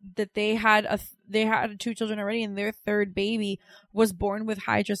they had two children already, and their third baby was born with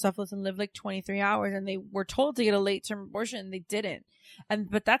hydrocephalus and lived like 23 hours, and they were told to get a late term abortion, and they didn't.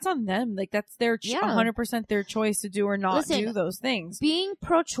 But that's on them. Like, that's their 100% their choice to do or not do those things. Being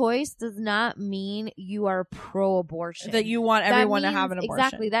pro-choice does not mean you are pro-abortion. That you want everyone to have an abortion.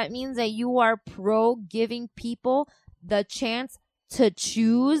 Exactly. That means that you are pro giving people the chance to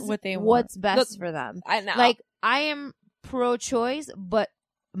choose what's best for them. Like, I am pro-choice, but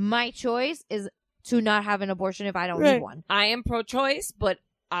my choice is to not have an abortion if I don't need one. I am pro-choice, but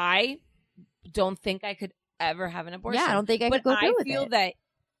I don't think I could ever have an abortion. Yeah, I don't think I could go through with it. I feel that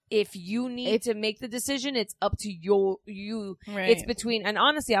if you need to make the decision, it's up to you. Right. It's between, and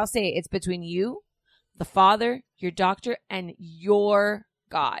honestly, I'll say it's between you, the father, your doctor, and your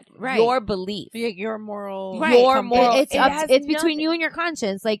God, your belief, your moral, your moral. It's between you and your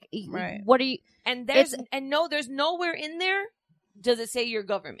conscience. Like, what are you? And there's nowhere in there does it say your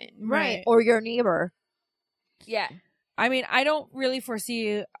government, right, or your neighbor. Yeah, I mean, I don't really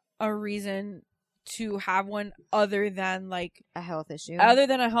foresee a reason to have one other than like a health issue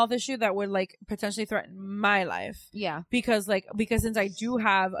that would like potentially threaten my life. Yeah, because since I do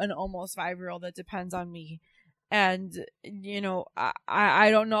have an almost 5-year-old that depends on me. And, you know,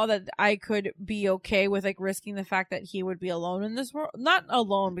 I don't know that I could be okay with, like, risking the fact that he would be alone in this world. Not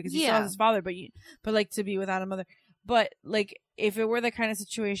alone, because he still has his father, but like, to be without a mother. But, like, if it were the kind of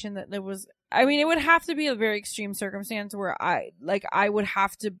situation that there was... I mean, it would have to be a very extreme circumstance where I would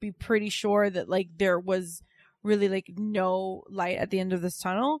have to be pretty sure that, like, there was really, like, no light at the end of this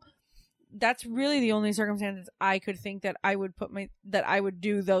tunnel. That's really the only circumstances I could think that I would that I would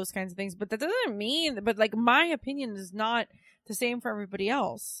do those kinds of things. But that doesn't mean, but like, my opinion is not the same for everybody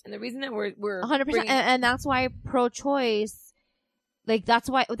else. And the reason that we're 100%, and that's why pro-choice, like, that's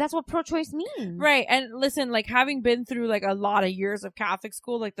what pro-choice means. Right. And listen, like, having been through like a lot of years of Catholic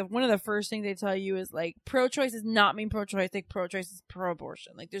school, like one of the first things they tell you is like, pro-choice does not mean pro-choice. Like, pro-choice is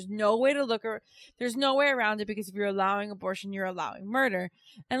pro-abortion. Like, there's no way around it, because if you're allowing abortion, you're allowing murder.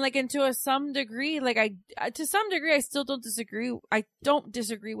 And like, and to some degree, like, I still don't disagree. I don't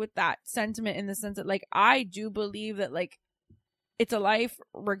disagree with that sentiment, in the sense that, like, I do believe that, like, it's a life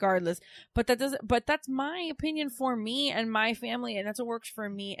regardless, but that's my opinion for me and my family, and that's what works for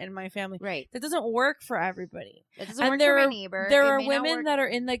me and my family. Right. That doesn't work for everybody. It doesn't work for my neighbor. There are women that are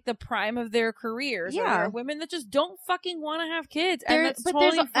in like the prime of their careers. Yeah. Or there are women that just don't fucking want to have kids. And that's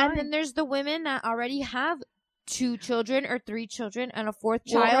totally fine. And then there's the women that already have 2 children or 3 children, and a 4th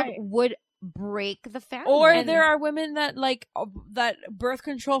child would break the family. Or there are women that like that birth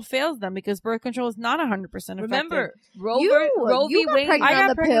control fails them, because birth control is not 100% effective. Remember, Roe v. Wade. I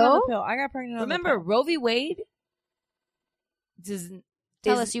got pregnant on the pill. I got pregnant on the pill. Remember, Roe v. Wade.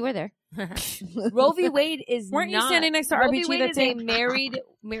 Tell us you were there. Roe v. Wade is Weren't not, you standing next to Roe RBG v. Wade that is day?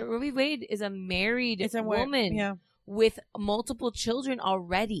 Roe v. Wade is a married woman, yeah, with multiple children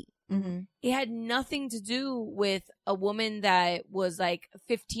already. Mm-hmm. It had nothing to do with a woman that was like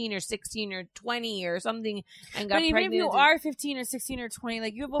 15 or 16 or 20 or something and got pregnant. But even if you are 15 or 16 or 20,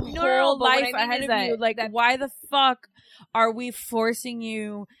 like, you have a whole life ahead of you. Like, why the fuck are we forcing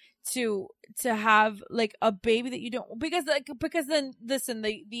you to have like a baby that you don't, because then listen,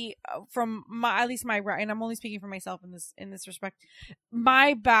 the from my, at least my, and I'm only speaking for myself in this respect,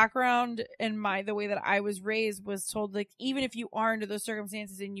 my background and the way that I was raised was told, like, even if you are under those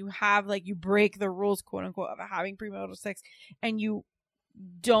circumstances and you have, like, you break the rules, quote unquote, of having premarital sex, and you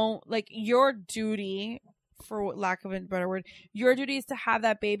don't, like, your duty, for lack of a better word, your duty is to have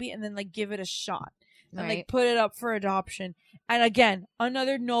that baby and then, like, give it a shot. And like put it up for adoption. And again,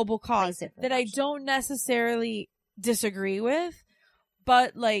 another noble cause that I don't necessarily disagree with,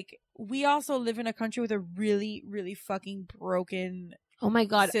 but like, we also live in a country with a really, really fucking broken, oh my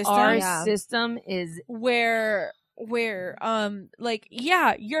god, system. Our system is where like,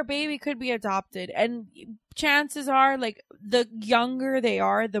 yeah, your baby could be adopted, and chances are, like, the younger they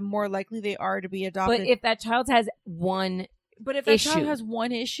are, the more likely they are to be adopted. But if that child has one child has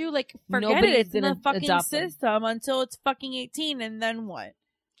one issue, like, forget it. It's in the fucking system until it's fucking 18, and then what?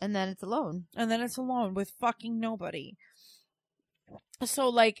 And then it's alone. And then it's alone with fucking nobody. So,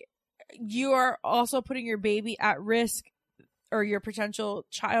 like, you are also putting your baby at risk, or your potential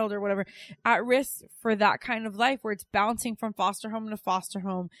child or whatever at risk for that kind of life where it's bouncing from foster home to foster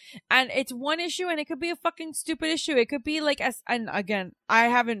home. And it's one issue, and it could be a fucking stupid issue. It could be like, and again, I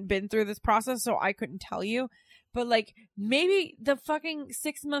haven't been through this process, so I couldn't tell you, but like maybe the fucking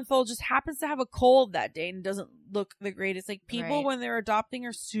 6-month-old just happens to have a cold that day and doesn't look the greatest. Like people when they're adopting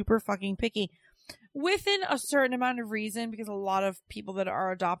are super fucking picky within a certain amount of reason, because a lot of people that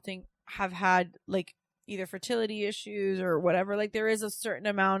are adopting have had like either fertility issues or whatever. Like there is a certain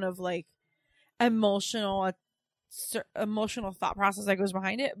amount of like emotional thought process that goes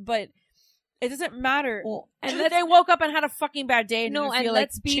behind it, but it doesn't matter. Well, and then they woke up and had a fucking bad day. And no, and feel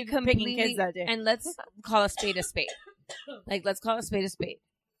let's like be completely picking kids that day. And let's call a spade a spade. Like let's call a spade a spade.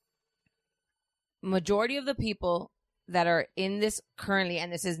 Majority of the people that are in this currently,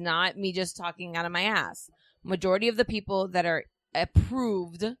 and this is not me just talking out of my ass. Majority of the people that are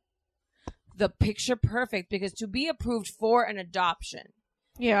approved, the picture perfect, because to be approved for an adoption,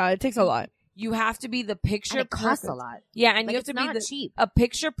 yeah, it takes a lot. You have to be the picture and it costs perfect. a lot. Yeah, and like, you have to be cheap. A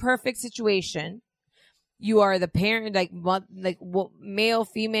picture perfect situation. You are the parent, like male,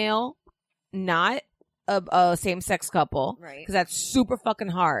 female, not a same sex couple, right? Because that's super fucking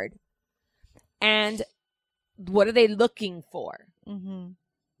hard. And what are they looking for? Mm-hmm.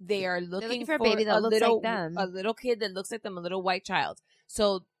 They are looking for a baby that looks like them, a little kid that looks like them, a little white child.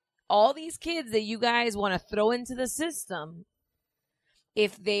 So all these kids that you guys want to throw into the system,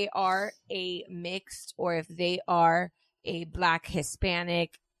 if they are a mixed or if they are a Black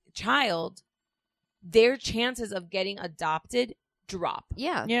Hispanic child, their chances of getting adopted drop.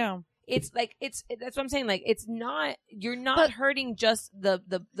 Yeah. Yeah. It's like that's what I'm saying. Like it's not, you're not hurting just the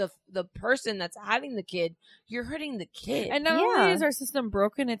person that's having the kid. You're hurting the kid. And not only is our system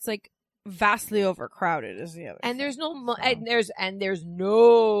broken, it's like vastly overcrowded is the other. And there's no and there's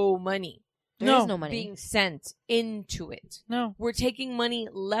no money. There's no money being sent into it. No. We're taking money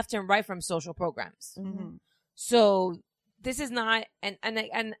left and right from social programs. Mm-hmm. So this is not, and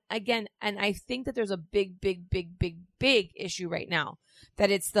again, and I think that there's a big issue right now,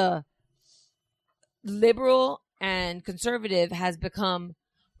 that it's the liberal and conservative has become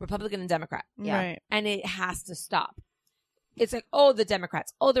Republican and Democrat. Yeah. Right. And it has to stop. It's like, oh, the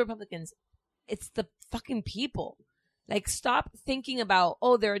Democrats, oh, the Republicans. It's the fucking people. Like, stop thinking about,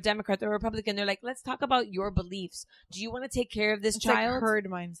 oh, they're a Democrat, they're a Republican. They're like, let's talk about your beliefs. Do you want to take care of this child? Like herd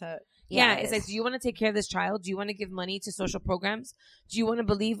mindset. Yeah, it's like, do you want to take care of this child? Do you want to give money to social programs? Do you want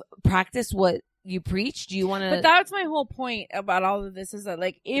to practice what you preach? Do you want to? But that's my whole point about all of this, is that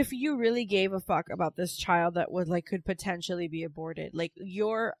like, if you really gave a fuck about this child that was like could potentially be aborted, like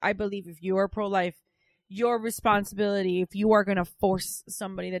I believe if you are pro-life, your responsibility, if you are going to force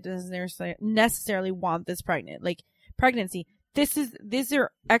somebody that doesn't necessarily want this pregnancy, these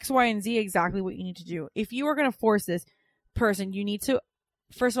are X, Y, and Z exactly what you need to do. If you are going to force this person, you need to,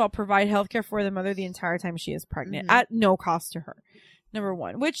 first of all, provide healthcare for the mother the entire time she is pregnant, at no cost to her. Number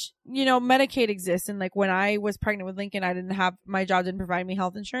one, which, Medicaid exists. And like when I was pregnant with Lincoln, my job didn't provide me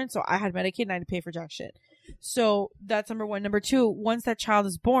health insurance. So I had Medicaid and I had to pay for jack shit. So that's number one. Number two, once that child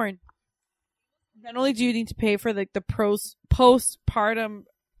is born, not only do you need to pay for like the postpartum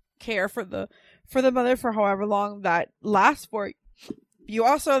care for the mother for however long that lasts for, you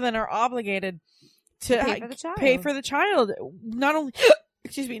also then are obligated to pay for the child. Not only,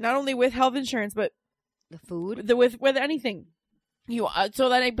 not only with health insurance, but the food, with anything. So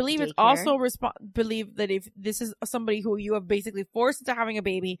that I believe it's also believe that if this is somebody who you have basically forced into having a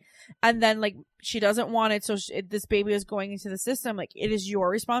baby, and then like she doesn't want it, so this baby is going into the system, like it is your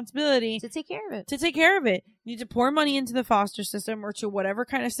responsibility to take care of it. You need to pour money into the foster system or to whatever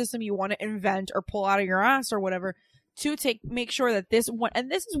kind of system you want to invent or pull out of your ass or whatever, to make sure that this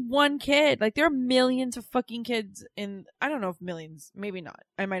is one kid. Like there are millions of fucking kids I don't know if millions, maybe not.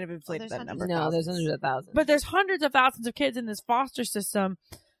 I might have inflated that number. No, there's hundreds of thousands. But there's hundreds of thousands of kids in this foster system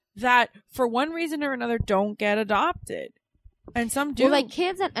that for one reason or another don't get adopted. And some do. Well, like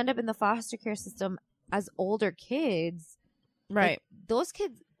kids that end up in the foster care system as older kids. Right. Like, those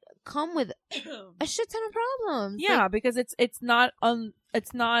kids come with a shit ton of problems. Yeah, like, because it's not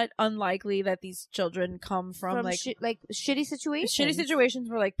unlikely that these children come from shitty situations. Shitty situations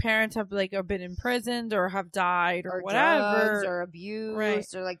where like parents have like been imprisoned or have died or whatever, or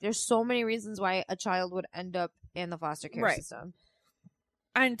abused, or like there's so many reasons why a child would end up in the foster care system.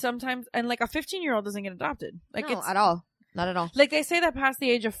 And sometimes, like a 15-year-old doesn't get adopted. Like no, at all. Not at all. Like they say that past the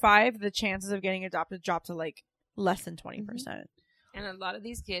age of 5, the chances of getting adopted drop to like less than 20%. And a lot of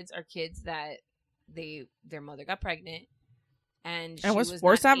these kids are kids that their mother got pregnant and she was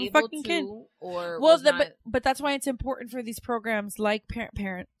forced to not have a able fucking kid. or Well, was not, but that's why it's important for these programs like Planned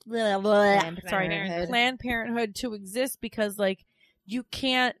Parenthood to exist, because like you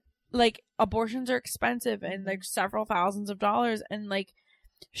can't, like, abortions are expensive and like several thousands of dollars, and like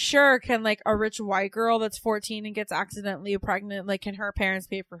sure, can like a rich white girl that's 14 and gets accidentally pregnant, like, can her parents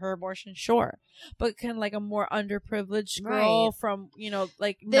pay for her abortion? Sure. But can like a more underprivileged girl from, you know,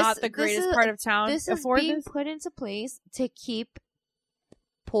 like not the greatest part of town afford this? This is being put into place to keep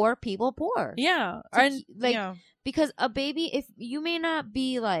poor people poor. Yeah. Because a baby, if you may not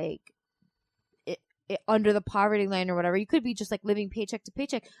be like under the poverty line or whatever, you could be just like living paycheck to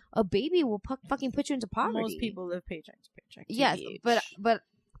paycheck. A baby will fucking put you into poverty. Most people live paycheck to paycheck. Yes, but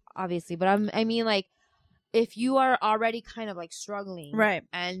obviously, but I mean, like, if you are already kind of like struggling, right,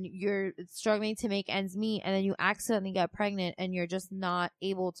 and you're struggling to make ends meet, and then you accidentally get pregnant and you're just not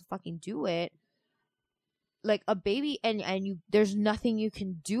able to fucking do it, like a baby, and you, there's nothing you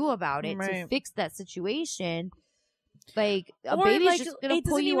can do about it to fix that situation. Like a baby's like, just gonna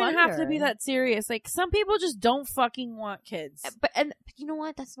pull you under. It doesn't even have to be that serious. Like some people just don't fucking want kids. But you know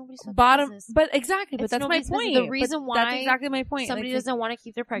what? That's nobody's fucking business. But exactly. But that's my point. The reason why that's exactly my point. Somebody doesn't want to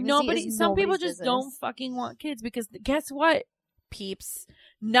keep their pregnancy. Some people just don't fucking want kids, because guess what, peeps?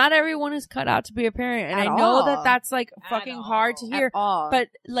 Not everyone is cut out to be a parent, and I know that that's like fucking hard to hear. But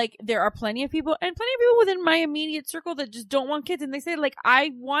like, there are plenty of people within my immediate circle that just don't want kids, and they say like,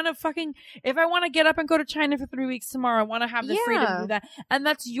 I want to fucking, if I want to get up and go to China for 3 weeks tomorrow, I want to have the freedom to do that, and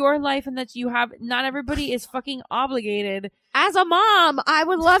that's your life, and that's you have. Not everybody is fucking obligated. As a mom, I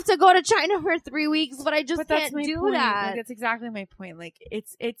would love to go to China for 3 weeks, but I just can't do that. Like, that's exactly my point. Like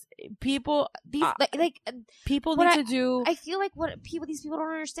it's people. People need to do. I feel like these people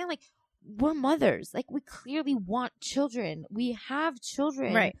don't understand. Like, we're mothers. Like, we clearly want children. We have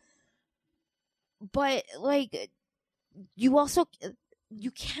children, right? But like, you also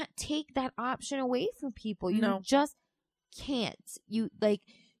you can't take that option away from people. You just can't.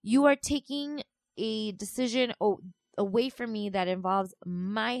 You are taking a decision away from me that involves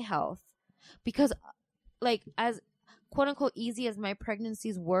my health, because like, as quote unquote easy as my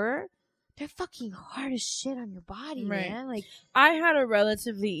pregnancies were, they're fucking hard as shit on your body, man. Like, I had a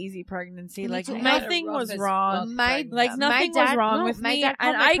relatively easy pregnancy. Like, nothing was wrong. Nothing was wrong with me. My dad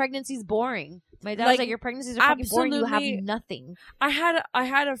called my pregnancies boring. My dad was like, your pregnancies are fucking boring. You have nothing. I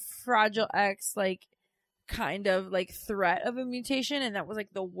had a Fragile X, like, kind of like threat of a mutation, and that was like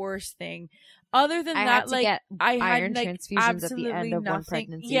the worst thing. Other than that, like, I had like transfusions at the end of one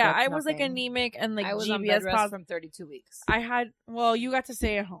pregnancy. Yeah, I was like anemic and like I was GBS on bed rest from 32 weeks. You got to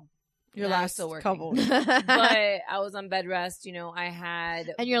stay at home. Your last couple. But I was on bed rest. You know, I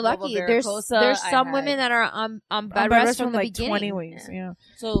had, and you're lucky. There's some women that are on bed rest from the like beginning. 20 weeks. Yeah.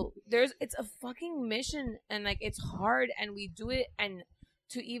 So it's a fucking mission, and like, it's hard, and we do it, and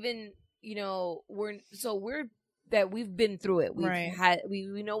to even, you know, we've been through it.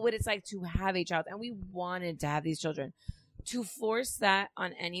 We know what it's like to have a child, and we wanted to have these children. To force that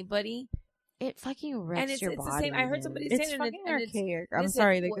on anybody, it fucking wrecks your body. It's the same. I heard somebody say it's fucking archaic. I'm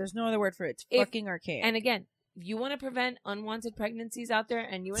sorry, like, there's no other word for it. It's fucking archaic. And again, if you want to prevent unwanted pregnancies out there,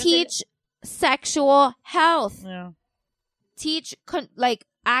 and you want teach sexual health, teach like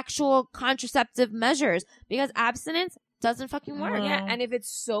actual contraceptive measures, because abstinence doesn't fucking work. Yeah, and if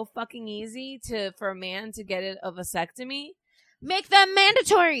it's so fucking easy for a man to get a vasectomy, make them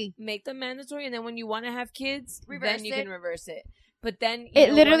mandatory. And then when you want to have kids, then you can reverse it. But then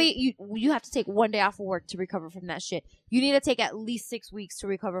you have to take 1 day off of work to recover from that shit. You need to take at least 6 weeks to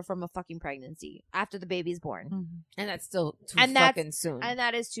recover from a fucking pregnancy after the baby's born. Mm-hmm. And that's still fucking soon. And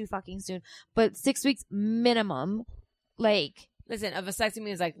that is too fucking soon. But 6 weeks minimum, like, listen, a vasectomy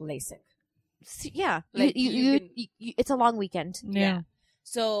is like LASIK. Yeah, like it's a long weekend. Yeah.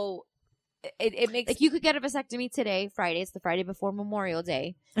 So it makes, like, you could get a vasectomy today, Friday. It's the Friday before Memorial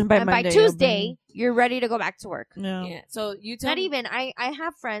Day, and by Tuesday you're ready to go back to work. Yeah. So you tell not even. I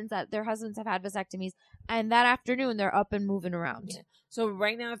have friends that their husbands have had vasectomies, and that afternoon they're up and moving around. Yeah. So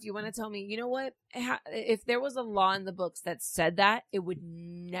right now, if you want to tell me, you know what? If there was a law in the books that said that, it would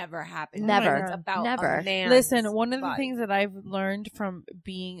never happen. Never. It's about never. A man's Listen, one of the body. things that I've learned from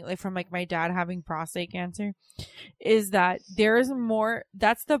being like, from like my dad having prostate cancer, is that there is more.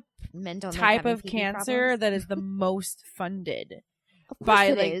 That's the type of cancer that is the most funded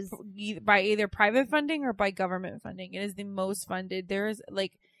by by either private funding or by government funding. It is the most funded. There is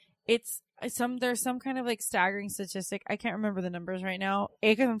like, there's some kind of like staggering statistic. I can't remember the numbers right now.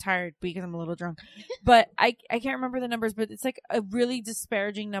 Because I'm tired, because I'm a little drunk. But I can't remember the numbers, but it's like a really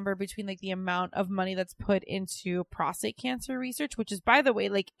disparaging number between like the amount of money that's put into prostate cancer research, which is, by the way,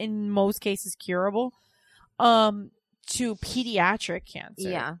 like in most cases curable, to pediatric cancer.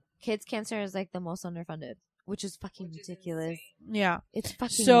 Yeah. Kids cancer is like the most underfunded, which is fucking ridiculous. Yeah. It's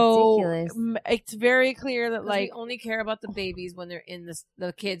fucking So ridiculous. it's very clear that Like, like we only care about the babies when they're in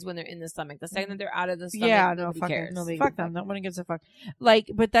the kids when they're in the stomach. The second that they're out of the stomach, yeah, no, nobody fuck cares. them. Fuck them. Nobody gives a fuck. Like,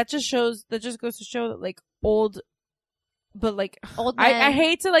 but that just goes to show that like old Old I men.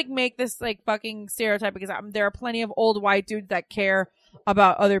 hate to like make this like fucking stereotype because there are plenty of old white dudes that care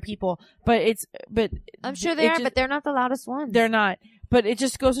about other people, but I'm sure they are, but they're not the loudest ones. they're not. But it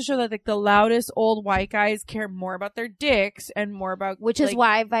just goes to show that like the loudest old white guys care more about their dicks and more about which is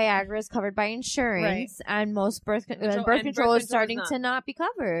why Viagra is covered by insurance, and most birth control is starting to not be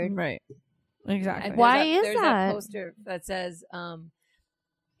covered. Right. Exactly. And Why there's is that? that poster that says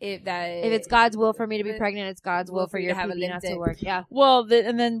if it's God's will for me to be pregnant, it's God's will for your PB not to work. Yeah. Well,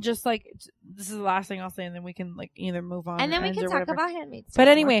 and then just like this is the last thing I'll say, and then we can like either move on, And then we end can or talk whatever. about Handmaid's But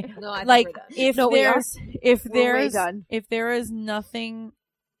Tale anyway, more. No, I think like we're done. if there is nothing,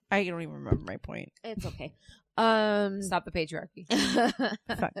 I don't even remember my point. It's okay. Stop the patriarchy.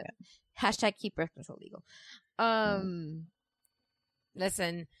 Fuck that. Hashtag keep birth control legal.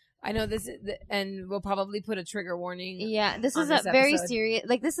 Listen, I know this is, and we'll probably put a trigger warning. Yeah, this on is this a very episode. serious.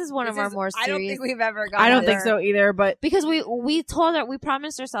 Like this is one This of our is- more serious. I don't think we've ever gone I don't there. think so either. But because we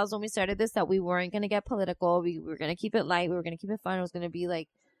promised ourselves when we started this that we weren't going to get political. We were going to keep it light. We were going to keep it fun. It was going to be like,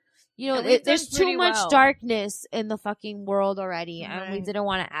 you know, And we've there's done too pretty much well. darkness in the fucking world already, and we Right. didn't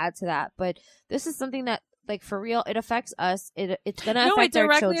want to add to that. But this is something that, like, for real, it affects us. It's going to no, it affect our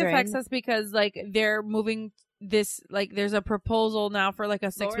directly children. affects us because like they're moving this like there's a proposal now for like a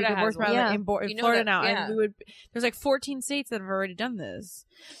 6-week Florida has abortion one. ban Yeah. in You know Florida that- now, yeah. and there's like 14 states that have already done this.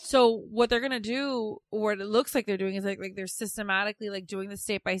 So what they're gonna do, or what it looks like they're doing, is like they're systematically like doing this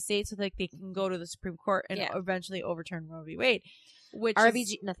state by state, so like they can go to the Supreme Court and Yeah. eventually overturn Roe v. Wade. Which RBG,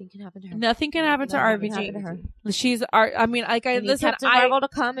 is, nothing can happen to her. nothing can happen to Nothing can RBG. happen to her. She's I mean, like I You need listen. Captain Marvel to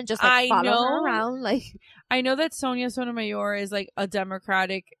come and just like I follow know. her around, like I know that Sonia Sotomayor is like a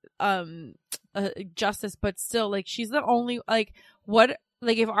Democratic justice, but still, like she's the only like what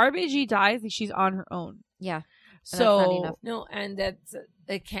like if RBG dies, like, she's on her own. yeah. So that's not enough. No, and that's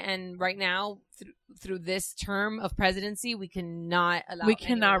it can right now through this term of presidency, we cannot allow. we anyone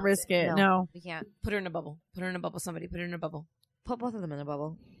cannot else risk in. it. No. We can't Put her in a bubble. Put her in a bubble. Somebody put her in a bubble. put both of them in a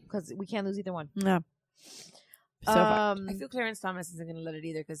bubble because we can't lose either one. No. So fucked. I feel Clarence Thomas isn't going to let it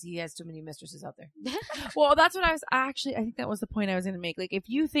either because he has too many mistresses out there. Well, that's what I think that was the point I was going to make. Like, if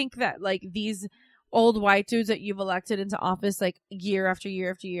you think that like these old white dudes that you've elected into office like year after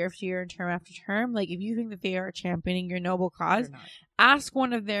year after year after year and term after term, like if you think that they are championing your noble cause, ask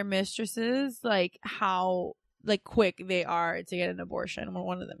one of their mistresses like how like quick they are to get an abortion when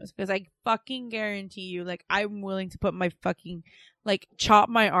one of them is, because I fucking guarantee you, like I'm willing to put my fucking like chop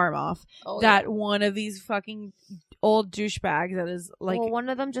my arm off that one of these fucking old douchebags that is like well, one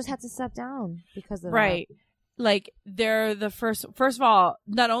of them just had to step down because of right. Like they're the first of all,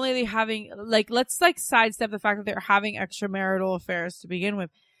 not only are they having like let's like sidestep the fact that they're having extramarital affairs to begin with.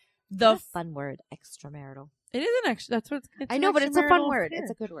 that. What a fun word, extramarital. It is an extra. That's what it's I know, but it's a fun extramarital word. affair.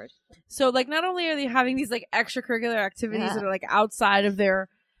 It's a good word. So like not only are they having these like extracurricular activities Yeah. that are like outside of their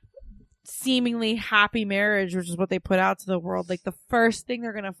seemingly happy marriage, which is what they put out to the world, like the first thing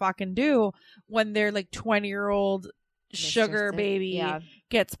they're gonna fucking do when their like 20-year-old sugar Mistresses. baby Yeah.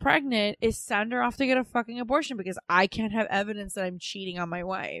 gets pregnant is send her off to get a fucking abortion because I can't have evidence that I'm cheating on my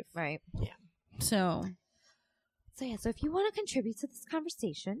wife. Right. So So yeah, so if you want to contribute to this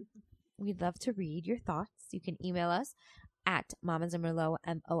conversation, we'd love to read your thoughts. You can email us at mamasandmerlot,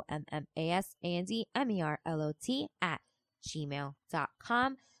 MOMMASANDMERLOT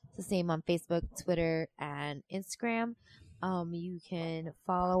 @gmail.com. It's the same on Facebook, Twitter, and Instagram. You can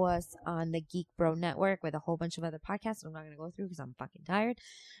follow us on the Geek Bro Network with a whole bunch of other podcasts that I'm not going to go through because I'm fucking tired.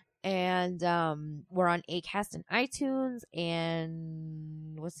 And we're on Acast and iTunes.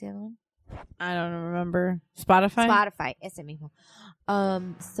 And what's the other one? I don't remember. Spotify? Ese mismo.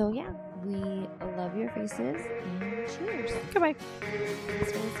 So yeah, we love your faces and cheers. Goodbye.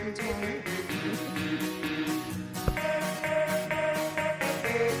 Thanks for listening to our